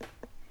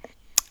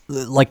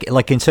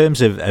 like in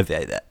terms of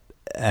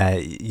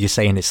you're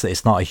saying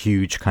it's not a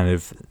huge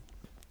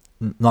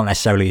not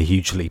necessarily a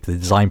huge leap. The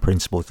design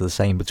principles are the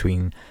same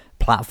between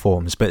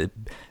platforms, but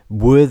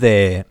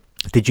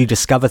did you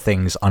discover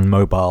things on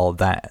mobile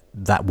that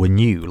were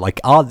new?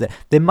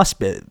 There must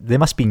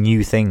be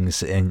new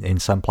things in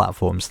some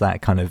platforms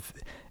that kind of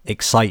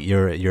excite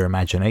your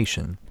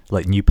imagination,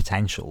 like new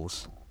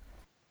potentials.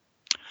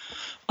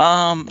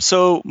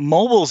 So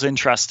mobile's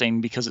interesting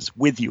because it's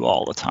with you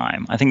all the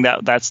time. I think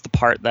that's the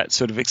part that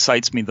sort of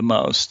excites me the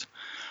most.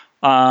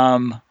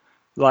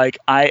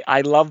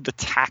 I love the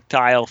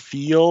tactile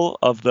feel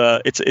of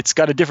it's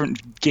got a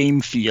different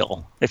game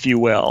feel, if you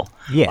will.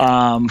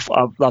 Yeah.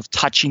 Of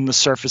touching the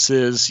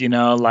surfaces,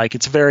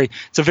 it's a very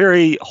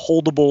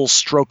holdable,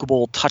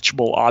 strokeable,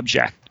 touchable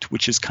object,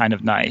 which is kind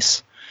of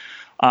nice.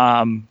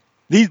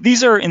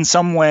 These are in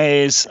some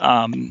ways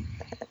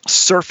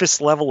surface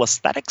level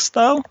aesthetics,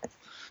 though.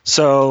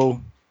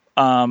 So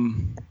I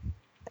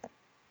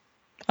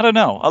don't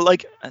know.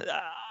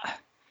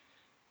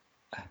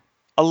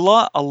 A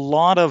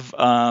lot of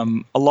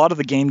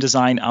the game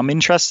design I'm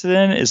interested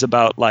in is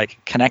about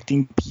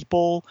connecting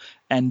people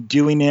and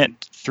doing it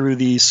through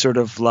these sort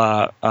of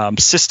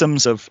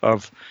systems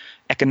of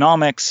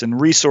economics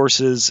and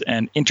resources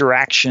and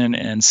interaction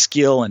and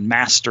skill and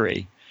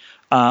mastery,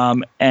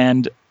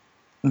 and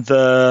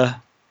a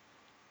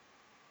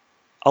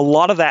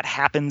lot of that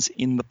happens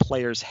in the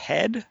player's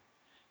head,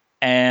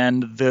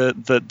 and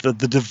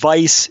the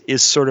device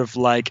is sort of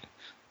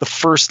the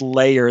first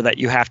layer that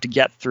you have to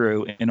get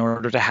through in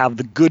order to have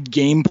the good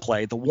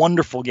gameplay, the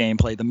wonderful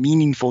gameplay, the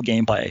meaningful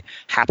gameplay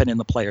happen in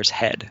the player's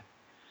head.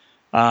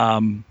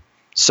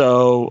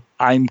 So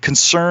I'm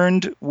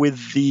concerned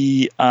with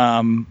the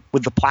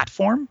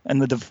platform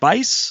and the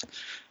device,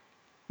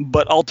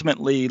 but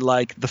ultimately,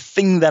 the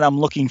thing that I'm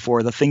looking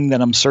for, the thing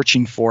that I'm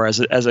searching for as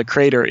a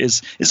creator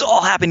is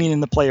all happening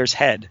in the player's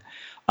head.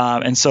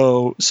 And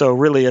so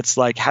really, it's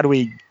how do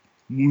we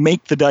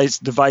make the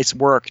device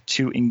work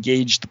to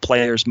engage the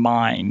player's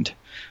mind?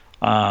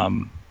 I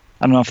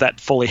don't know if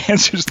that fully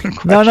answers the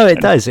question. No, it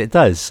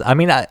does. I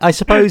mean, I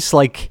suppose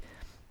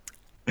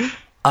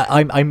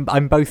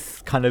I'm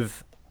both kind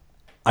of.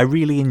 I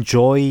really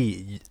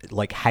enjoy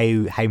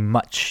how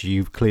much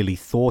you've clearly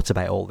thought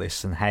about all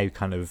this and how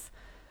kind of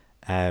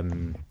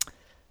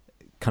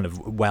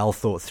well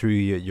thought through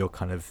your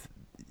kind of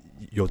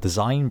your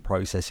design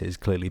processes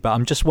clearly. But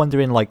I'm just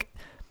wondering,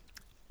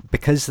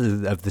 because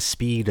of the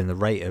speed and the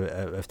rate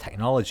of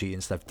technology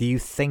and stuff, do you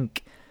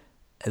think,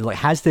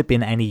 has there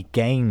been any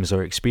games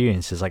or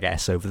experiences, I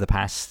guess, over the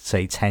past,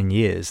 say, 10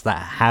 years that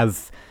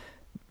have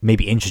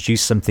maybe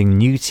introduced something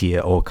new to you,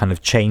 or kind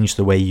of changed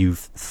the way you've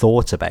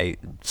thought about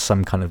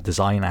some kind of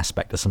design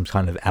aspect or some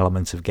kind of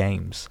element of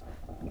games?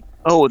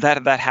 Oh,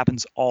 that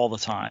happens all the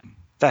time.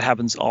 That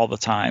happens all the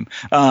time.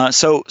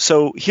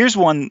 So here's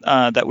one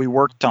that we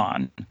worked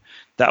on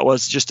that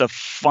was just a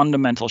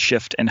fundamental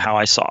shift in how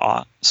I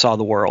saw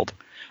the world.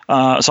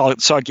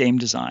 Saw game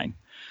design.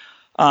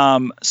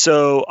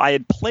 So I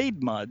had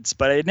played MUDs,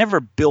 but I had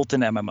never built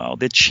an MMO.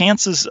 The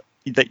chances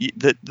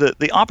that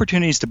the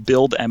opportunities to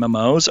build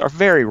MMOs are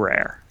very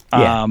rare.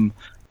 Yeah.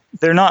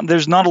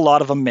 There's not a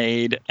lot of them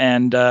made,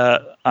 and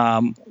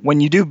when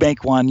you do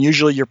make one,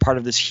 usually you're part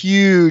of this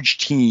huge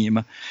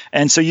team,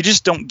 and so you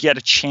just don't get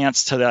a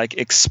chance to like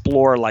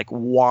explore like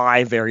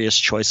why various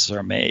choices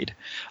are made.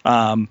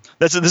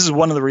 This is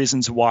one of the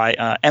reasons why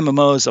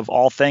MMOs of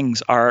all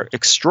things are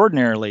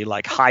extraordinarily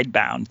like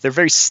hidebound. They're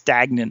very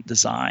stagnant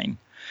design.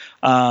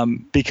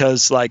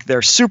 Because like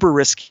they're super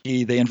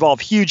risky, they involve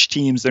huge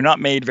teams, they're not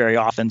made very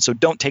often, so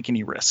don't take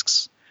any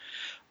risks.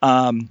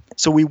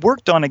 So we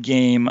worked on a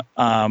game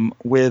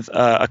with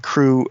a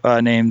crew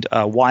named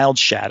Wild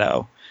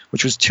Shadow,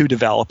 which was 2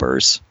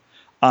 developers.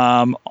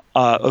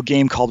 A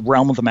game called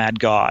Realm of the Mad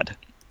God.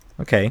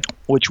 Okay.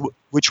 Which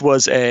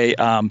was a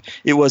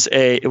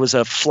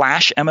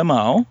Flash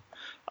MMO,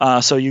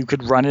 so you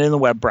could run it in the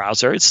web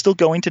browser. It's still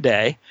going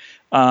today,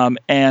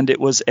 and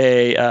it was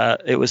a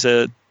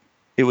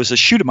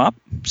shoot 'em up,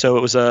 so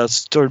it was a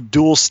sort of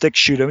dual stick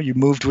shoot 'em. You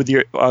moved with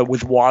your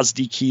with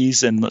WASD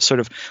keys and sort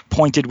of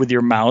pointed with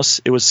your mouse.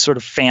 It was sort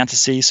of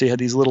fantasy, so you had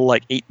these little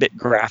like 8-bit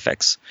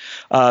graphics.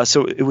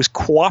 So it was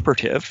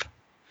cooperative.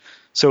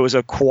 So it was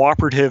a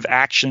cooperative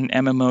action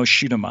MMO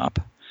shoot 'em up.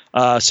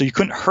 So you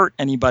couldn't hurt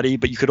anybody,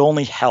 but you could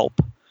only help.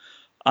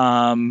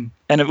 And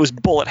it was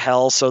bullet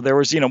hell, so there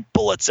was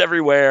bullets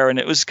everywhere, and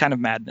it was kind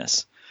of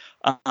madness.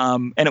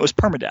 And it was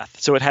permadeath,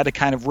 so it had a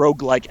kind of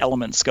roguelike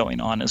elements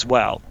going on as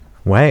well.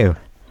 Wow.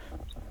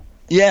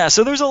 Yeah,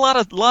 so there's a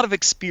lot of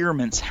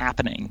experiments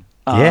happening.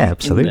 Yeah,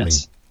 absolutely. In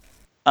this.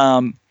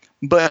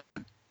 But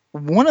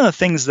one of the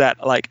things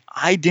that like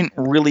I didn't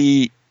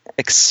really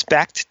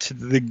expect to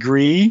the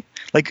degree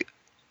like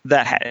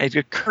that had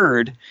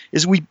occurred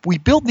is we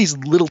build these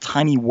little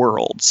tiny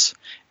worlds.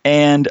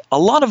 And a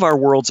lot of our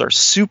worlds are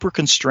super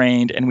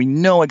constrained, and we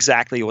know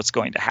exactly what's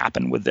going to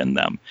happen within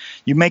them.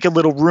 You make a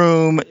little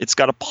room, it's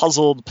got a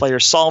puzzle, the player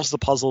solves the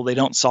puzzle, they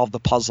don't solve the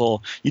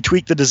puzzle. You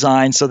tweak the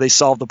design so they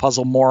solve the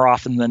puzzle more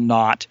often than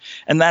not.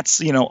 And that's,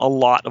 a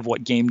lot of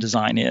what game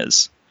design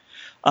is.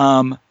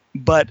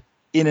 But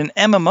in an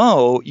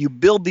MMO, you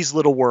build these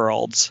little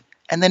worlds,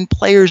 and then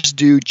players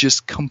do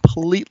just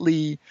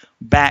completely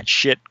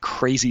batshit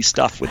crazy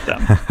stuff with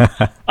them.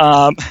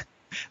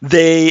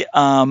 They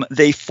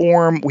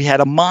form. We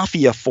had a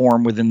mafia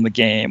form within the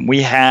game.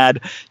 We had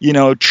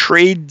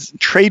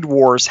trade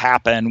wars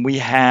happen. We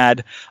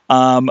had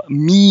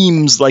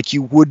memes like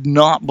you would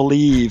not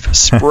believe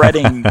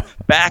spreading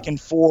back and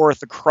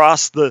forth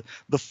across the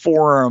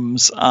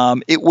forums.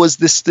 It was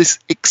this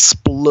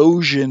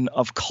explosion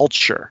of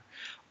culture.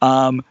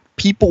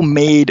 People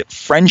made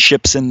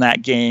friendships in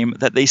that game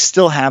that they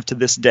still have to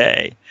this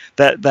day.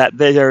 That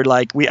they are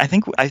like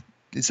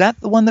is that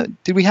the one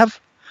that did we have?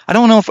 I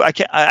don't know if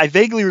I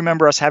vaguely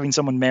remember us having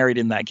someone married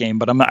in that game,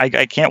 but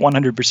I can't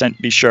 100%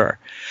 be sure.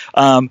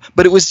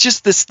 But it was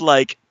just this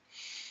like,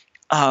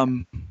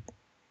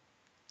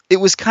 it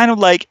was kind of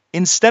like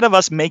instead of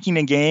us making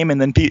a game and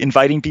then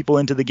inviting people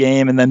into the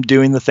game and them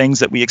doing the things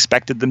that we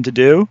expected them to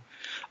do,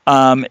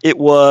 it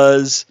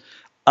was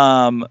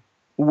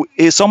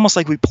it's almost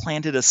like we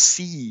planted a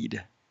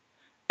seed,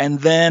 and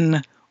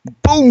then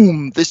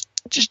boom, this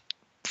just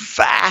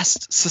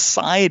vast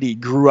society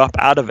grew up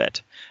out of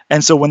it.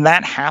 And so when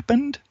that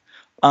happened,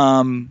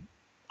 I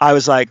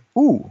was like,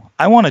 "Ooh,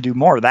 I want to do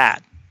more of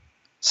that."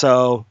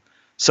 So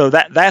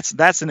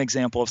that's an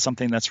example of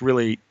something that's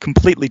really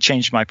completely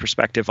changed my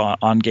perspective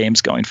on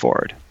games going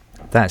forward.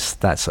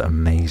 That's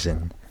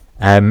amazing.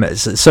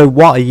 So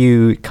what are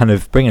you kind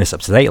of bringing us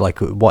up to date? Like,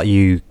 what are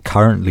you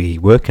currently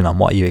working on?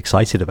 What are you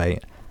excited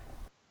about?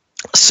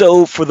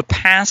 So for the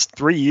past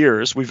 3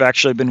 years, we've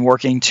actually been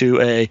working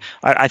to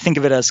I think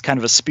of it as kind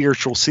of a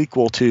spiritual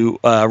sequel to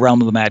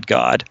Realm of the Mad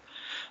God.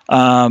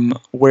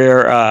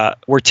 Where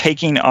we're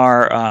taking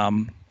our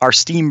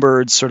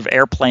Steambirds sort of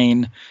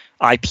airplane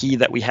IP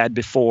that we had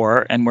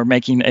before, and we're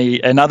making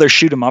another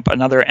shoot 'em up,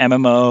 another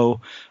MMO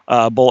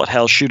bullet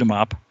hell shoot 'em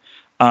up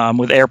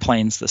with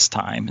airplanes this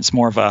time. It's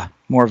more of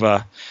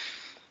a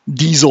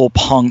diesel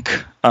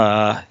punk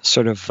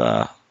sort of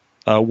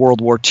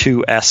World War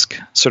II-esque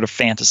sort of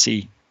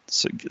fantasy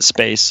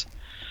space.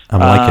 I'm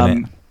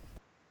liking it.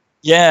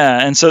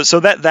 Yeah, and so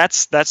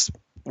that's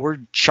we're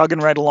chugging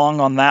right along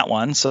on that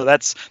one. So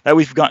that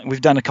we've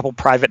done a couple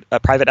private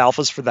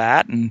alphas for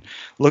that, and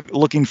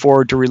looking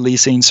forward to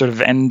releasing sort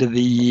of end of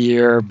the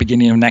year,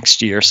 beginning of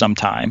next year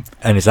sometime.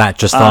 And is that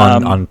just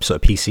on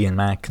sort of PC and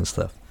Mac and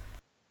stuff?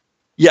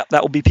 Yeah,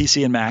 that will be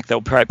PC and Mac. That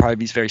will probably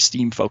be very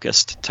Steam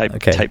focused type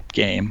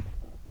game.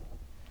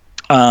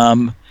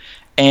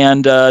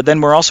 And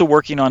then we're also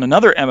working on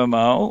another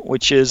MMO,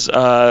 which is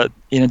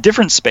in a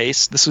different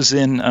space. This was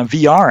in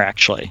VR,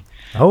 actually.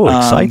 Oh,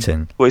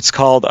 exciting! It's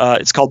called.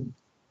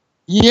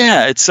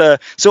 Yeah, it's so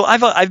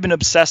I've been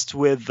obsessed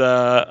with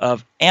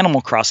of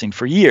Animal Crossing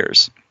for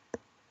years,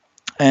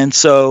 and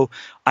so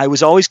I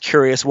was always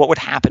curious what would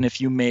happen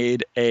if you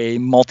made a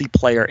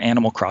multiplayer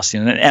Animal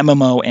Crossing, an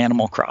MMO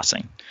Animal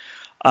Crossing.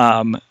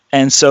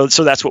 And so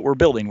that's what we're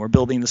building. We're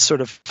building this sort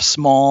of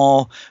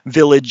small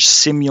village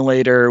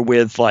simulator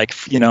with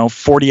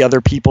 40 other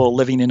people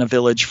living in a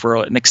village for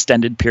an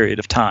extended period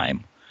of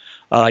time.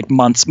 Like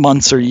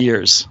months or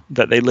years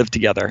that they live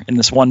together in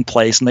this one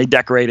place, and they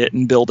decorate it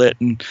and build it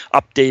and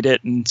update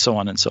it and so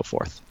on and so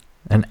forth.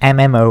 An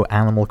MMO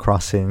Animal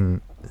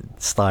Crossing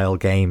style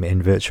game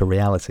in virtual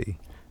reality.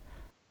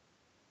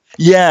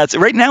 Yeah,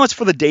 right now it's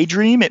for the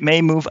Daydream. It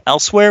may move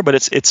elsewhere, but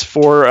it's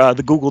for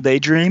the Google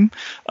Daydream,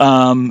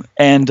 and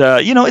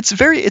it's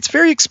very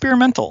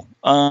experimental.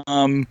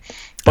 But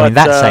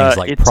that sounds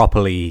like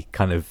properly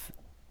kind of.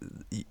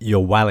 You're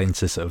well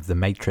into sort of the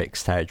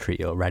Matrix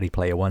territory or Ready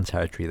Player One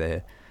territory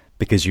there,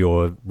 because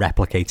you're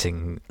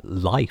replicating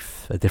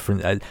life, a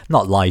different,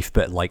 not life,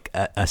 but like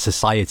a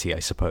society, I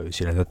suppose.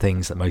 The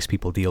things that most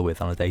people deal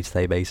with on a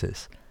day-to-day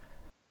basis.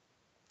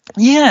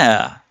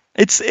 Yeah,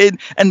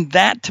 and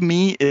that to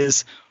me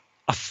is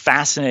a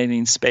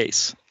fascinating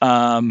space.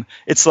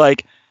 It's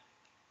like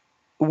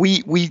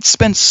we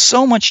spend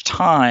so much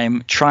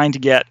time trying to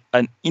get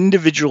an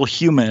individual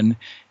human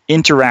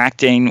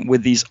interacting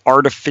with these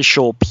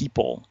artificial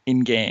people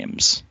in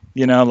games.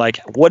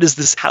 What is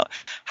this? How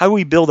do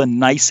we build a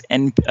nice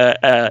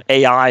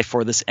AI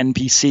for this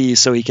NPC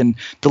so he can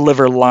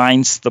deliver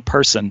lines to the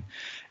person?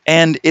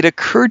 And it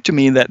occurred to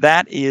me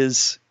that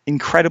is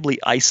incredibly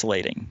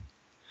isolating.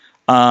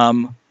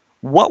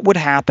 What would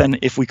happen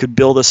if we could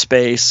build a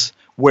space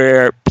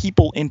where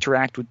people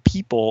interact with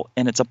people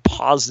and it's a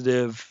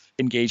positive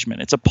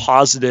engagement? It's a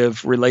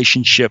positive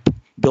relationship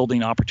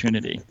building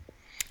opportunity.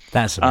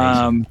 That's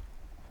amazing.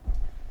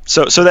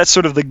 So that's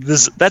sort of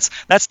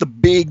that's the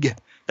big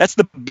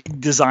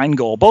design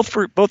goal, both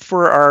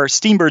for our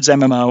Steambirds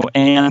MMO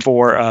and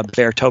for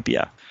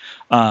Beartopia.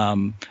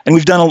 And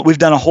we've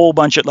done a whole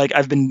bunch of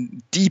I've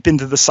been deep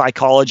into the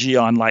psychology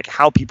on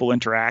how people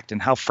interact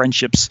and how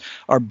friendships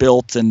are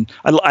built, and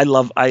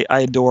I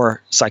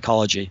adore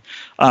psychology,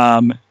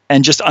 and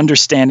just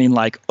understanding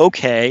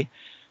okay,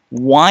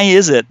 why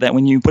is it that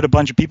when you put a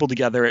bunch of people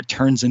together it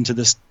turns into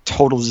this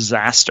total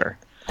disaster?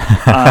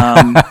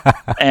 And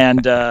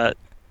the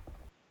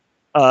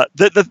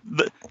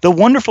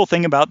wonderful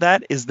thing about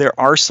that is there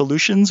are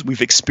solutions.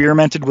 We've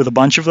experimented with a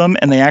bunch of them,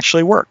 and they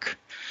actually work.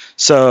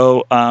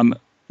 So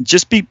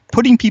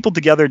putting people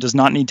together does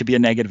not need to be a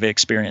negative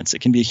experience. It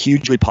can be a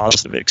hugely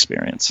positive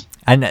experience.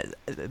 And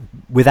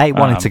without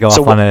wanting to go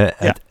off on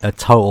a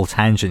total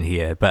tangent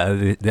here,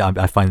 but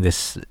I find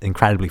this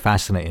incredibly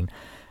fascinating.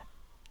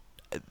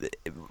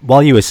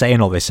 While you were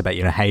saying all this about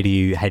how do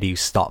you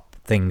stop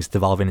things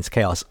devolving into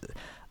chaos,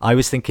 I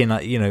was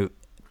thinking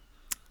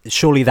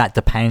surely that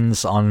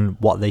depends on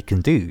what they can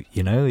do.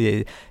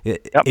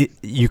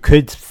 You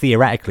could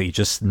theoretically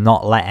just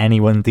not let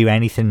anyone do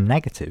anything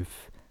negative,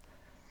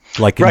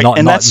 not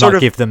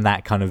give them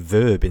that kind of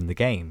verb in the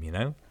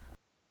game.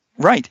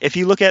 Right. If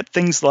you look at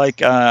things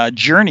like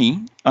Journey,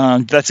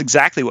 that's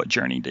exactly what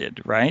Journey did.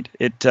 Right.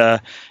 It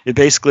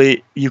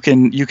basically you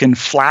can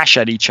flash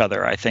at each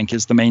other, I think,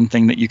 is the main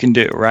thing that you can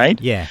do. Right.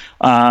 Yeah.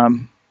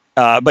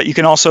 But you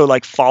can also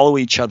follow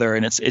each other,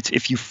 and it's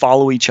if you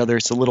follow each other,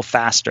 it's a little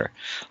faster.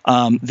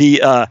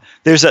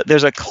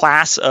 There's a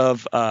class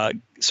of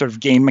sort of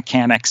game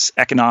mechanics,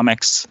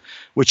 economics,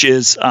 which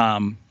is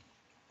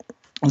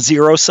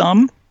zero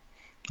sum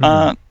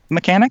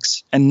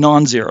mechanics and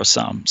non-zero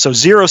sum. So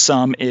zero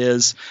sum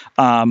is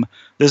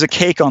there's a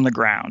cake on the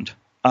ground.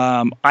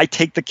 I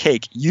take the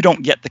cake. You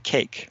don't get the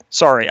cake.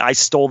 Sorry, I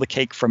stole the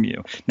cake from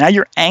you. Now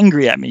you're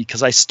angry at me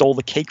because I stole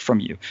the cake from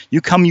you.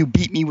 You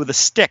beat me with a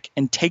stick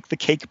and take the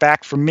cake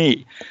back from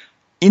me.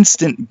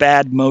 Instant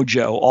bad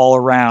mojo all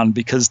around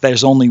because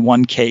there's only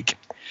one cake.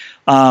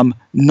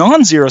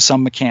 Non-zero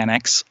sum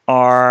mechanics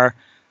are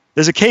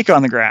there's a cake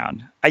on the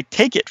ground. I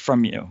take it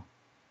from you.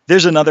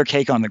 There's another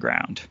cake on the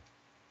ground.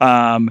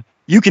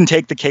 You can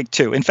take the cake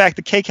too. In fact,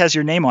 the cake has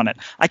your name on it.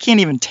 I can't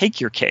even take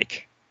your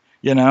cake.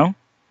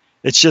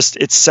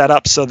 It's set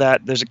up so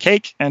that there's a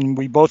cake and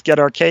we both get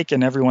our cake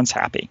and everyone's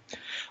happy.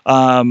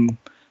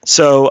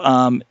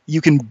 So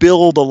you can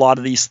build a lot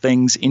of these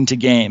things into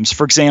games.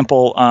 For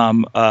example,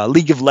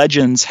 League of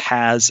Legends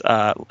has,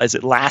 is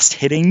it last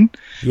hitting?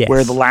 Yes.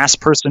 Where the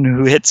last person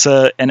who hits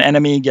an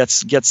enemy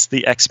gets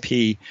the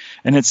XP.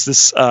 And it's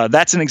this.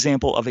 That's an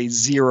example of a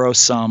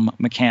zero-sum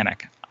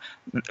mechanic.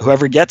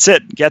 Whoever gets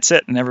it,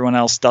 and everyone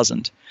else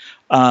doesn't.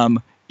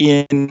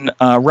 In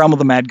Realm of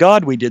the Mad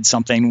God, we did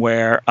something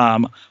where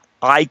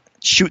I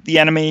shoot the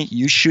enemy,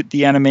 you shoot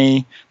the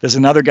enemy. There's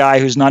another guy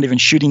who's not even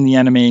shooting the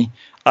enemy.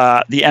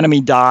 The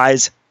enemy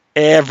dies.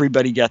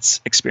 Everybody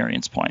gets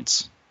experience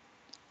points.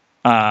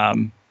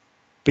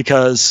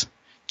 Because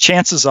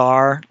chances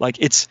are,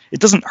 it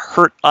doesn't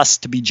hurt us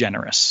to be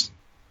generous.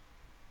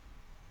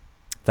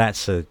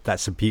 That's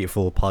a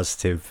beautiful,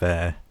 positive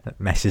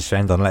message to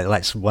end on.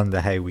 Let's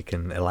wonder how we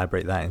can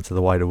elaborate that into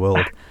the wider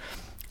world.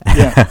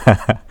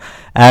 Yeah.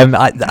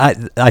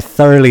 I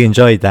thoroughly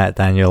enjoyed that,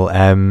 Daniel.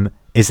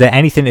 Is there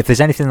anything, if there's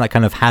anything that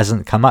kind of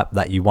hasn't come up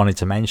that you wanted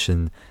to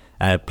mention,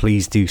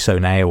 please do so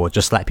now, or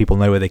just let people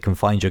know where they can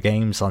find your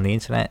games on the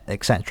internet,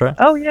 etc.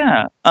 Oh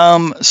yeah.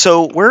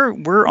 So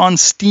we're on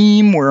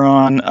Steam, we're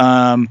on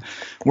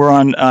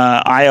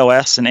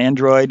iOS and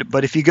Android.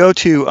 But if you go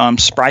to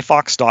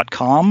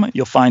spryfox.com,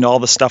 you'll find all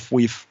the stuff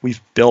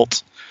we've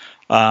built.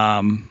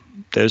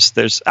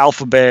 There's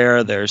Alpha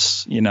Bear,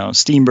 there's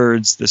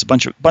Steambirds, there's a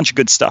bunch of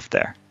good stuff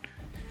there.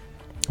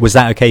 Was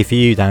that okay for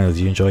you, Daniel? Did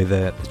you enjoy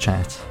the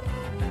chat?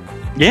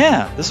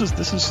 Yeah, this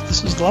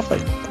was lovely.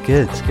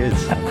 Good.